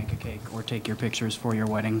going to make a cake or take your pictures for your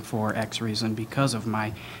wedding for X reason because of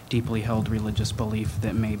my deeply held religious belief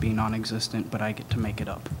that may be non-existent, but I get to make it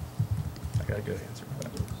up. I got a good answer for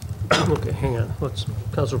that. Okay, hang on.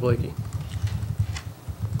 Councilor Blakey.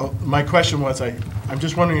 My question was, I'm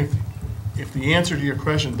just wondering if the answer to your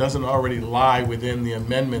question doesn't already lie within the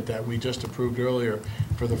amendment that we just approved earlier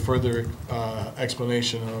for the further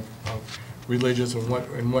explanation of religious and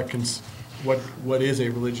what is a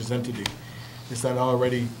religious entity. Is that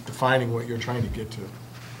already defining what you're trying to get to?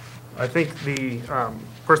 I think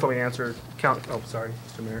first let me answer. Sorry,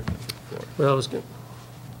 Mr. Mayor. Well,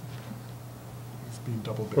 being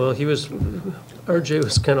double barreled. Well, RJ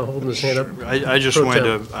was kind of holding his hand up. I just Pro wanted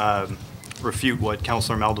tem. to refute what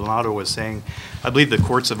Councilor Maldonado was saying. I believe the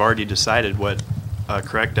courts have already decided what a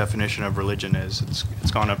correct definition of religion is.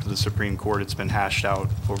 It's gone up to the Supreme Court. It's been hashed out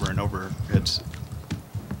over and over. It's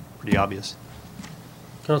pretty obvious.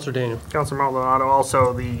 Councilor Daniel. Councilor Maldonado,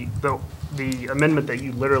 also the amendment that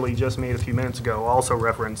you literally just made a few minutes ago also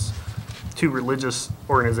referenced two religious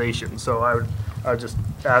organizations. So I would just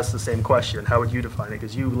ask the same question. How would you define it?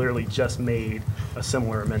 Because you literally just made a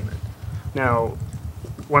similar amendment. Now,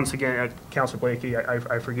 once again, Councilor Blakey,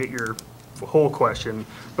 I forget your whole question,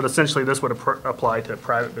 but essentially this would apply to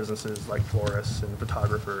private businesses like florists and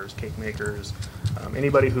photographers, cake makers,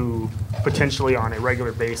 anybody who potentially on a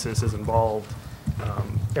regular basis is involved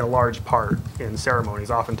in a large part in ceremonies,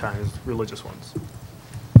 oftentimes religious ones.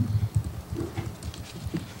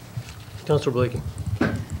 Councilor Blakey.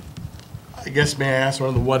 I guess may I ask one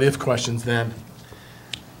of the what-if questions then?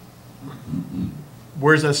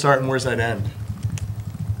 Where's that start and where's that end?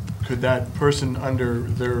 Could that person under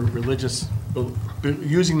their religious,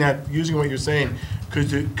 using what you're saying, could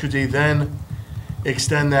they then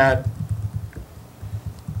extend that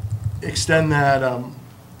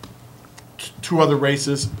to other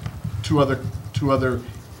races, to other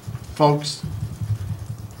folks?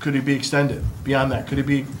 Could it be extended beyond that? Could it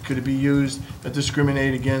be used to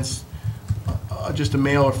discriminate against just a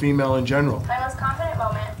male or female in general? My most confident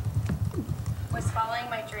moment was following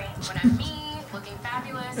my dream when I'm me, looking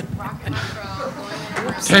fabulous, rocking my fro, going in a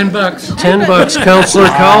room. $10, Councilor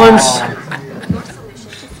Collins.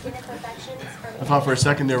 I thought for a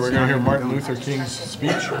second there we were going to hear Martin Luther King's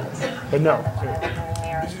speech. But no.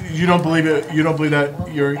 You don't believe it? You don't believe that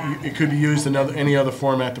it could be used in any other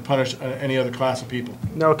format to punish any other class of people?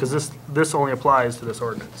 No, because this only applies to this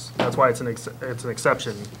ordinance. That's why it's an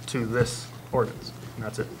exception to this ordinance, and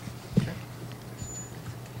that's it.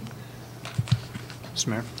 Mr.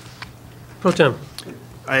 Mayor? Pro Tem.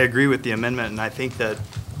 I agree with the amendment, and I think that,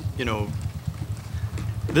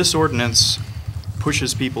 this ordinance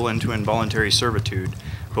pushes people into involuntary servitude,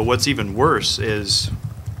 but what's even worse is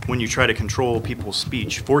when you try to control people's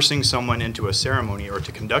speech. Forcing someone into a ceremony or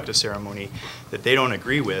to conduct a ceremony that they don't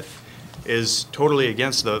agree with is totally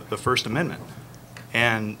against the First Amendment.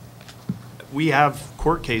 And we have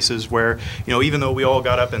court cases where, even though we all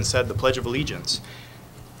got up and said the Pledge of Allegiance,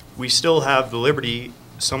 we still have the liberty.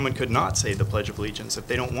 Someone could not say the Pledge of Allegiance if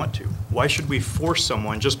they don't want to. Why should we force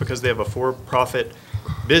someone just because they have a for-profit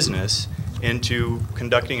business into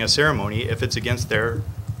conducting a ceremony if it's against their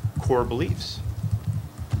core beliefs?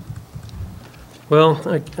 Well,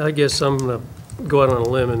 I guess I'm going to go out on a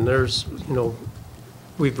limb, and there's,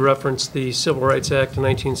 we've referenced the Civil Rights Act of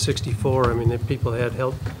 1964. I mean, the people had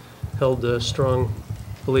held strong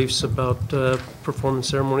beliefs about performing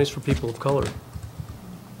ceremonies for people of color.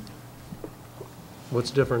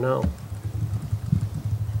 What's different now?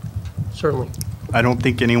 Certainly. I don't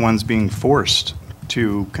think anyone's being forced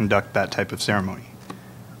to conduct that type of ceremony.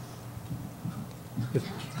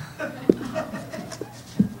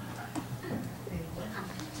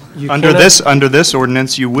 Under this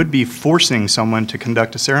ordinance, you would be forcing someone to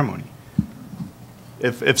conduct a ceremony.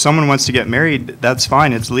 If someone wants to get married, that's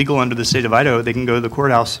fine. It's legal under the state of Idaho. They can go to the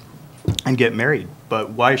courthouse and get married.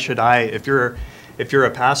 But why should I, if you're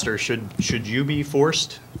a pastor, should you be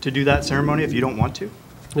forced to do that ceremony if you don't want to?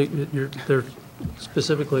 They're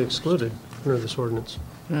specifically excluded under this ordinance.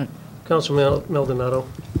 Councilor Maldonado.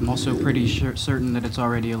 I'm also pretty certain that it's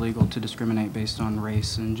already illegal to discriminate based on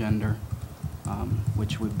race and gender,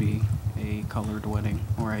 which would be a colored wedding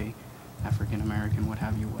or a African-American what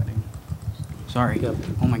have you wedding. Sorry. Yep.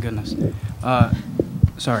 Oh my goodness.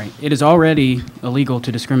 Sorry. It is already illegal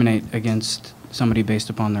to discriminate against somebody based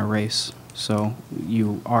upon their race. So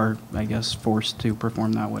you are, I guess, forced to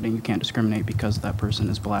perform that wedding. You can't discriminate because that person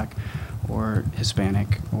is black or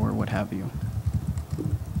Hispanic or what have you,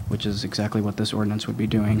 which is exactly what this ordinance would be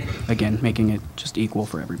doing. Again, making it just equal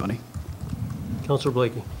for everybody. Councilor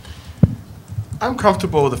Blakey. I'm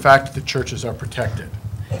comfortable with the fact that the churches are protected.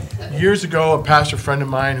 Years ago, a pastor friend of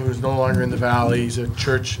mine who is no longer in the Valley, he's a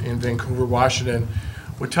church in Vancouver, Washington,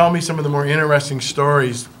 would tell me some of the more interesting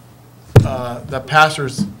stories that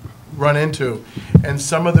pastors run into and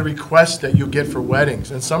some of the requests that you get for weddings.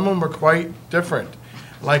 And some of them are quite different.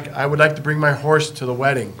 Like, I would like to bring my horse to the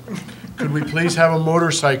wedding. Could we please have a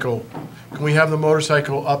motorcycle? Can we have the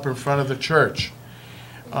motorcycle up in front of the church?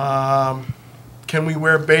 Can we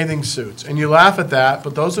wear bathing suits? And you laugh at that,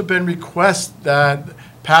 but those have been requests that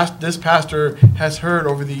this pastor has heard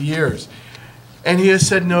over the years. And he has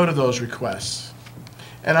said no to those requests.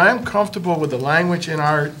 And I am comfortable with the language in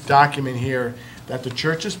our document here that the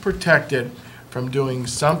church is protected from doing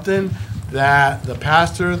something that the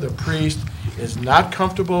pastor, the priest, is not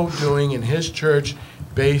comfortable doing in his church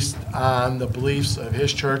based on the beliefs of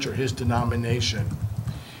his church or his denomination.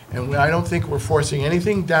 And I don't think we're forcing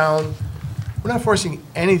anything down, we're not forcing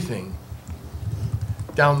anything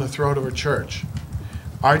down the throat of a church.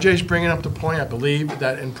 RJ's bringing up the point, I believe,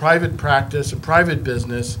 that in private practice, in private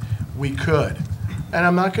business, we could. And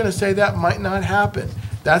I'm not going to say that might not happen.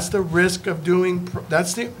 That's the risk of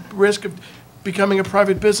becoming a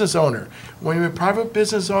private business owner. When you're a private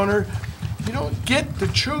business owner, you don't get to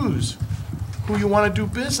choose who you want to do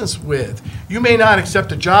business with. You may not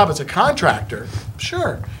accept a job as a contractor,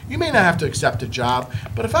 sure. You may not have to accept a job,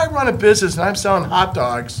 but if I run a business and I'm selling hot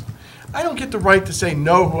dogs, I don't get the right to say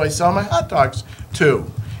no who I sell my hot dogs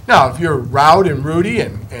to. Now, if you're Rowd and Rudy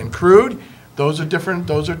and Crude, those are different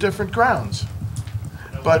grounds.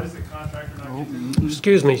 But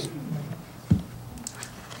excuse me.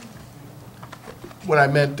 What I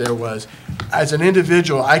meant there was, as an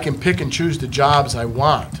individual, I can pick and choose the jobs I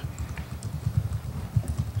want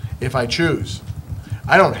if I choose.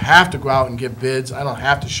 I don't have to go out and get bids. I don't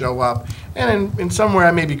have to show up. And in somewhere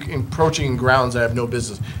I may be encroaching in grounds I have no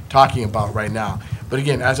business talking about right now. But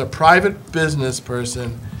again, as a private business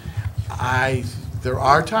person, there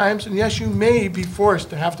are times, and yes, you may be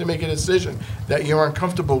forced to have to make a decision that you're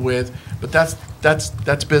uncomfortable with, but that's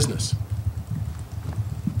business.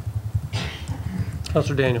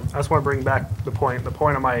 Councilor Daniel. I just want to bring back the point. The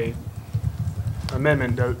point of my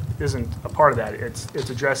amendment isn't a part of that. It's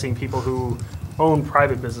addressing people who own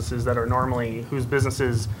private businesses that are normally, whose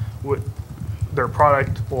businesses, their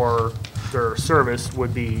product or their service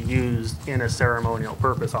would be used in a ceremonial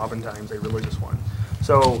purpose, oftentimes a religious one.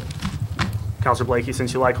 So, Councilor Blakey,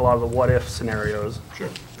 since you like a lot of the what-if scenarios, sure.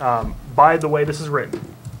 By the way this is written,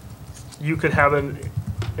 you could have an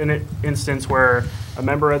instance where a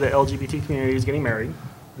member of the LGBT community is getting married.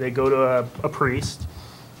 They go to a priest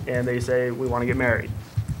and they say, we want to get married.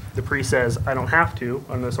 The priest says, I don't have to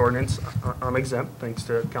under this ordinance. I'm exempt, thanks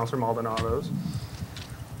to Councilor Maldonado's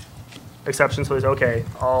exception. So they say, okay,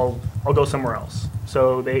 I'll go somewhere else.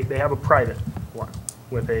 So they have a private one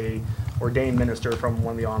with a ordained minister from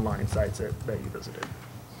one of the online sites that you visited.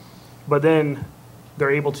 But then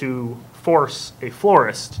they're able to force a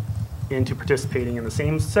florist into participating in the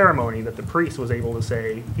same ceremony that the priest was able to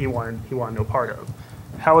say he wanted no part of.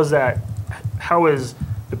 How is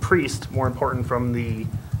the priest more important from the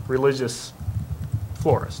religious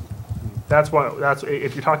florist? That's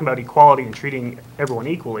if you're talking about equality and treating everyone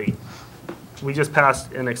equally, we just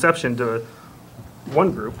passed an exception to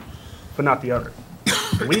one group, but not the other.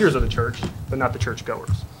 The leaders of the church, but not the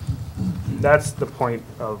churchgoers. That's the point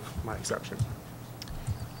of my exception.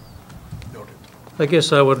 Noted. I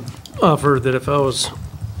guess I would offer that if I was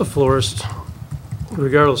a florist,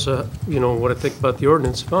 regardless of, what I think about the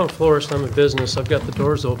ordinance, if I'm a florist, I'm in business, I've got the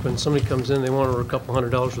doors open, somebody comes in, they want over a couple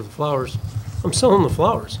 $100 worth of flowers, I'm selling the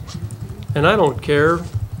flowers. And I don't care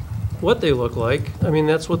what they look like. I mean,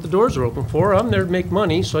 that's what the doors are open for. I'm there to make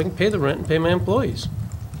money so I can pay the rent and pay my employees.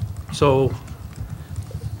 So,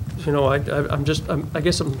 I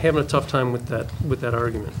guess I'm having a tough time with that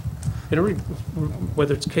argument.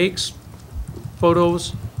 Whether it's cakes,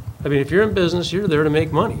 photos, I mean, if you're in business, you're there to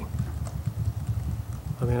make money.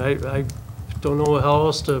 I mean, I don't know how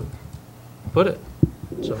else to put it,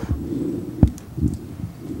 so.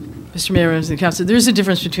 Mr. Mayor, members of the council, there's a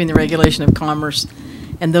difference between the regulation of commerce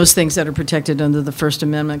and those things that are protected under the First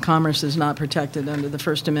Amendment. Commerce is not protected under the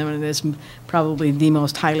First Amendment. It's probably the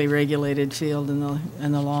most highly regulated field in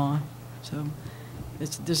the law. So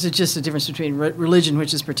this is just a difference between religion,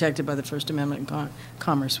 which is protected by the First Amendment, and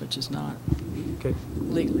commerce, which is not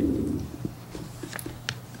legally.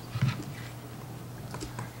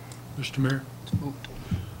 Mr. Mayor,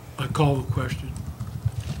 I call the question.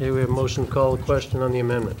 Okay, we have a motion to call the question on the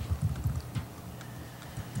amendment.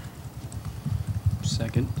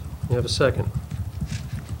 Second. You have a second.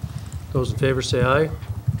 Those in favor say aye.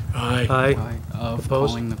 Aye. Aye. Of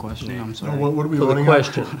Opposed? calling the question, I'm No, sorry. what are we For the voting on?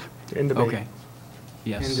 question. In debate. Okay.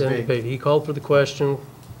 Yes. In debate. He called for the question.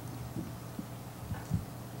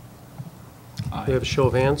 Aye. We have a show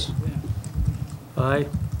of hands. Aye.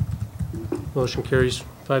 Motion carries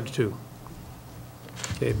 5-2.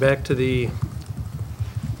 Okay, back to the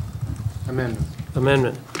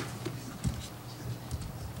amendment.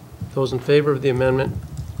 Those in favor of the amendment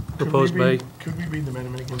proposed by, Could we read the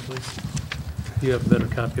amendment again, please? you have a better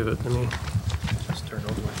copy of it than me. Just turn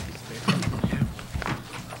over my piece of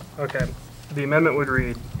paper. Okay. The amendment would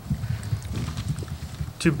read,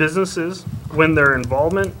 to businesses, when their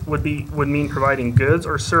involvement would mean providing goods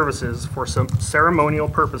or services for some ceremonial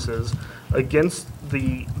purposes against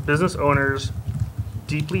the business owner's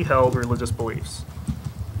deeply held religious beliefs.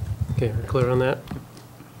 Okay, we're clear on that?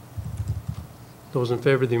 Those in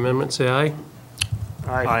favor of the amendment, say aye.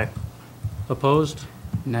 Aye. Opposed?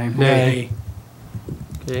 Nay. Nay.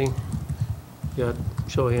 Okay. Got,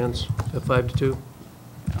 show of hands, got 5-2.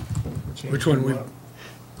 Which one we,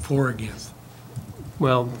 for or against?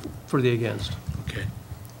 Well, for the against. Okay.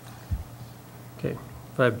 Okay,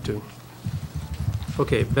 5-2.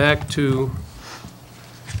 Okay, back to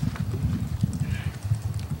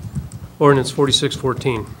ordinance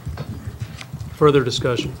 4614. Further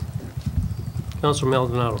discussion. Councilor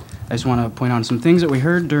Maldonado. I just want to point out some things that we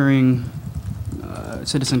heard during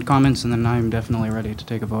citizen comments, and then I'm definitely ready to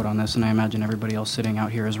take a vote on this, and I imagine everybody else sitting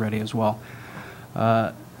out here is ready as well.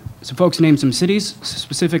 So folks named some cities,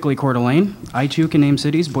 specifically Coeur d'Alene. I too can name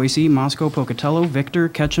cities: Boise, Moscow, Pocatello, Victor,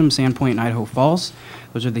 Ketchum, Sandpoint, and Idaho Falls.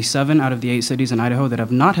 Those are the 7 out of the 8 cities in Idaho that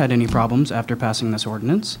have not had any problems after passing this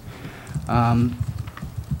ordinance.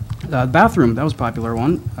 The bathroom, that was a popular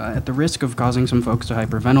one. At the risk of causing some folks to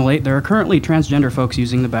hyperventilate, there are currently transgender folks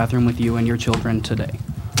using the bathroom with you and your children today.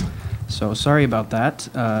 So sorry about that.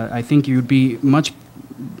 I think you'd be much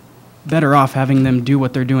better off having them do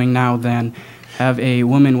what they're doing now than have a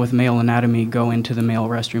woman with male anatomy go into the male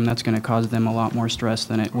restroom. That's going to cause them a lot more stress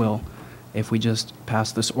than it will if we just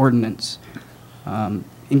pass this ordinance. And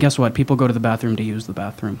guess what? People go to the bathroom to use the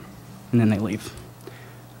bathroom, and then they leave.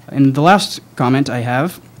 And the last comment I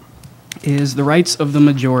have is the rights of the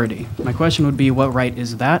majority. My question would be, what right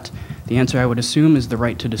is that? The answer, I would assume, is the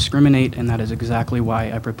right to discriminate, and that is exactly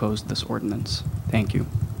why I proposed this ordinance. Thank you.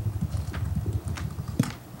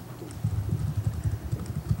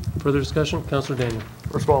 Further discussion? Councilor Daniel.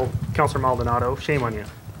 First of all, Councilor Maldonado, shame on you.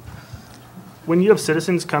 When you have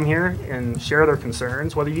citizens come here and share their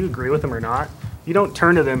concerns, whether you agree with them or not, you don't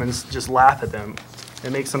turn to them and just laugh at them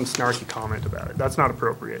and make some snarky comment about it. That's not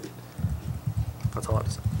appropriate. That's all I have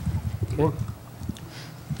to say. Okay.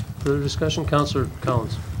 Further discussion? Councilor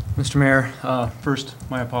Collins. Mr. Mayor, first,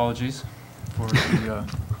 my apologies for the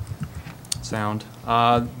sound.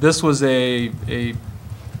 This was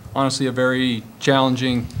honestly a very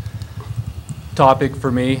challenging topic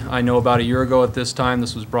for me. I know about a year ago at this time,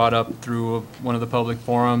 this was brought up through one of the public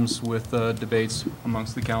forums with debates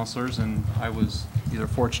amongst the councilors, and I was either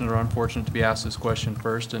fortunate or unfortunate to be asked this question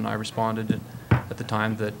first, and I responded at the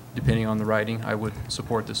time that, depending on the writing, I would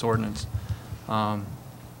support this ordinance.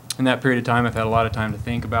 In that period of time, I've had a lot of time to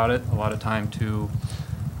think about it, a lot of time to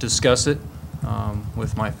discuss it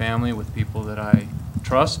with my family, with people that I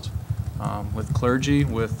trust, with clergy,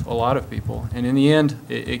 with a lot of people. And in the end,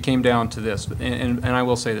 it came down to this. And I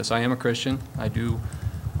will say this, I am a Christian. I do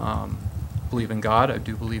believe in God. I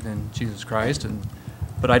do believe in Jesus Christ.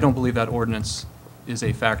 But I don't believe that ordinance is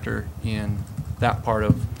a factor in that part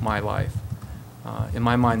of my life. In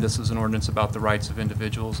my mind, this is an ordinance about the rights of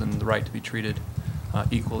individuals and the right to be treated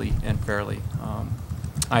equally and fairly.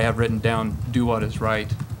 I have written down, do what is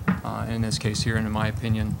right. In this case here, and in my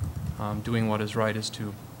opinion, doing what is right is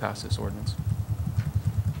to pass this ordinance.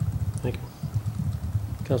 Thank you.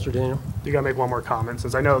 Councilor Daniel. You gotta make one more comment,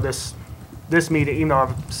 since I know this meeting, even though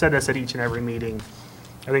I've said this at each and every meeting,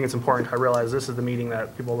 I think it's important. I realize this is the meeting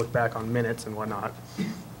that people look back on minutes and whatnot,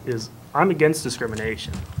 is I'm against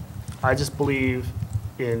discrimination. I just believe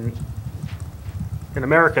in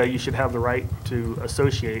America, you should have the right to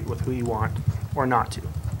associate with who you want or not to.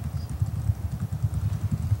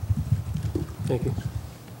 Thank you.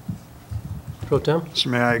 Pro Tem? Mr.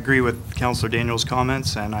 Mayor, I agree with Councilor Daniel's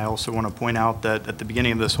comments, and I also want to point out that at the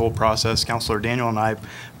beginning of this whole process, Councilor Daniel and I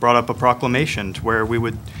brought up a proclamation to where we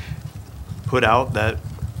would put out that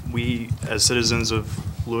we, as citizens of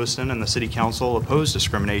Lewiston and the City Council, oppose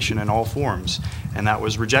discrimination in all forms, and that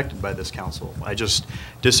was rejected by this council. I just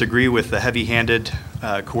disagree with the heavy-handed,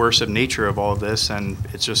 coercive nature of all of this, and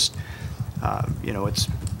it's just, it's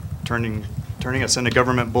turning us into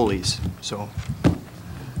government bullies. So.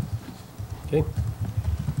 Okay.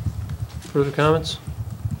 Further comments?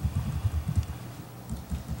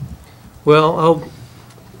 Well, I'll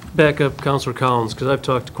back up Councilor Collins, because I've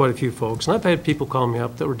talked to quite a few folks, and I've had people call me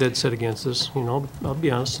up that were dead set against this. I'll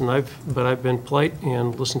be honest, but I've been polite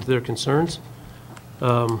and listened to their concerns.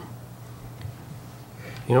 Talking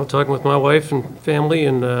with my wife and family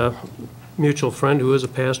and a mutual friend who is a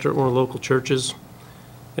pastor at one of the local churches,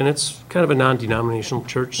 and it's kind of a non-denominational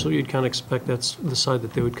church, so you'd kind of expect that's the side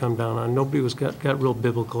that they would come down on. Nobody got real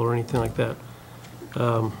biblical or anything like that.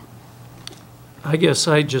 I guess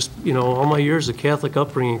I just, all my years of Catholic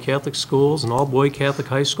upbringing, Catholic schools, and all-boy Catholic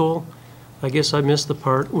high school, I guess I missed the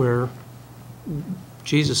part where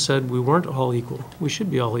Jesus said we weren't all equal. We should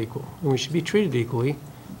be all equal, and we should be treated equally.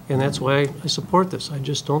 And that's why I support this. I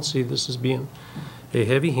just don't see this as being a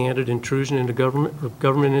heavy-handed intrusion into government, or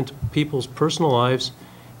government into people's personal lives.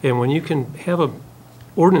 And when you can have a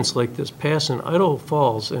ordinance like this pass in Idaho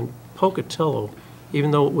Falls and Pocatello,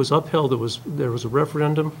 even though it was upheld, there was a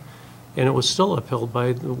referendum, and it was still upheld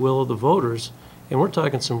by the will of the voters. And we're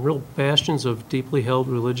talking some real bastions of deeply held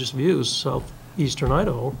religious views, southeastern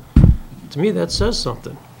Idaho. To me, that says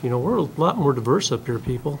something. You know, we're a lot more diverse up here,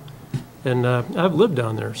 people. And I've lived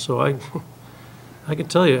down there, so I can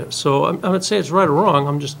tell you. So I would say it's right or wrong.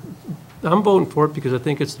 I'm voting for it because I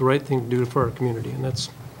think it's the right thing to do for our community, and that's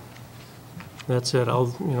it.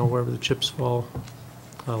 I'll, you know, wherever the chips fall,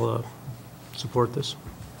 I'll support this.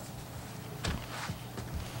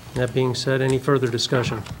 That being said, any further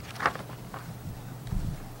discussion?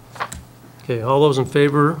 Okay, all those in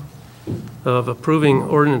favor of approving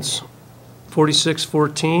ordinance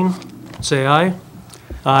 4614, say aye.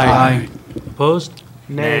 Aye. Opposed?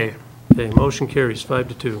 Nay. Okay, motion carries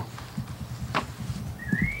 5-2.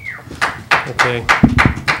 Okay.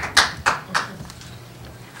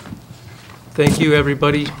 Thank you,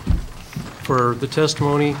 everybody, for the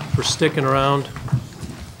testimony, for sticking around.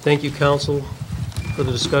 Thank you, council, for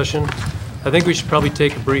the discussion. I think we should probably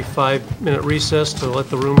take a brief 5-minute recess to let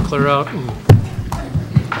the room clear out and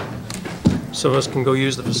some of us can go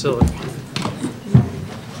use the facility.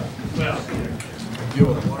 Deal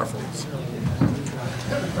with the waterfalls.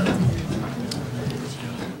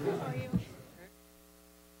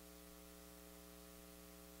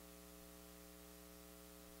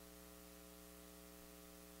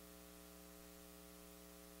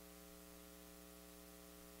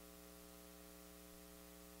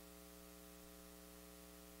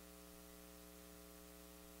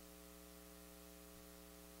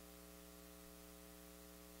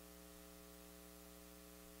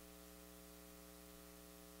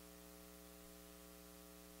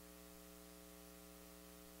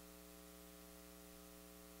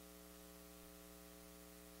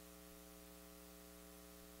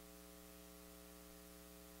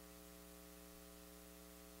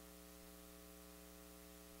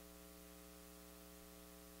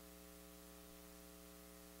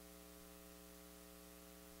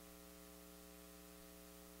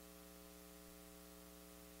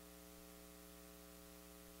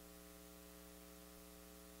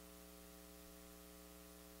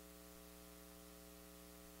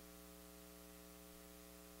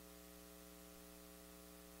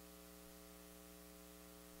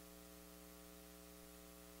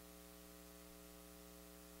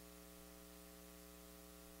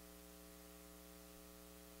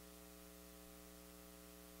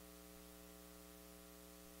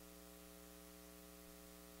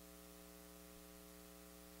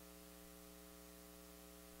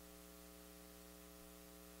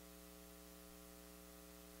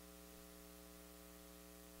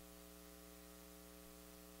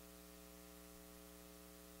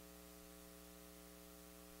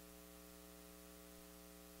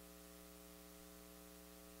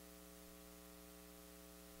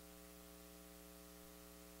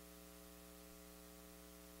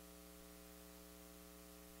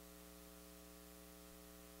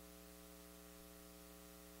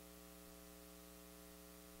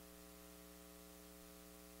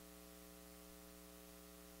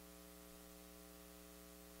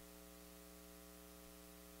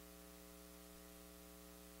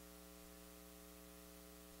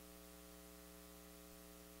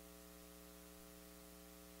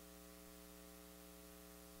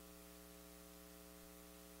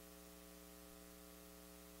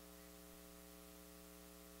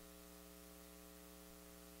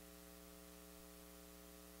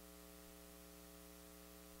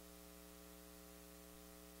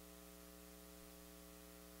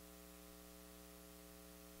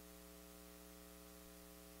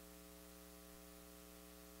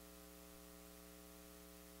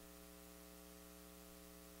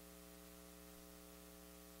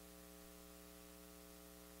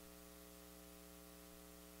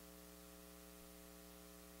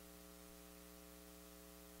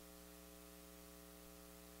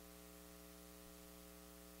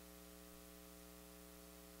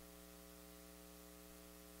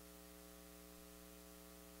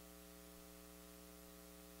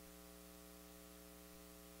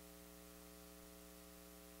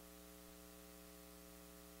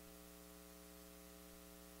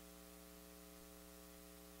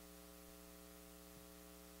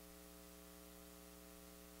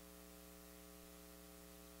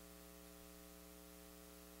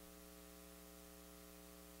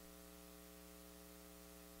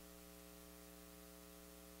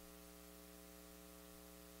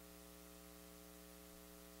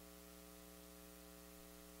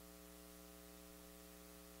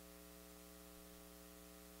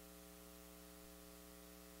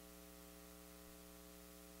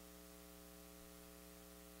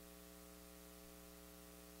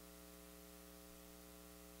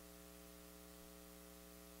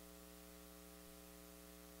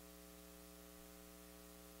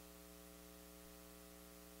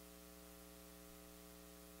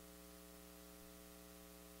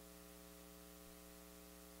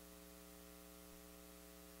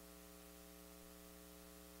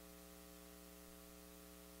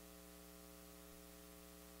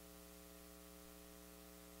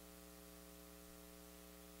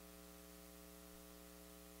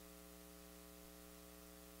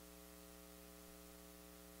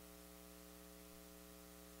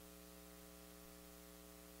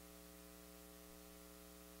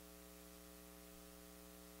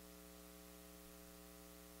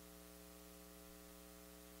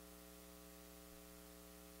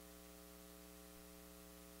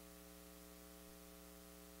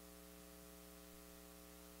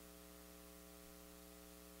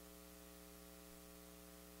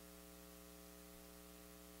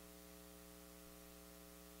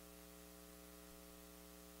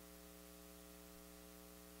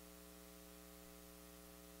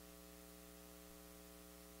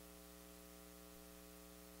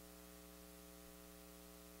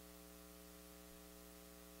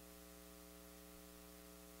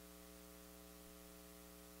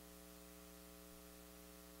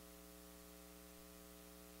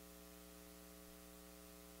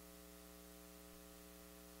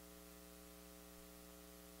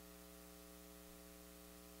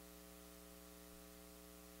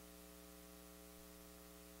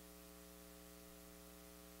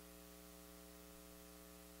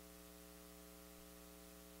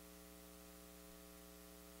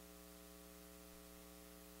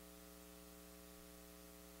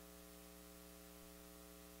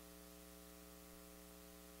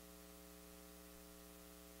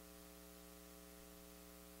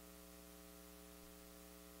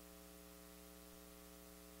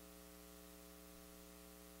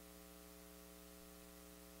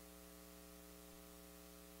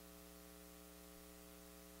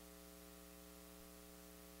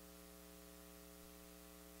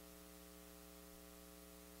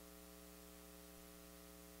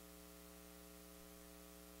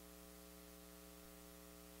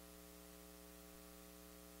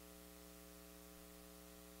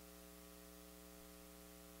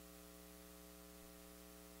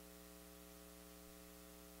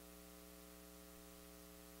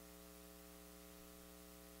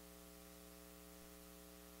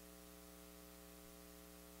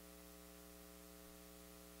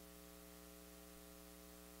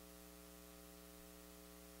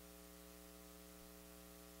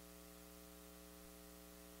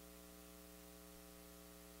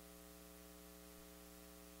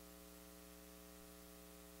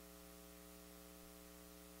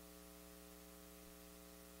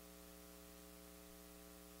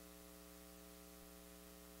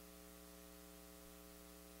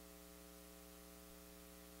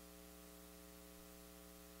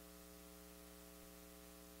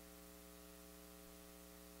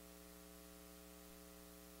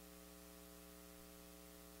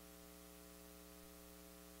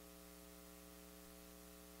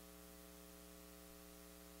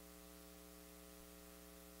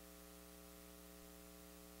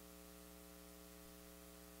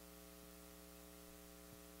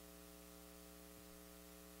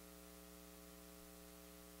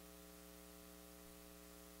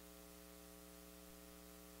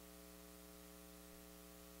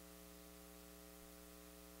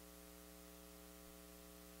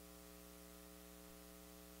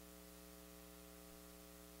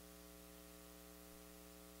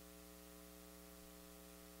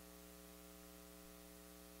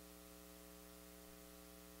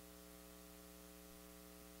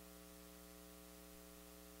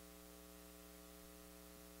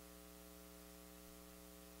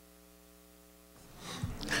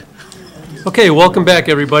 Okay, welcome back,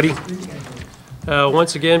 everybody.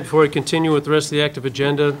 Once again, before I continue with the rest of the active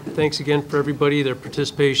agenda, thanks again for everybody, their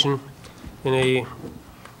participation in a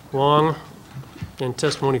long and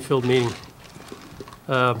testimony-filled meeting.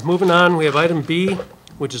 Moving on, we have item B,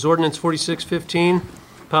 which is ordinance 4615,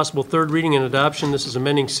 possible third reading and adoption. This is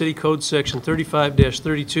amending City Code Section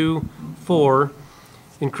 35-32-4,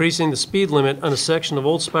 increasing the speed limit on a section of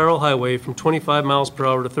Old Spiral Highway from 25 miles per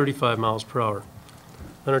hour to 35 miles per hour.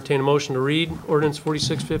 Entertain a motion to read ordinance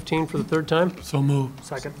 4615 for the third time. So moved.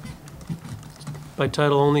 Second. By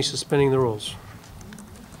title only, suspending the rules.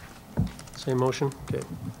 Same motion? Okay.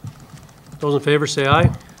 Those in favor say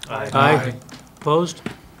aye. Aye. Opposed?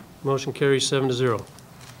 Motion carries 7-0.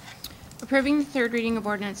 Approving the third reading of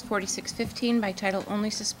ordinance 4615 by title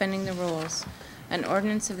only, suspending the rules. An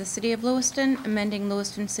ordinance of the City of Lewiston, amending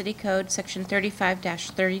Lewiston City Code, Section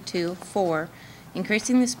 35-32-4,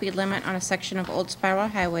 increasing the speed limit on a section of Old Spiral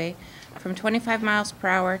Highway from 25 miles per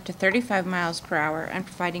hour to 35 miles per hour and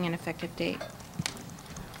providing an effective date.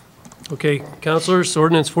 Okay, councilors,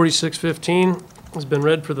 ordinance 4615 has been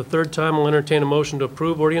read for the third time. I'll entertain a motion to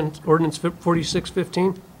approve ordinance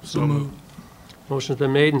 4615. So moved. Motion's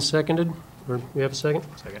been made and seconded. Or we have a second?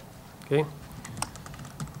 Second. Okay.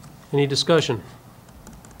 Any discussion?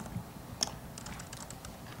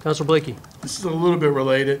 Councilor Blakey. This is a little bit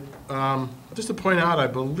related. Just to point out, I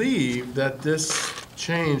believe that this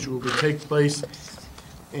change will take place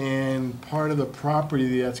in part of the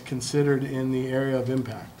property that's considered in the area of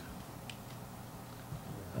impact.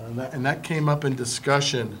 And that came up in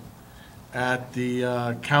discussion at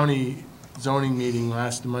the county zoning meeting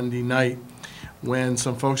last Monday night when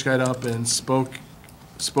some folks got up and spoke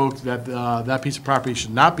that that piece of property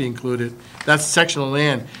should not be included, that section of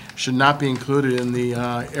land should not be included in the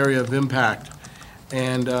area of impact.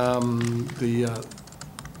 And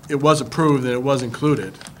it was approved that it was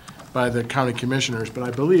included by the county commissioners, but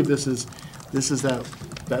I believe this is that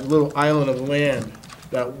little island of land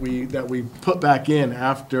that we put back in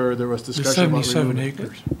after there was The discussion about 77 removing.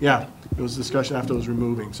 acres. Yeah, it was discussion after it was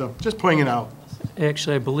removing, so just pointing it out.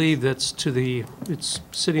 Actually, I believe that's it's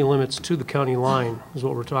city limits to the county line is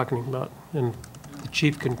what we're talking about. And the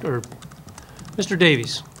chief Mr.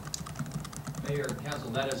 Davies. Mayor, council,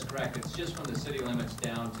 that is correct. It's just from the city limits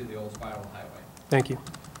down to the Old Spiral Highway. Thank you.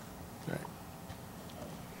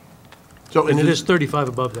 So And it is 35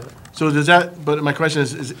 above that. So does that, but my question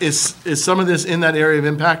is some of this in that area of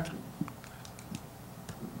impact?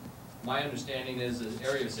 My understanding is the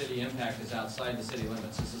area of city impact is outside the city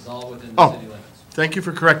limits. This is all within the Oh, city limits. thank you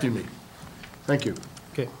for correcting me. Thank you.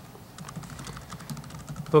 Okay.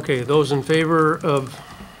 Okay, those in favor of,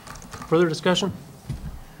 further discussion?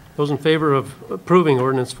 Those in favor of approving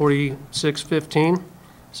ordinance 4615,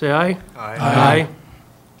 say aye. Aye. Aye.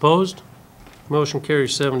 Opposed? Motion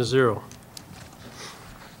carries 7-0.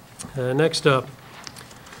 Next up,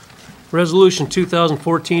 Resolution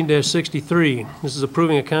 2014-63. This is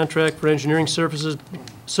approving a contract for engineering services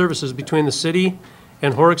between the city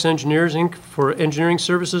and Horrocks Engineers, Inc. for engineering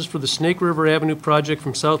services for the Snake River Avenue project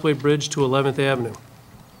from Southway Bridge to 11th Avenue.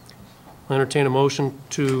 I'll entertain a motion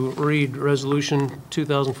to read Resolution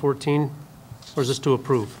 2014, or is this to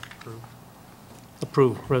approve?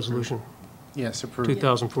 Approve Resolution. Yes, approve.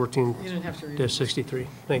 2014-63.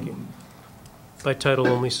 Thank you. By title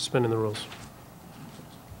only, suspending the rules.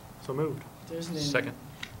 So moved. There's an Second.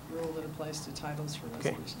 rule that applies to titles for Okay.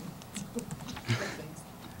 resolutions.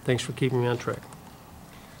 Thanks for keeping me on track.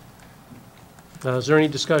 Is there any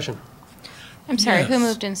discussion? I'm sorry, who Yes.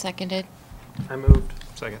 moved and seconded? I moved.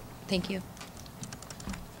 Second. Thank you.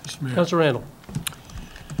 Mr. Mayor. Councilor Randall.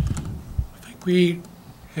 I think we,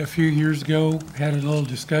 a few years ago, had a little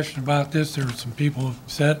discussion about this. There were some people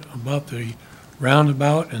upset about the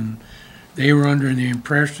roundabout, and they were under the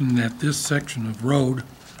impression that this section of road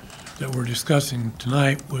that we're discussing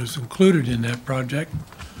tonight was included in that project.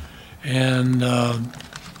 And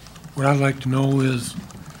what I'd like to know is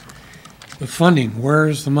the funding. Where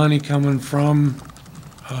is the money coming from?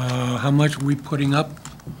 How much are we putting up?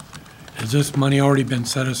 Has this money already been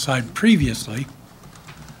set aside previously?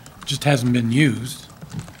 Just hasn't been used.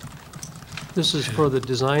 This is for the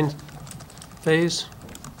design phase.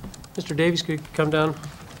 Mr. Davies, could you come down?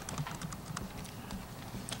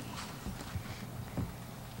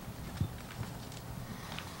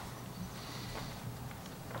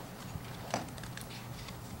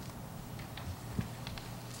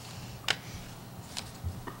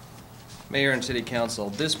 Mayor and City Council,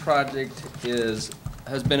 this project has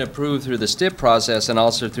been approved through the STIP process and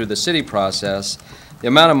also through the city process. The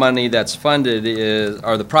amount of money that's funded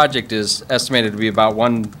the project is estimated to be about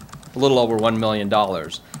a little over $1 million.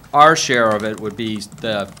 Our share of it would be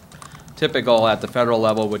to typical at the federal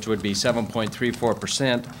level, which would be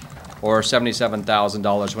 7.34%, or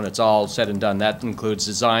 $77,000 when it's all said and done. That includes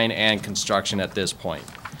design and construction at this point.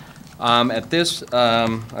 I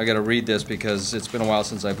got to read this because it's been a while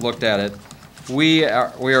since I've looked at it. We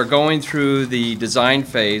are going through the design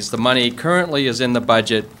phase. The money currently is in the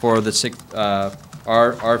budget for the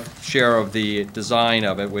our share of the design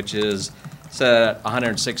of it, which is set at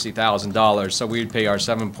 $160,000. So we'd pay our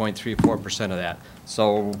 7.34% of that.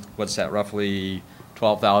 So what's that? Roughly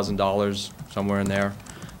 $12,000, somewhere in there.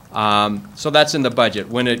 So that's in the budget.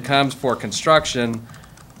 When it comes for construction,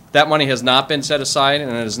 that money has not been set aside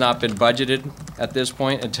and it has not been budgeted at this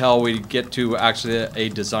point until we get to actually a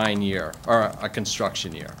design year or a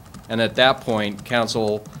construction year. And at that point,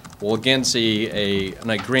 council will again see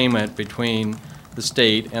an agreement between the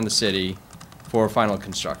state and the city for final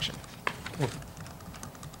construction. Okay.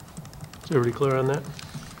 Is everybody clear on that?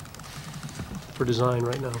 For design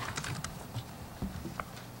right now.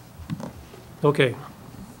 Okay.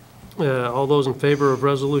 All those in favor of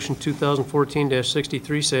Resolution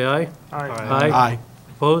 2014-63, say aye. Aye. Aye. Aye.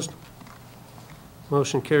 Opposed?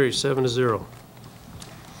 Motion carries 7-0.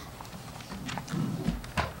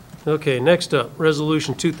 Okay, next up,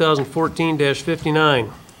 Resolution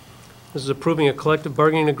 2014-59. This is approving a collective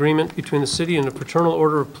bargaining agreement between the city and the Fraternal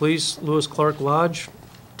Order of Police, Lewis Clark Lodge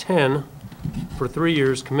 10, for 3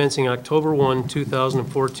 years, commencing October 1,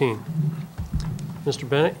 2014. Mr.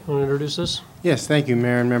 Bennett, you want to introduce this? Yes, thank you,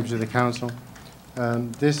 Mayor and members of the council.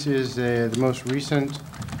 This is the most recent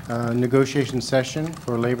negotiation session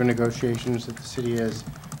for labor negotiations that the city has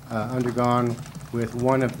undergone with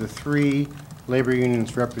one of the 3 labor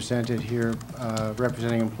unions represented here,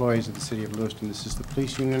 representing employees of the city of Lewiston. This is the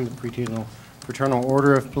police union, the Fraternal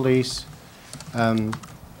Order of Police.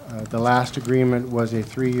 The last agreement was a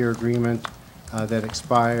 3-year agreement that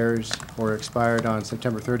expires or expired on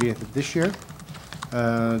September 30th of this year.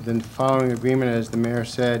 The following agreement, as the mayor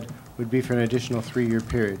said, would be for an additional 3-year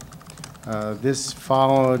period. This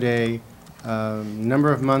followed a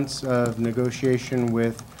number of months of negotiation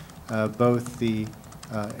with both the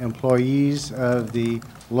employees of the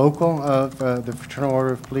local of the Fraternal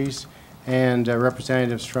Order of Police and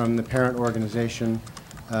representatives from the parent organization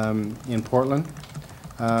in Portland.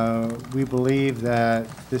 We believe that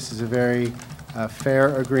this is a very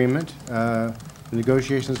fair agreement. The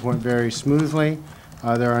negotiations went very smoothly.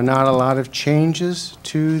 There are not a lot of changes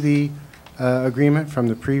to the agreement from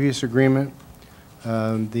the previous agreement.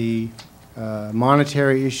 The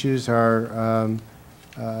monetary issues are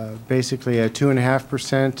basically a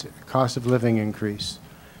 2.5% cost of living increase,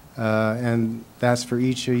 and that's for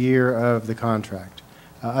each year of the contract.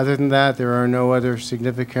 Other than that, there are no other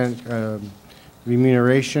significant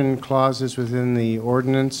remuneration clauses within the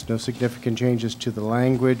ordinance, no significant changes to the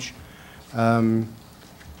language.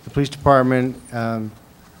 The police department,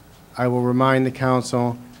 I will remind the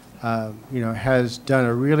council, has done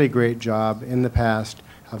a really great job in the past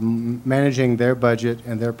of managing their budget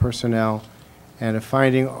and their personnel, and of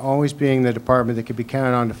always being the department that can be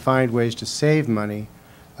counted on to find ways to save money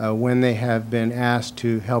when they have been asked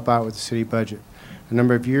to help out with the city budget. A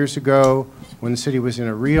number of years ago, when the city was in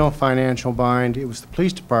a real financial bind, it was the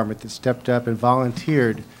police department that stepped up and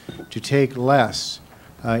volunteered to take less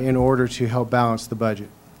in order to help balance the budget.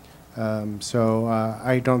 So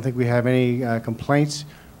I don't think we have any complaints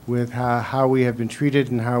with how we have been treated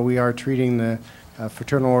and how we are treating the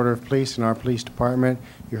Fraternal Order of Police and our police department.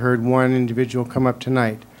 You heard one individual come up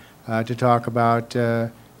tonight to talk about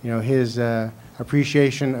his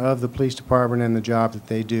appreciation of the police department and the job that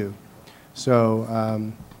they do. So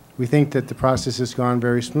we think that the process has gone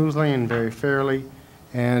very smoothly and very fairly,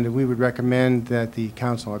 and we would recommend that the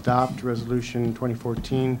council adopt Resolution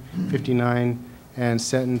 2014-59 and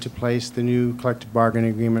set into place the new collective bargaining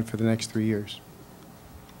agreement for the next 3 years.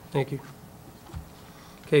 Thank you.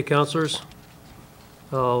 Okay, councilors,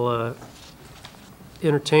 I'll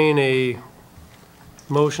entertain a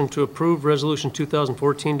motion to approve Resolution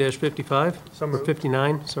 2014-55. So Or moved.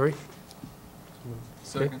 59, sorry.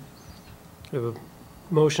 Second. We have a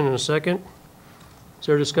motion and a second. Is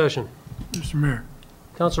there discussion? Mr. Mayor.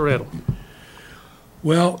 Council Rattle.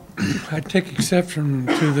 Well, I take exception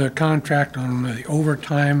to the contract on the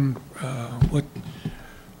overtime, the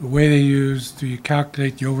way they use, to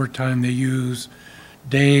calculate the overtime, they use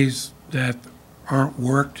days that aren't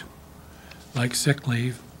worked, like sick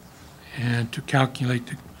leave, and to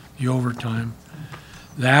calculate the overtime.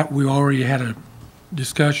 That, we already had a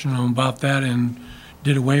discussion about that and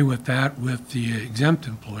did away with that with the exempt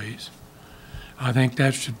employees. I think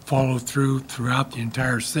that should follow throughout the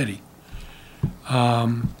entire city.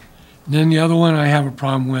 Then the other one I have a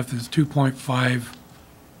problem with is 2.5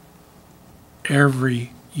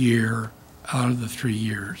 every year out of the 3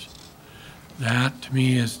 years. That, to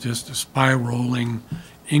me, is just a spiraling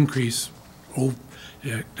increase.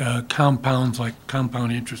 It compounds like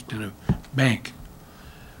compound interest in a bank.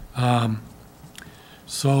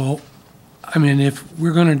 So, I mean, if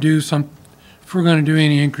we're going to do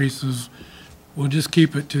any increases, we'll just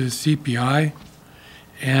keep it to the CPI.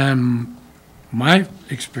 And my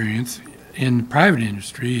experience in the private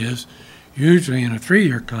industry is usually in a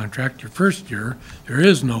 3-year contract, your first year, there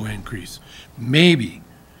is no increase. Maybe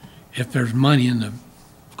if there's money in the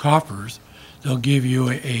coffers, they'll give you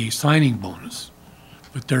a signing bonus,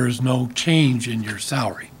 but there is no change in your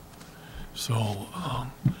salary. So,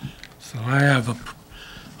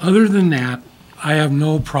 other than that, I have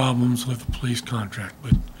no problems with the police contract,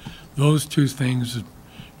 but those two things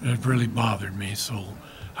have really bothered me, so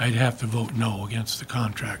I'd have to vote no against the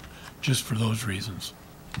contract, just for those reasons.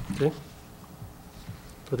 Okay.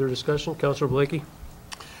 Further discussion? Councilor Blakey?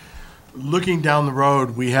 Looking down the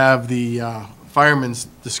road, we have the firemen's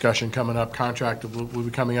discussion coming up, contract, we'll be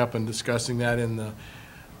coming up and discussing that in the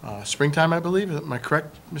springtime, I believe. Am I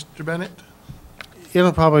correct, Mr. Bennett?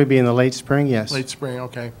 It'll probably be in the late spring, yes. Late spring,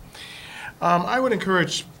 okay. I would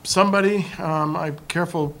encourage somebody, I'm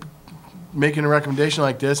careful making a recommendation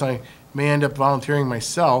like this. I may end up volunteering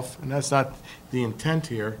myself, and that's not the intent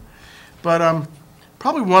here. But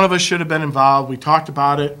probably one of us should have been involved. We talked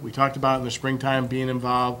about it. We talked about in the springtime being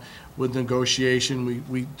involved with negotiation.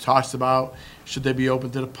 We talked about should they be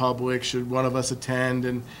open to the public, should one of us attend,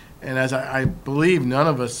 and as I believe none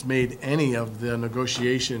of us made any of the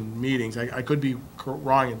negotiation meetings. I could be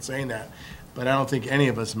wrong in saying that, but I don't think any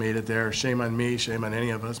of us made it there. Shame on me, shame on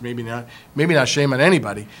any of us. Maybe not shame on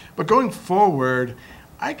anybody. But going forward,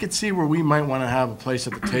 I could see where we might want to have a place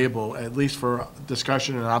at the table, at least for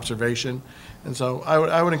discussion and observation. And so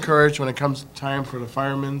I would encourage, when it comes time for the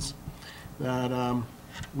firemen's, that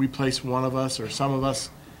we place one of us or some of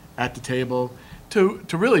us at the table to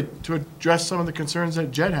really address some of the concerns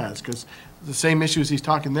that Jed has, because the same issues he's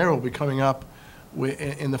talking there will be coming up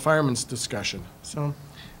in the firemen's discussion. So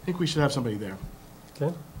I think we should have somebody there.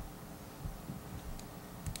 Okay.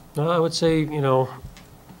 No, I would say,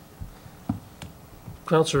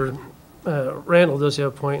 Councilor Randall does have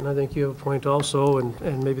a point, and I think you have a point also,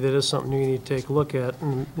 and maybe that is something you need to take a look at.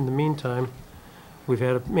 In the meantime, we've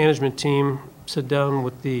had a management team sit down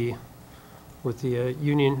with the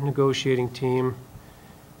union negotiating team,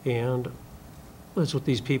 and that's what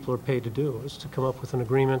these people are paid to do, is to come up with an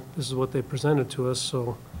agreement. This is what they presented to us,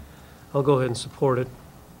 so I'll go ahead and support it,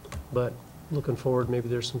 but looking forward, maybe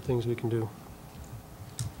there's some things we can do.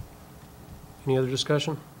 Any other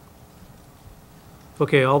discussion?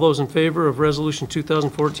 Okay, all those in favor of Resolution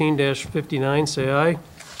 2014-59, say aye.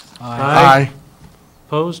 Aye.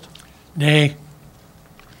 Opposed? Nay.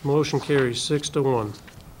 Motion carries 6-1.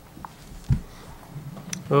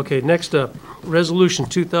 Okay, next up, Resolution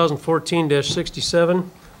 2014-67.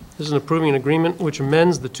 This is an approving an agreement which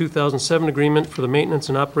amends the 2007 agreement for the maintenance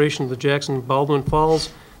and operation of the Jackson Baldwin Falls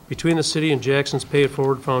between the city and Jackson's Pay It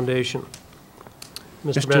Forward Foundation.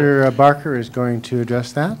 Mr. Barker is going to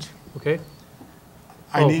address that. Okay.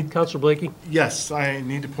 Councilor Blakey? Yes, I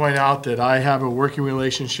need to point out that I have a working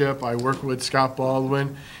relationship. I work with Scott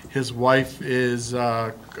Baldwin. His wife is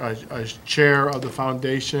a chair of the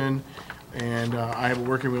foundation, and I have a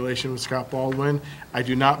working relation with Scott Baldwin. I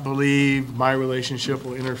do not believe my relationship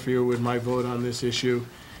will interfere with my vote on this issue,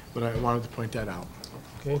 but I wanted to point that out.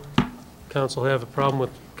 Okay. Council have a problem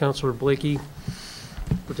with Councilor Blakey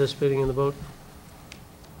participating in the vote?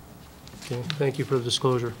 Okay, thank you for the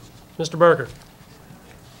disclosure. Mr. Barker?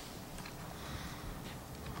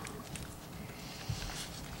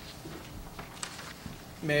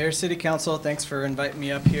 Mayor, City Council, thanks for inviting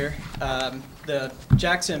me up here. The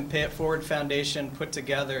Jackson Pay It Forward Foundation put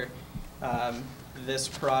together this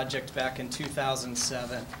project back in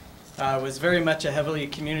 2007. It was very much a heavily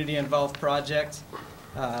community-involved project.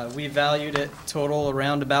 We valued it total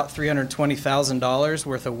around about $320,000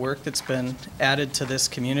 worth of work that's been added to this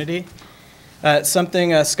community.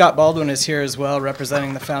 Something Scott Baldwin is here as well,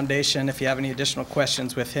 representing the foundation, if you have any additional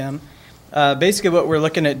questions with him. Basically what we're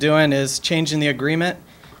looking at doing is changing the agreement,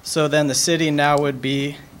 so then the city now would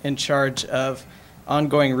be in charge of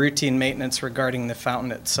ongoing routine maintenance regarding the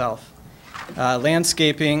fountain itself.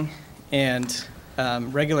 Landscaping and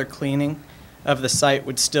regular cleaning of the site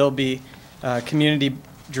would still be a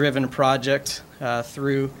community-driven project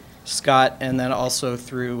through Scott, and then also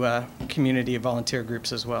through community volunteer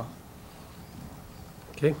groups as well.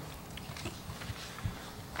 Okay.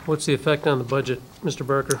 What's the effect on the budget, Mr.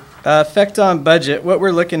 Barker? Effect on budget, what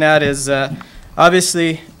we're looking at is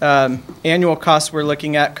Obviously, annual costs we're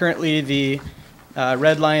looking at, currently the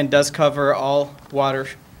Red Lion does cover all water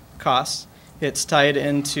costs. It's tied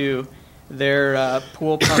into their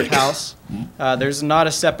pool pump house. There's not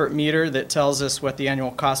a separate meter that tells us what the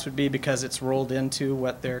annual cost would be because it's rolled into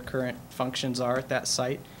what their current functions are at that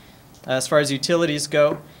site. As far as utilities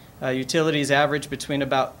go, utilities average between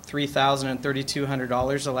about $3,000 and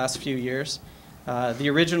 $3,200 the last few years. The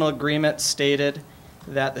original agreement stated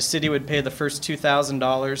that the city would pay the first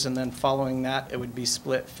 $2,000, and then following that, it would be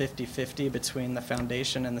split 50-50 between the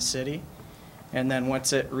foundation and the city. And then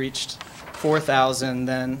once it reached $4,000,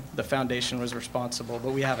 then the foundation was responsible,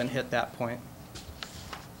 but we haven't hit that point.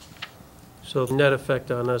 So the net effect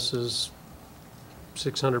on us is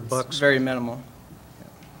 $600? It's very minimal.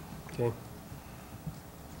 Okay.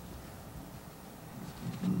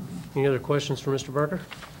 Any other questions for Mr. Barker?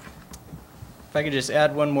 If I could just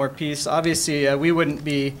add one more piece. Obviously, we wouldn't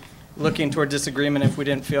be looking toward disagreement if we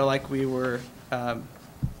didn't feel like we were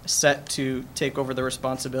set to take over the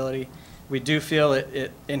responsibility. We do feel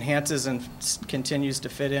it enhances and continues to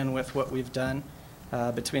fit in with what we've done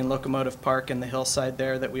between Locomotive Park and the hillside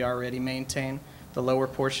there that we already maintain, the lower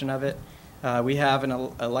portion of it. We have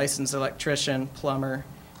a licensed electrician, plumber,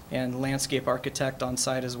 and landscape architect on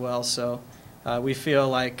site as well. So we feel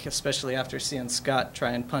like, especially after seeing Scott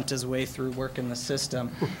try and punt his way through working the system,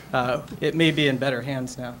 it may be in better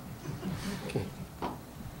hands now. Okay.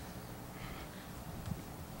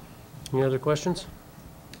 Any other questions?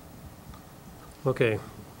 Okay.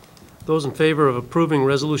 Those in favor of approving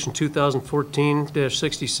Resolution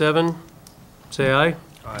 2014-67, say aye.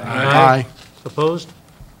 Aye. Opposed?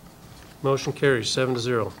 Motion carries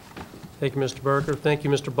 7-0. Thank you, Mr. Barker. Thank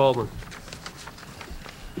you, Mr. Baldwin.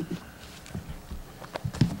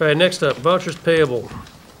 All right, next up, vouchers payable,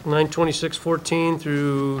 9/26/14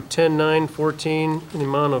 through 10/9/14 in the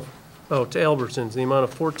amount of, to Albertsons, in the amount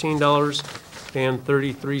of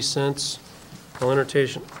 $14.33. I'll entertain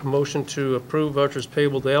a motion to approve vouchers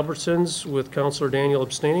payable to Albertsons with Counselor Daniel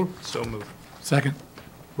abstaining. So moved. Second.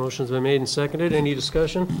 Motion's been made and seconded. Any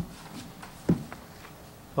discussion?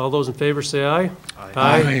 All those in favor say aye.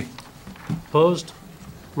 Aye. Opposed?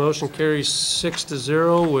 Motion carries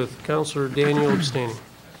 6-0 with Counselor Daniel abstaining.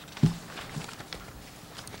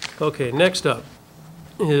 Okay, next up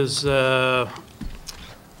is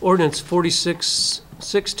Ordinance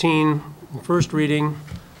 4616, first reading.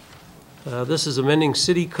 This is amending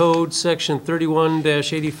City Code Section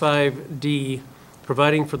 31-85D,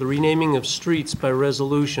 providing for the renaming of streets by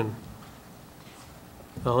resolution.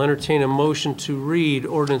 I'll entertain a motion to read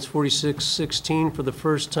Ordinance 4616 for the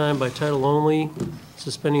first time by title only,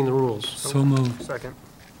 suspending the rules. So moved. Second.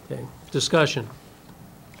 Okay, discussion.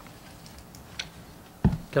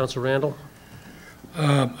 Councilor Randall?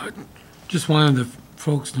 I just wanted the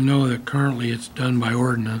folks to know that currently it's done by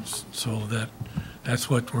ordinance, so that's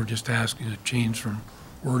what we're just asking, to change from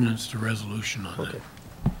ordinance to resolution on Okay.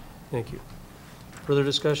 Thank you. Further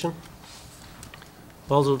discussion?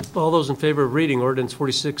 All those in favor of reading Ordinance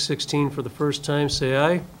 4616 for the first time, say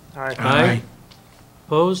aye. Aye. Aye.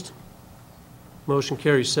 Opposed? Motion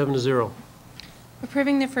carries 7-0.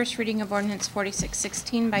 Approving the first reading of Ordinance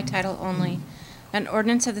 4616 by title only. An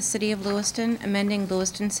ordinance of the City of Lewiston amending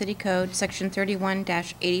Lewiston City Code, Section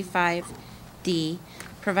 31-85D,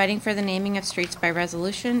 providing for the naming of streets by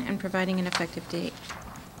resolution and providing an effective date.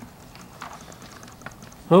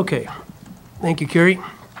 Okay. Thank you, Carrie.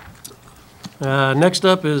 Next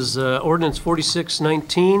up is Ordinance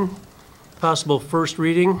 4619, possible first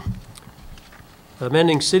reading.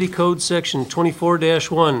 Amending City Code Section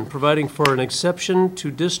 24-1, providing for an exception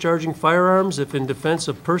to discharging firearms if in defense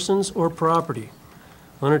of persons or property.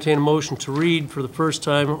 I'll entertain a motion to read for the first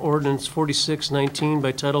time Ordinance 4619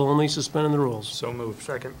 by title only, suspending the rules. So moved.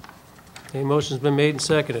 Second. Okay, motion's been made and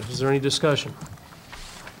seconded. Is there any discussion?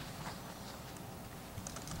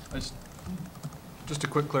 Just a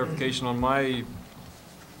quick clarification on my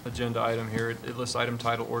agenda item here. It lists item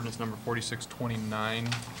title ordinance number 4629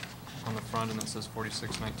 on the front, and it says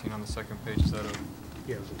 4619 on the second page. Is that a?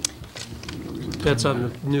 Yeah. That's on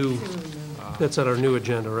the new, that's on our new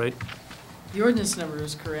agenda, right? The ordinance number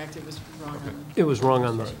is correct, it was wrong on It was wrong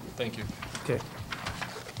on the. Thank you. Okay.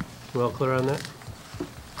 You all clear on that?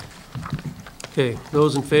 Okay,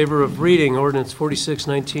 those in favor of reading Ordinance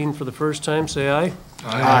 4619 for the first time, say aye.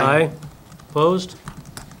 Aye. Opposed?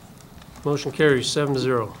 Motion carries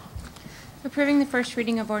 7-0. Approving the first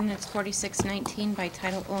reading of Ordinance 4619 by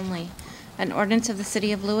title only. An ordinance of the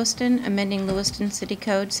City of Lewiston amending Lewiston City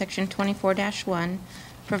Code, Section 24-1,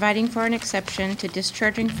 providing for an exception to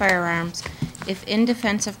discharging firearms if in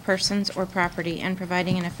defense of persons or property and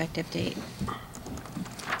providing an effective date.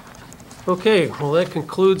 Okay, well, that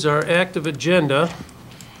concludes our active agenda.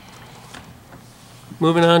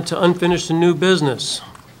 Moving on to unfinished and new business.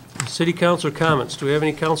 City councilor comments. Do we have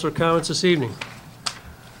any councilor comments this evening?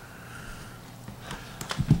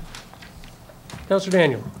 Councilor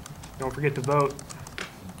Daniel. Don't forget to vote.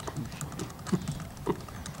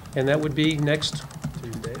 And that would be next?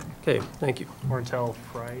 Tuesday. Okay, thank you. Or until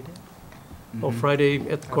Friday. Oh, Friday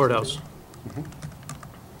at the courthouse.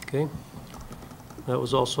 Okay. That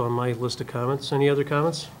was also on my list of comments. Any other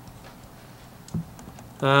comments?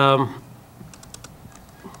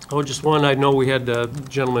 Just one. I know we had a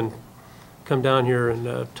gentleman come down here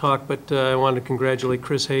and talk, but I wanted to congratulate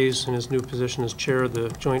Chris Hayes in his new position as chair of the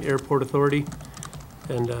Joint Airport Authority.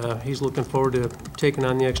 And he's looking forward to taking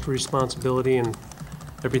on the extra responsibility, and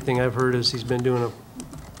everything I've heard is he's been doing a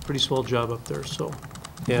pretty swell job up there. So,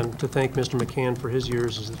 and to thank Mr. McCann for his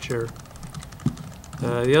years as the chair.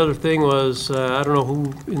 The other thing was, I don't know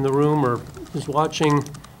who in the room or who's watching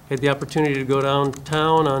had the opportunity to go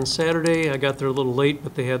downtown on Saturday. I got there a little late,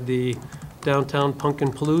 but they had the downtown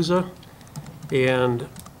Pumpkin Palooza, and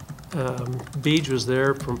Beej was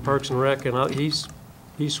there from Parks and Rec, and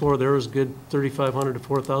he swore there was a good 3,500 to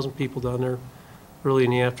 4,000 people down there early in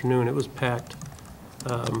the afternoon. It was packed.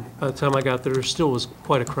 By the time I got there still was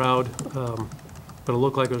quite a crowd, but it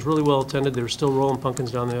looked like it was really well attended. They were still rolling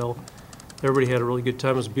pumpkins down the hill. Everybody had a really good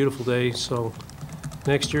time. It was a beautiful day, so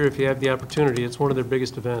next year, if you have the opportunity, it's one of their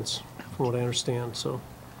biggest events, from what I understand. So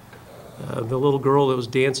the little girl that was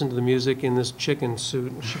dancing to the music in this chicken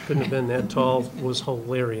suit, she couldn't have been that tall, was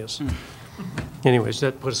hilarious. Anyways,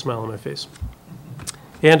 that put a smile on my face.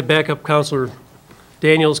 And to back up Councilor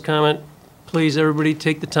Daniel's comment, please, everybody,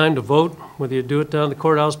 take the time to vote, whether you do it down at the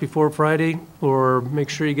courthouse before Friday or make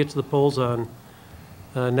sure you get to the polls on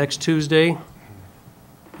next Tuesday.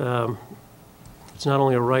 It's not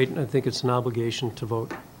only a right, I think it's an obligation to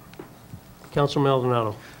vote. Councilor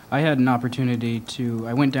Maldonado. I had an opportunity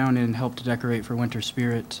I went down and helped decorate for Winter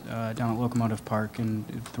Spirit down at Locomotive Park, and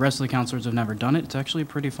if the rest of the councilors have never done it, it's actually a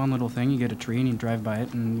pretty fun little thing. You get a tree and you drive by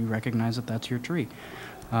it and you recognize that that's your tree.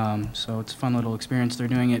 So it's a fun little experience. They're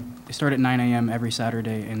doing it, they start at 9 a.m. every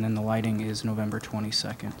Saturday, and then the lighting is November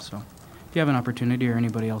 22nd. So if you have an opportunity, or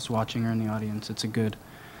anybody else watching or in the audience, it's a good,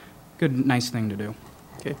 nice thing to do.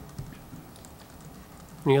 Okay.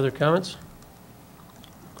 Any other comments?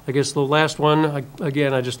 I guess the last one,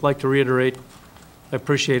 again, I'd just like to reiterate, I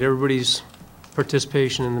appreciate everybody's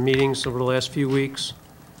participation in the meetings over the last few weeks,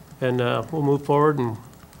 and we'll move forward and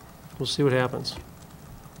we'll see what happens.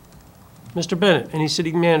 Mr. Bennett, any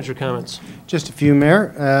city manager comments? Just a few,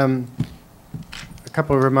 Mayor. A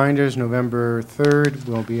couple of reminders. November 3rd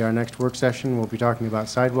will be our next work session. We'll be talking about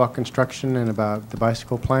sidewalk construction and about the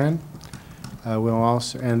bicycle plan.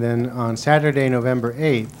 And then on Saturday, November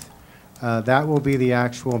 8th, that will be the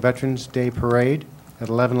actual Veterans Day Parade at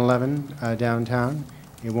 11:11 downtown.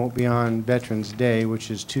 It won't be on Veterans Day,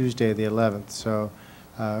 which is Tuesday the 11th. So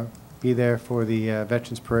be there for the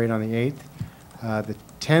Veterans Parade on the 8th. The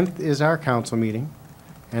 10th is our council meeting,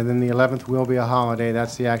 and then the 11th will be a holiday.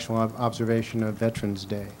 That's the actual observation of Veterans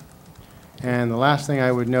Day. And the last thing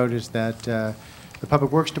I would note is that the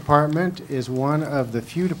Public Works Department is one of the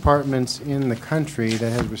few departments in the country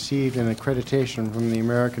that has received an accreditation from the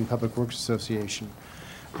American Public Works Association.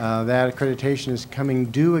 That accreditation is coming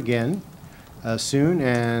due again soon,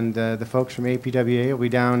 and the folks from APWA will be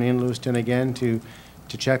down in Lewiston again to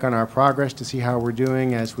check on our progress, to see how we're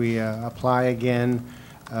doing as we apply again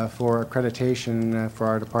for accreditation for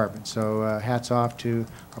our department. So hats off to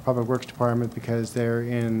our Public Works Department, because they're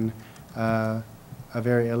in a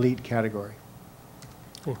very elite category.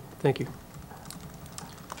 Okay, thank you.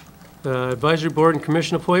 Advisory Board and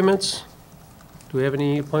Commission appointments. Do we have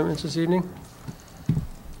any appointments this evening?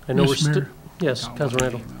 I know we're still. Yes, Councilor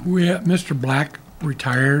Randall. We have Mr. Black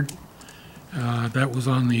retired. That was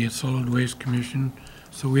on the Solid Waste Commission.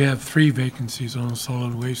 So we have 3 vacancies on the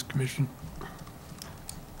Solid Waste Commission.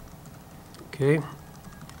 Okay.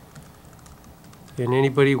 And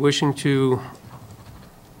anybody wishing to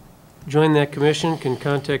join that commission can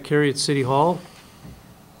contact Carrie at City Hall.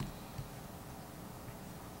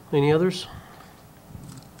 Any others?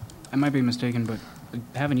 I might be mistaken, but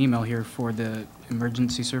I have an email here for the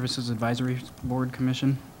Emergency Services Advisory Board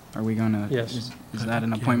Commission. Are we going to? Yes. Is that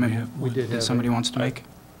an appointment we did that somebody wants to make?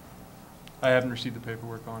 I haven't received the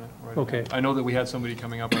paperwork on it. Right Okay. now. I know that we had somebody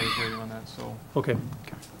coming up. I was waiting on that, so. Okay.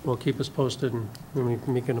 Well, keep us posted and when we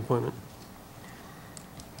make an appointment.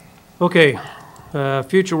 Okay.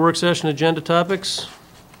 Future work session agenda topics.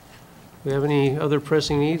 Do we have any other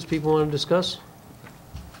pressing needs people want to discuss?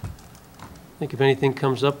 I think if anything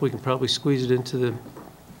comes up, we can probably squeeze it into the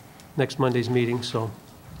next Monday's meeting, so.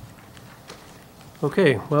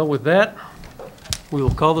 Okay, well, with that, we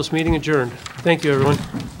will call this meeting adjourned. Thank you, everyone.